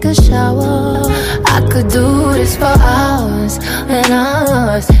finish, take a shower. I could do this for hours and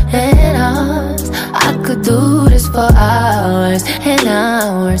hours and hours. I could do this for hours and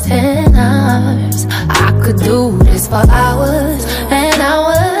hours and hours. I could do this for hours and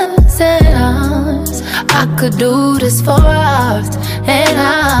hours and hours. I could do this for hours and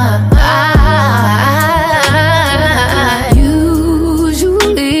hours. You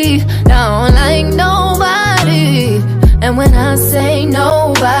And when I say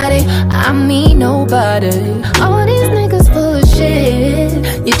nobody, I mean nobody. All these niggas full of shit.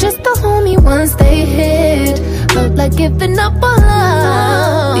 You're just a homie once they hit. Felt like giving up on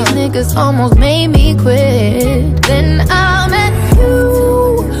love. These niggas almost made me quit. Then I met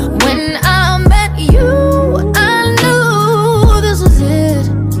you. When I met you, I knew this was it.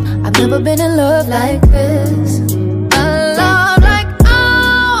 I've never been in love like this. A love like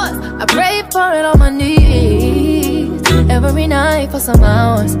ours. I pray for it on my knees every night for some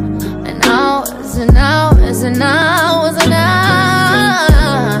hours and hours and hours and hours and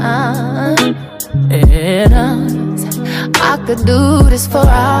hours and hours. I could do this for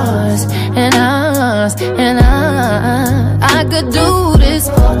hours and hours and hours. I could do this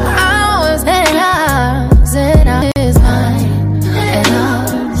for hours and hours and hours. It's mine and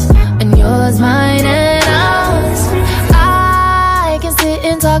ours and yours, mine and ours. I can sit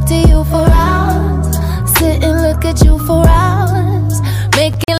and talk to you for hours, sit and look at you for hours,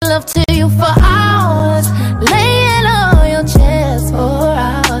 making love to you for hours, laying on your chest for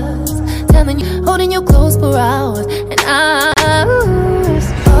hours, telling you, holding you close for hours and hours.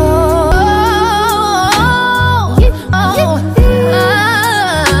 Oh, hours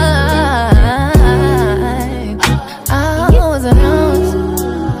and hours,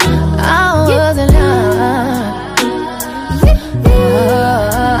 hours and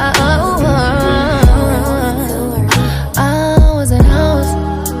hours and hours,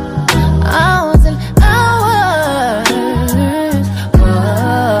 hours and hours.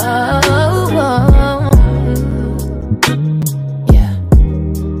 Yeah.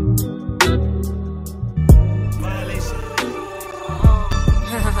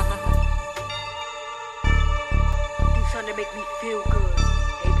 Do something to make me feel good.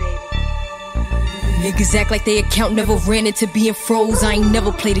 Hey, baby. Niggas act like they account never ran into being froze. I ain't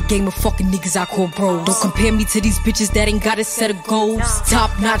never played a game of fucking niggas I call bros. Don't compare me to these bitches that ain't got a set of goals. Top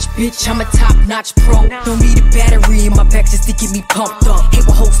notch bitch, I'm a top notch pro. Don't need a battery in my back just to get me pumped up. Hate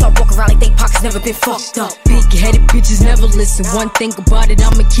when hoes start walking around like they pockets never been fucked up. Big headed bitches never listen. One thing about it,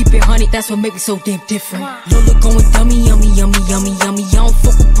 I'ma keep it honey. That's what make me so damn different. Lola going dummy, yummy, yummy, yummy, yummy. I don't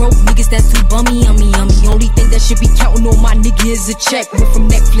fuck with broke niggas that's too bummy, yummy, yummy. Only thing that should be counting on my nigga is a check. Went from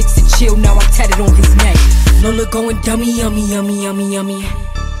Netflix to chill, now I'm tatted on his neck. Lola going dummy, yummy, yummy, yummy, yummy.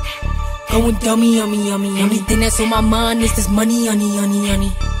 Going dummy, yummy, yummy, yummy. Only thing that's on my mind is this money, honey, honey,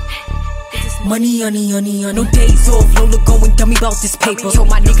 honey. Money, honey, honey, honey. No days off, Lola going dummy about this paper. Told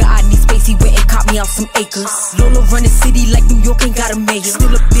my nigga I need space, he went and caught me out some acres. Lola run the city like New York ain't got a mayor.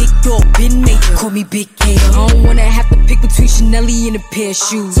 Still a big dog, been major. Call me Big K. I don't wanna have to pick between Chanel and a pair of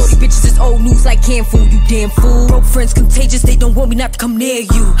shoes. So these bitches is old news like can fool, you damn fool. Broke friends contagious, they don't want me not to come near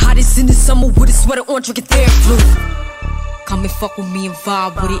you. Hottest in the summer with a sweater on, drinking Theraflu. Come and fuck with me and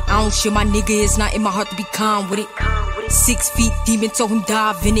vibe with it. I don't share my nigga, it's not in my heart to be calm with it. 6 feet demon, told him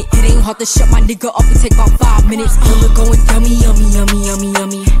dive in it. It ain't hard to shut my nigga up and take about 5 minutes. Lola going dummy, yummy, yummy, yummy,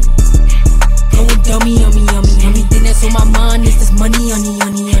 yummy. Going dummy, yummy, yummy. Only thing that's on my mind is this money, honey,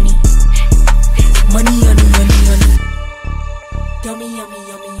 honey, honey. Money, honey, honey, honey. Dummy, yummy,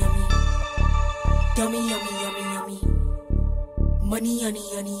 yummy, yummy. Dummy, yummy, yummy, yummy. Money, honey,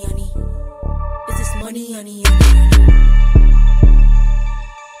 honey, honey. Is this money, honey, honey, honey?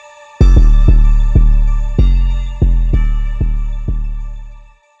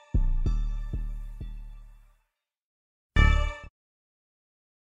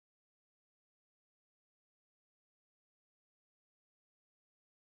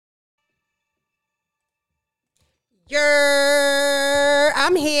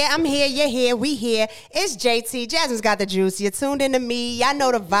 I'm here, you're here, we here. It's JT. Jasmine's got the juice. You're tuned into me. Y'all know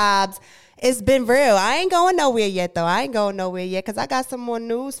the vibes. It's been real. I ain't going nowhere yet, though. I ain't going nowhere yet because I got some more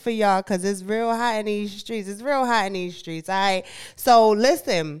news for y'all because it's real hot in these streets. It's real hot in these streets, all right? So,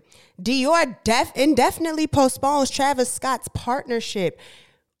 listen. Dior indefinitely postpones Travis Scott's partnership.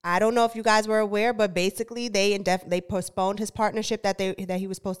 I don't know if you guys were aware, but basically they postponed his partnership that he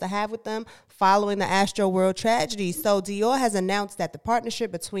was supposed to have with them following the Astroworld tragedy. So Dior has announced that the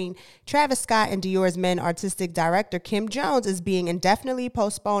partnership between Travis Scott and Dior's main artistic director Kim Jones is being indefinitely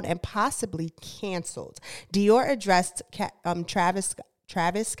postponed and possibly canceled. Dior addressed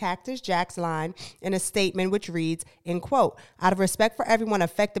Travis Cactus Jack's line in a statement which reads, in quote, out of respect for everyone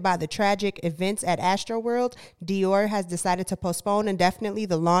affected by the tragic events at Astroworld, Dior has decided to postpone indefinitely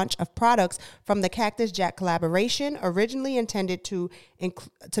the launch of products from the Cactus Jack collaboration, originally intended to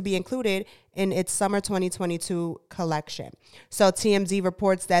be included in its summer 2022 collection. So TMZ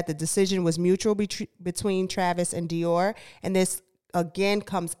reports that the decision was mutual between Travis and Dior, and this again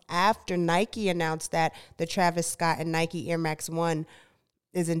comes after Nike announced that the Travis Scott and Nike Air Max 1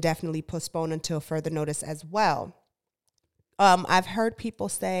 is indefinitely postponed until further notice as well. I've heard people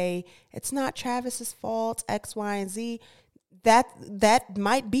say it's not Travis's fault, X, Y, and Z. That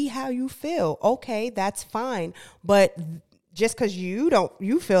might be how you feel. Okay, that's fine. But just because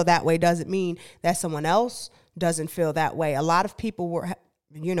you feel that way doesn't mean that someone else doesn't feel that way. A lot of people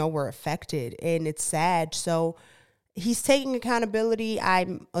were affected, and it's sad. So he's taking accountability.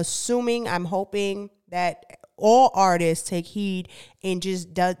 I'm hoping that all artists take heed and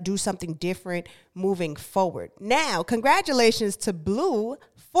just do something different moving forward. Now, congratulations to Blue,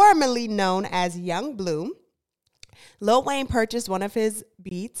 formerly known as Young Blue. Lil Wayne purchased one of his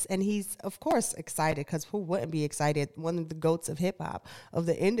beats, and he's, of course, excited, because who wouldn't be excited? One of the goats of hip-hop, of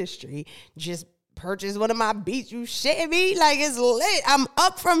the industry, just purchased one of my beats. You shitting me? Like, it's lit. I'm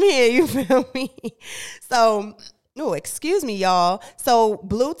up from here, you feel me? So... oh, excuse me, y'all. So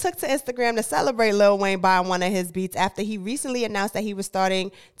Blue took to Instagram to celebrate Lil Wayne buying one of his beats after he recently announced that he was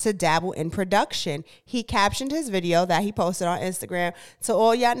starting to dabble in production. He captioned his video that he posted on Instagram: to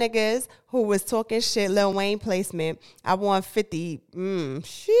all y'all niggas who was talking shit Lil Wayne placement, I want 50,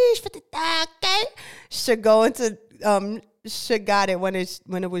 50,000, should go into, should got it when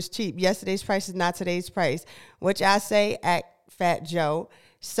it was cheap. Yesterday's price is not today's price, which I say at Fat Joe.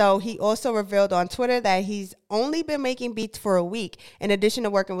 So he also revealed on Twitter that he's only been making beats for a week. In addition to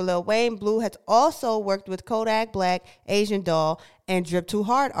working with Lil Wayne, Blue has also worked with Kodak Black, Asian Doll, and Drip Too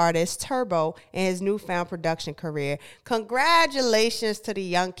Hard artist Turbo in his newfound production career. Congratulations to the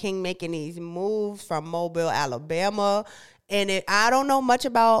young king making these moves from Mobile, Alabama. And I don't know much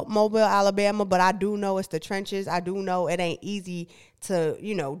about Mobile, Alabama, but I do know it's the trenches. I do know it ain't easy to,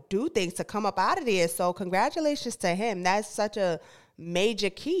 do things to come up out of there. So congratulations to him. That's such a major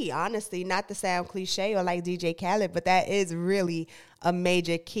key, honestly, not to sound cliche or like DJ Khaled, but that is really a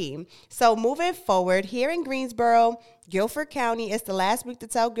major key. So moving forward, here in Greensboro, Guilford County, it's the last week to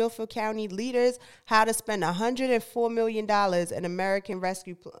tell Guilford County leaders how to spend $104 million in American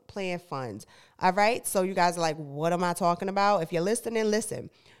Rescue Plan funds. All right, so you guys are like, what am I talking about? If you're listening, listen.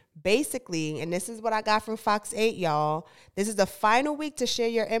 Basically, and this is what I got from Fox 8, y'all, this is the final week to share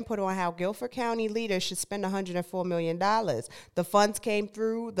your input on how Guilford County leaders should spend $104 million. The funds came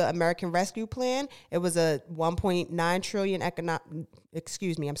through the American Rescue Plan. It was a $1.9 trillion It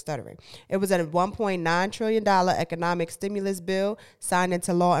was a $1.9 trillion economic stimulus bill signed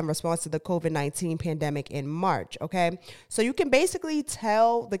into law in response to the COVID-19 pandemic in March, okay? So you can basically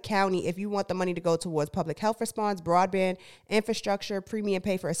tell the county if you want the money to go towards public health response, broadband, infrastructure, premium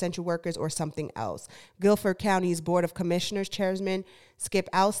pay for essential workers, or something else. Guilford County's Board of Commissioners Chairman Skip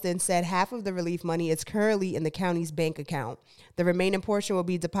Alston said half of the relief money is currently in the county's bank account. The remaining portion will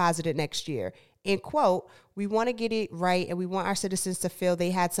be deposited next year. In quote, we want to get it right and we want our citizens to feel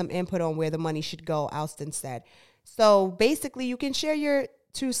they had some input on where the money should go, Alston said. So basically, you can share your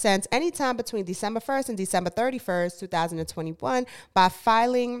 2 cents anytime between December 1st and December 31st, 2021 by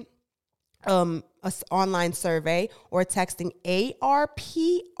filing an online survey or texting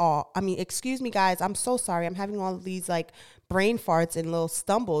ARPR. Excuse me, guys. I'm so sorry. I'm having all of these like brain farts and little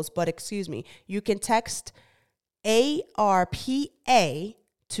stumbles, but excuse me. You can text ARPA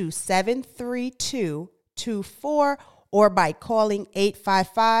to 73224 or by calling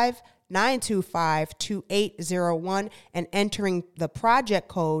 855-925-2801 and entering the project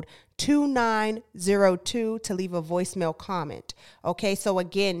code 2902 to leave a voicemail comment. Okay, so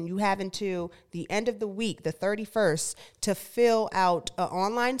again, you have until the end of the week, the 31st, to fill out an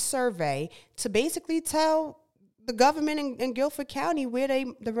online survey to basically tell the government in Guilford County where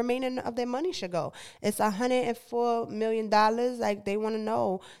the remaining of their money should go. It's $104 million. Like, they want to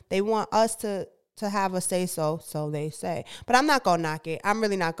know. They want us to have a say so they say. But I'm not going to knock it. I'm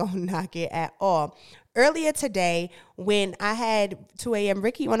really not going to knock it at all. Earlier today, when I had 2 a.m.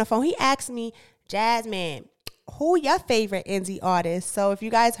 Ricky on the phone, he asked me, Jasmine, who your favorite indie artist? So if you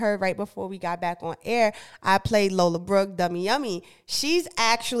guys heard right before we got back on air, I played Lola Brooke, Dummy Yummy. She's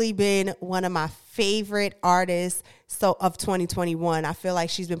actually been one of my favorite artists of 2021. I feel like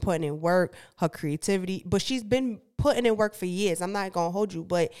she's been putting in work, her creativity, but she's been putting in work for years. I'm not going to hold you,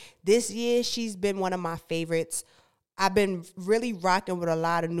 but this year she's been one of my favorites. I've been really rocking with a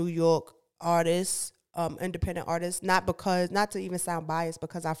lot of New York artists, independent artists, not to even sound biased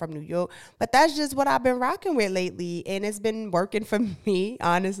because I'm from New York, but that's just what I've been rocking with lately, and it's been working for me,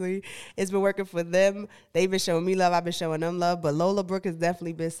 honestly. It's been working for them. They've been showing me love. I've been showing them love, but Lola Brooke has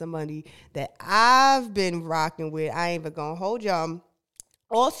definitely been somebody that I've been rocking with. I ain't even gonna hold y'all.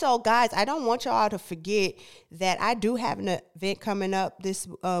 Also, guys, I don't want y'all to forget that I do have an event coming up this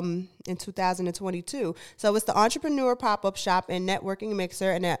in 2022. So it's the Entrepreneur Pop-Up Shop and Networking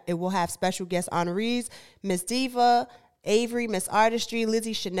Mixer, and it will have special guest honorees, Miss Diva, Avery, Miss Artistry,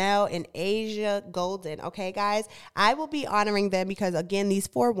 Lizzie Chanel, and Asia Golden. Okay, guys, I will be honoring them because, again, these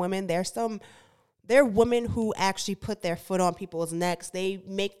 4 women, they're women who actually put their foot on people's necks. They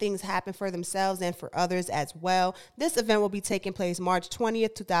make things happen for themselves and for others as well. This event will be taking place March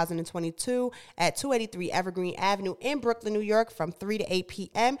 20th, 2022 at 283 Evergreen Avenue in Brooklyn, New York from 3 to 8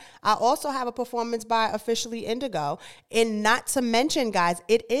 p.m. I also have a performance by Officially Indigo. And not to mention, guys,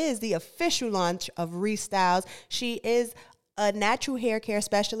 it is the official launch of Restyles. She is a natural hair care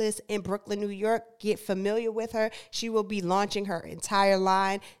specialist in Brooklyn, New York. Get familiar with her. She will be launching her entire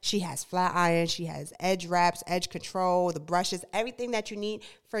line. She has flat iron. She has edge wraps, edge control, the brushes, everything that you need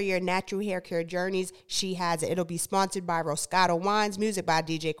for your natural hair care journeys. She has it. It'll be sponsored by Roscato Wines, music by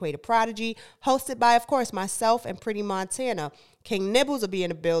DJ Quay the Prodigy, hosted by, of course, myself and Pretty Montana. King Nibbles will be in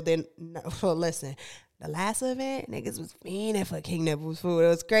the building. Well, listen. The last event, niggas was fiending for King Nibbles food. It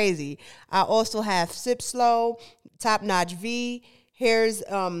was crazy. I also have Sip Slow, Top Notch V, Hair's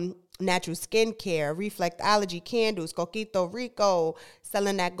Natural Skincare, Reflectology Candles, Coquito Rico,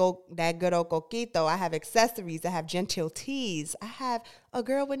 selling that good old Coquito. I have accessories. I have Gentile Teas. I have a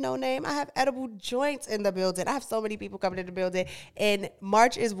girl with no name. I have Edible Joints in the building. I have so many people coming in the building. And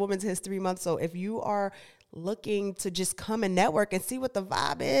March is Women's History Month, so if you are looking to just come and network and see what the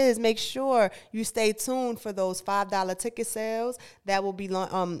vibe is, make sure you stay tuned for those $5 ticket sales. That will be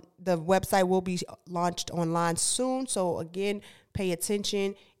the website will be launched online soon. So again, pay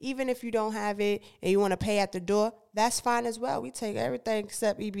attention. Even if you don't have it and you want to pay at the door, that's fine as well. We take everything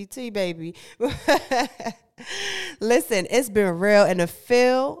except EBT, baby. Listen, it's been real. And the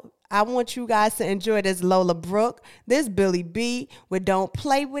feel, I want you guys to enjoy this Lola Brooke, this Billy B with Don't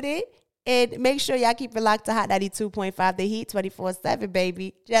Play With It. And make sure y'all keep it locked to Hot 92.5 The Heat 24/7,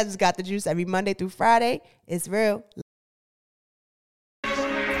 baby. Jasmine's got the juice every Monday through Friday. It's real.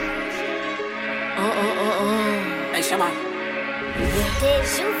 Hey, Shama. Did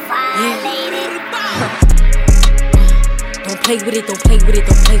you violate it? Don't play with it, don't play with it,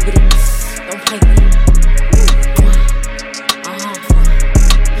 don't play with it. Don't play with it.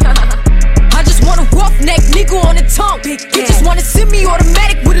 I just want a roughneck nigga on the tongue. You just wanna send me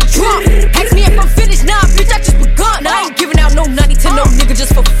automatic with a drum. Ask me if I'm finished, nah, bitch, I just begun. I ain't giving out no 90 to no nigga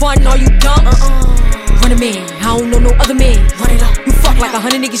just for fun. Are you dumb? Run a man, I don't know no other man. Run it up. You fuck like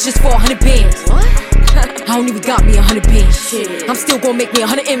 100 niggas just for 100 bands. What? I don't even got me 100 bands. Shit. I'm still gonna make me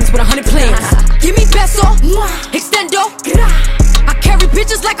 100 M's with 100 plans. Give me peso, extendo. I carry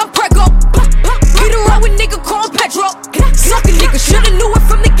bitches like I'm Prego. Get around with nigga called Pedro. Suck a nigga, shoulda knew it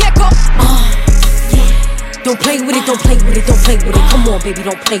from the get-go. Don't play with it, don't play with it, don't play with it. Come on, baby,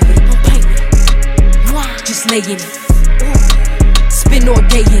 don't play with it, don't play with it. Just lay in it. Spin all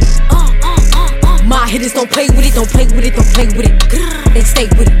day in it. My hitters don't play with it, don't play with it, don't play with it. They stay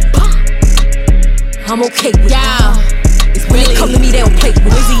with it. I'm okay with it. When they come to me, they don't play with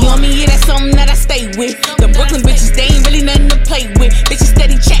it. Wizzy on me, yeah, that's something that I stay with. The Brooklyn bitches, they ain't really nothing to play with. Bitches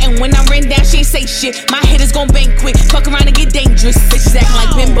steady chatting, when I ran down, she ain't say shit. My hitters gon' bang quick, fuck around and get dangerous. Bitches acting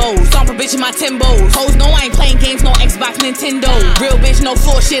like bimbos, stomp a bitch in my Timbos. Hoes know I ain't playing games, no Xbox, Nintendo. Real bitch, no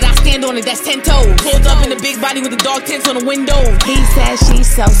floor shit, I stand on it, that's 10 toes. Pulled up in the big body with the dog tints on the windows. He said she's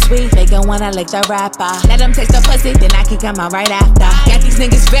so sweet, they gon' wanna lick the rapper. Let them taste the pussy, then I can come out right after. Got these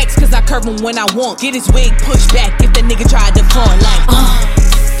niggas vexed, cause I curve him when I want. Get his wig pushed back if the nigga tried to front like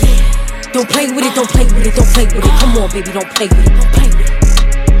Don't play with it, don't play with it, don't play with it. Come on, baby, don't play with it, don't play with it.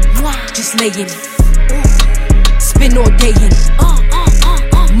 Just lay in it. Spin all day in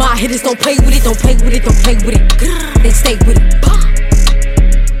it. My hitters don't play with it, don't play with it, don't play with it. They stay with it.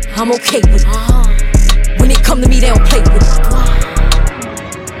 I'm okay with it. When they come to me, they don't play with it.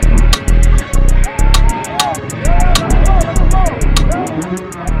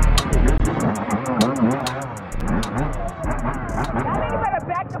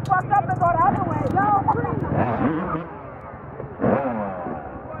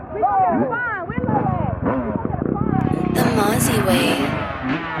 The Mozzie way.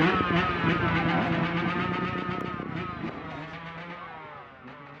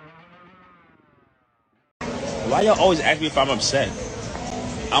 Why y'all always ask me if I'm upset?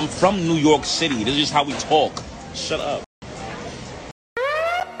 I'm from New York City. This is just how we talk. Shut up.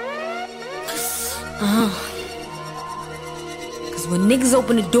 Cause when niggas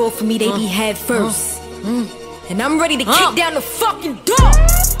open the door for me, they be head first. And I'm ready to kick down the fucking door.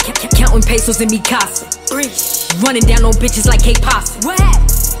 Counting pesos in me casa. Running down on bitches like K-Pasa.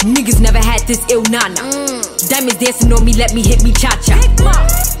 Niggas never had this ill nana. Diamonds dancing on me, let me hit me cha-cha.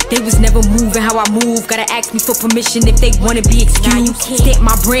 They was never moving how I move. Gotta ask me for permission if they wanna be excused. Stamp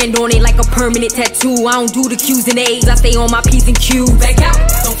my brand on it like a permanent tattoo. I don't do the Q's and A's, I stay on my P's and Q's. Back out,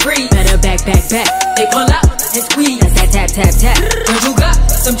 don't freeze. Better back. They pull up. and squeeze. That tap, tap, tap. Girl, you got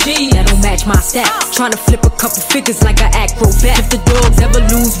some cheese that don't match my stats. Tryna flip a couple figures like an acrobat. If the dogs ever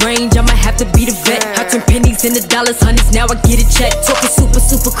lose range, I'ma have to be the vet. I turn pennies into dollars, honeys, now I get a check. Talking super,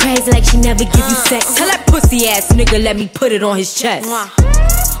 super crazy like she never give you sex. Tell that pussy ass nigga let me put it on his chest.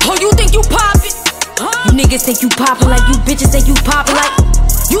 Oh, you think you poppin'? You niggas think you poppin' like you bitches think you poppin' like.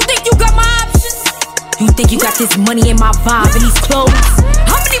 You think you got my options? You think you got this money in my vibe and these clothes?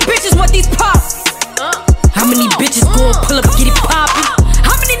 How many bitches want these pops? How many bitches gon' pull up, get it poppin'?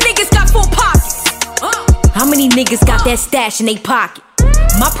 How many niggas got full pockets? How many niggas got that stash in they pocket?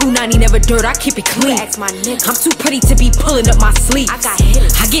 My punani never dirt, I keep it clean. I'm too pretty to be pulling up my sleeves.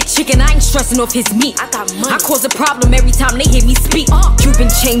 I get chicken, I ain't stressing off his meat. I cause a problem every time they hear me speak. Cuban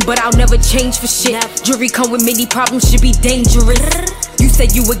chain, but I'll never change for shit. Jury come with many problems, should be dangerous. You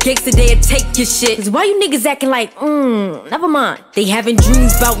said you a gangster, they'll take your shit. Cause why you niggas acting like, never mind. They having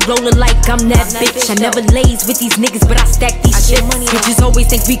dreams about rolling like I'm that bitch. I never lays with these niggas, but I stack these shit. Bitches always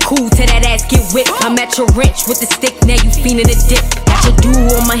think we cool till that ass get whipped. I'm at your wrench with the stick, now you feeling a dip. Got your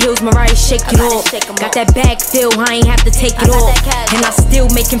dude on my heels, Mariah, shake it off. Got that bag feel, I ain't have to take it off. And I still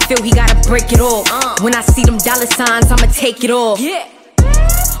make him feel he gotta break it off. When I see them dollar signs, I'ma take it off.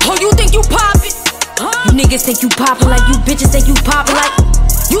 Oh, you think you poppin'? You niggas think you poppin' like you bitches think you poppin' like.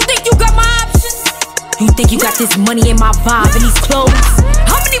 You think you got my options? You think you got this money in my vibe and these clothes?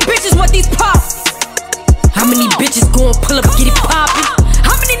 How many bitches want these pops? How many bitches gon' pull up, get it poppin'?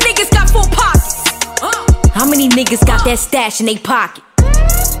 How many niggas got full pockets? How many niggas got that stash in they pocket?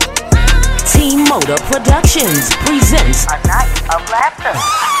 Team Motor Productions presents A Night of Laughter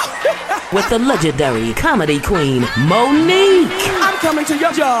with the legendary comedy queen Monique. I'm coming to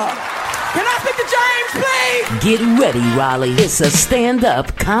your job. Can I speak to James, please? Get ready, Raleigh. It's a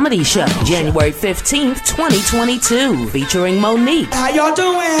stand-up comedy show. January 15th, 2022. Featuring Monique. How y'all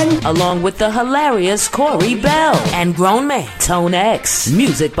doing? Along with the hilarious Corey Bell. And grown man, Tone X.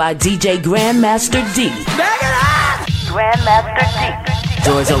 Music by DJ Grandmaster D. Grandmaster D.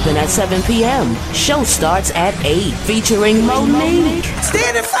 Doors open at 7 p.m. Show starts at 8. Featuring Monique.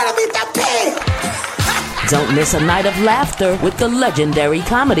 Stand in front of me, that pig! Don't miss a night of laughter with the legendary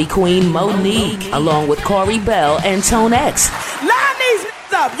comedy queen Monique, along with Corey Bell and Tone X. Line these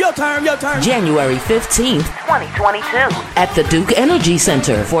up. Your turn, your turn. January 15th, 2022, at the Duke Energy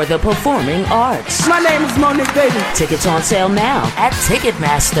Center for the Performing Arts. My name is Monique, baby. Tickets on sale now at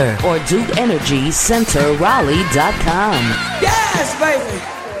Ticketmaster or DukeEnergyCenterRaleigh.com. Yes, baby.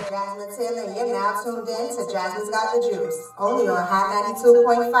 Jasmine Taylor, and you're now tuned in to Jasmine's Got the Juice, only on Hot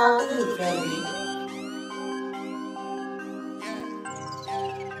 92.5 The Heat, baby.